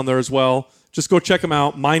guides on there as well. Just go check them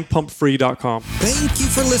out, mindpumpfree.com. Thank you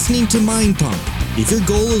for listening to Mind Pump. If your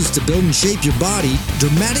goal is to build and shape your body,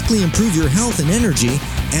 dramatically improve your health and energy,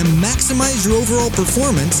 and maximize your overall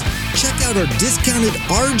performance, check out our discounted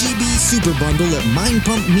RGB Super Bundle at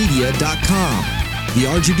mindpumpmedia.com. The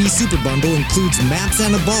RGB Super Bundle includes MAPS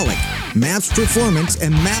Anabolic, MAPS Performance,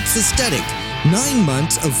 and MAPS Aesthetic. 9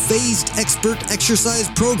 months of phased expert exercise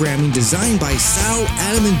programming designed by Sal,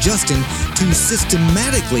 Adam, and Justin to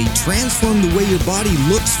systematically transform the way your body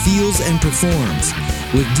looks, feels, and performs.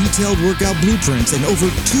 With detailed workout blueprints and over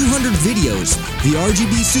 200 videos, the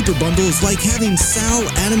RGB Super Bundle is like having Sal,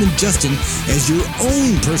 Adam, and Justin as your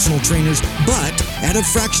own personal trainers, but at a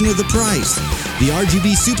fraction of the price. The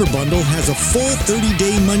RGB Super Bundle has a full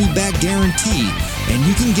 30-day money-back guarantee, and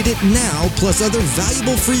you can get it now, plus other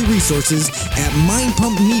valuable free resources at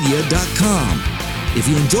mindpumpmedia.com. If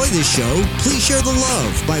you enjoy this show, please share the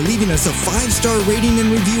love by leaving us a 5-star rating and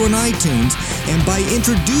review on iTunes, and by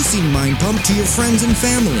introducing Mind Pump to your friends and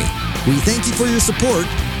family. We thank you for your support,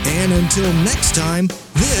 and until next time,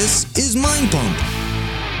 this is Mind Pump.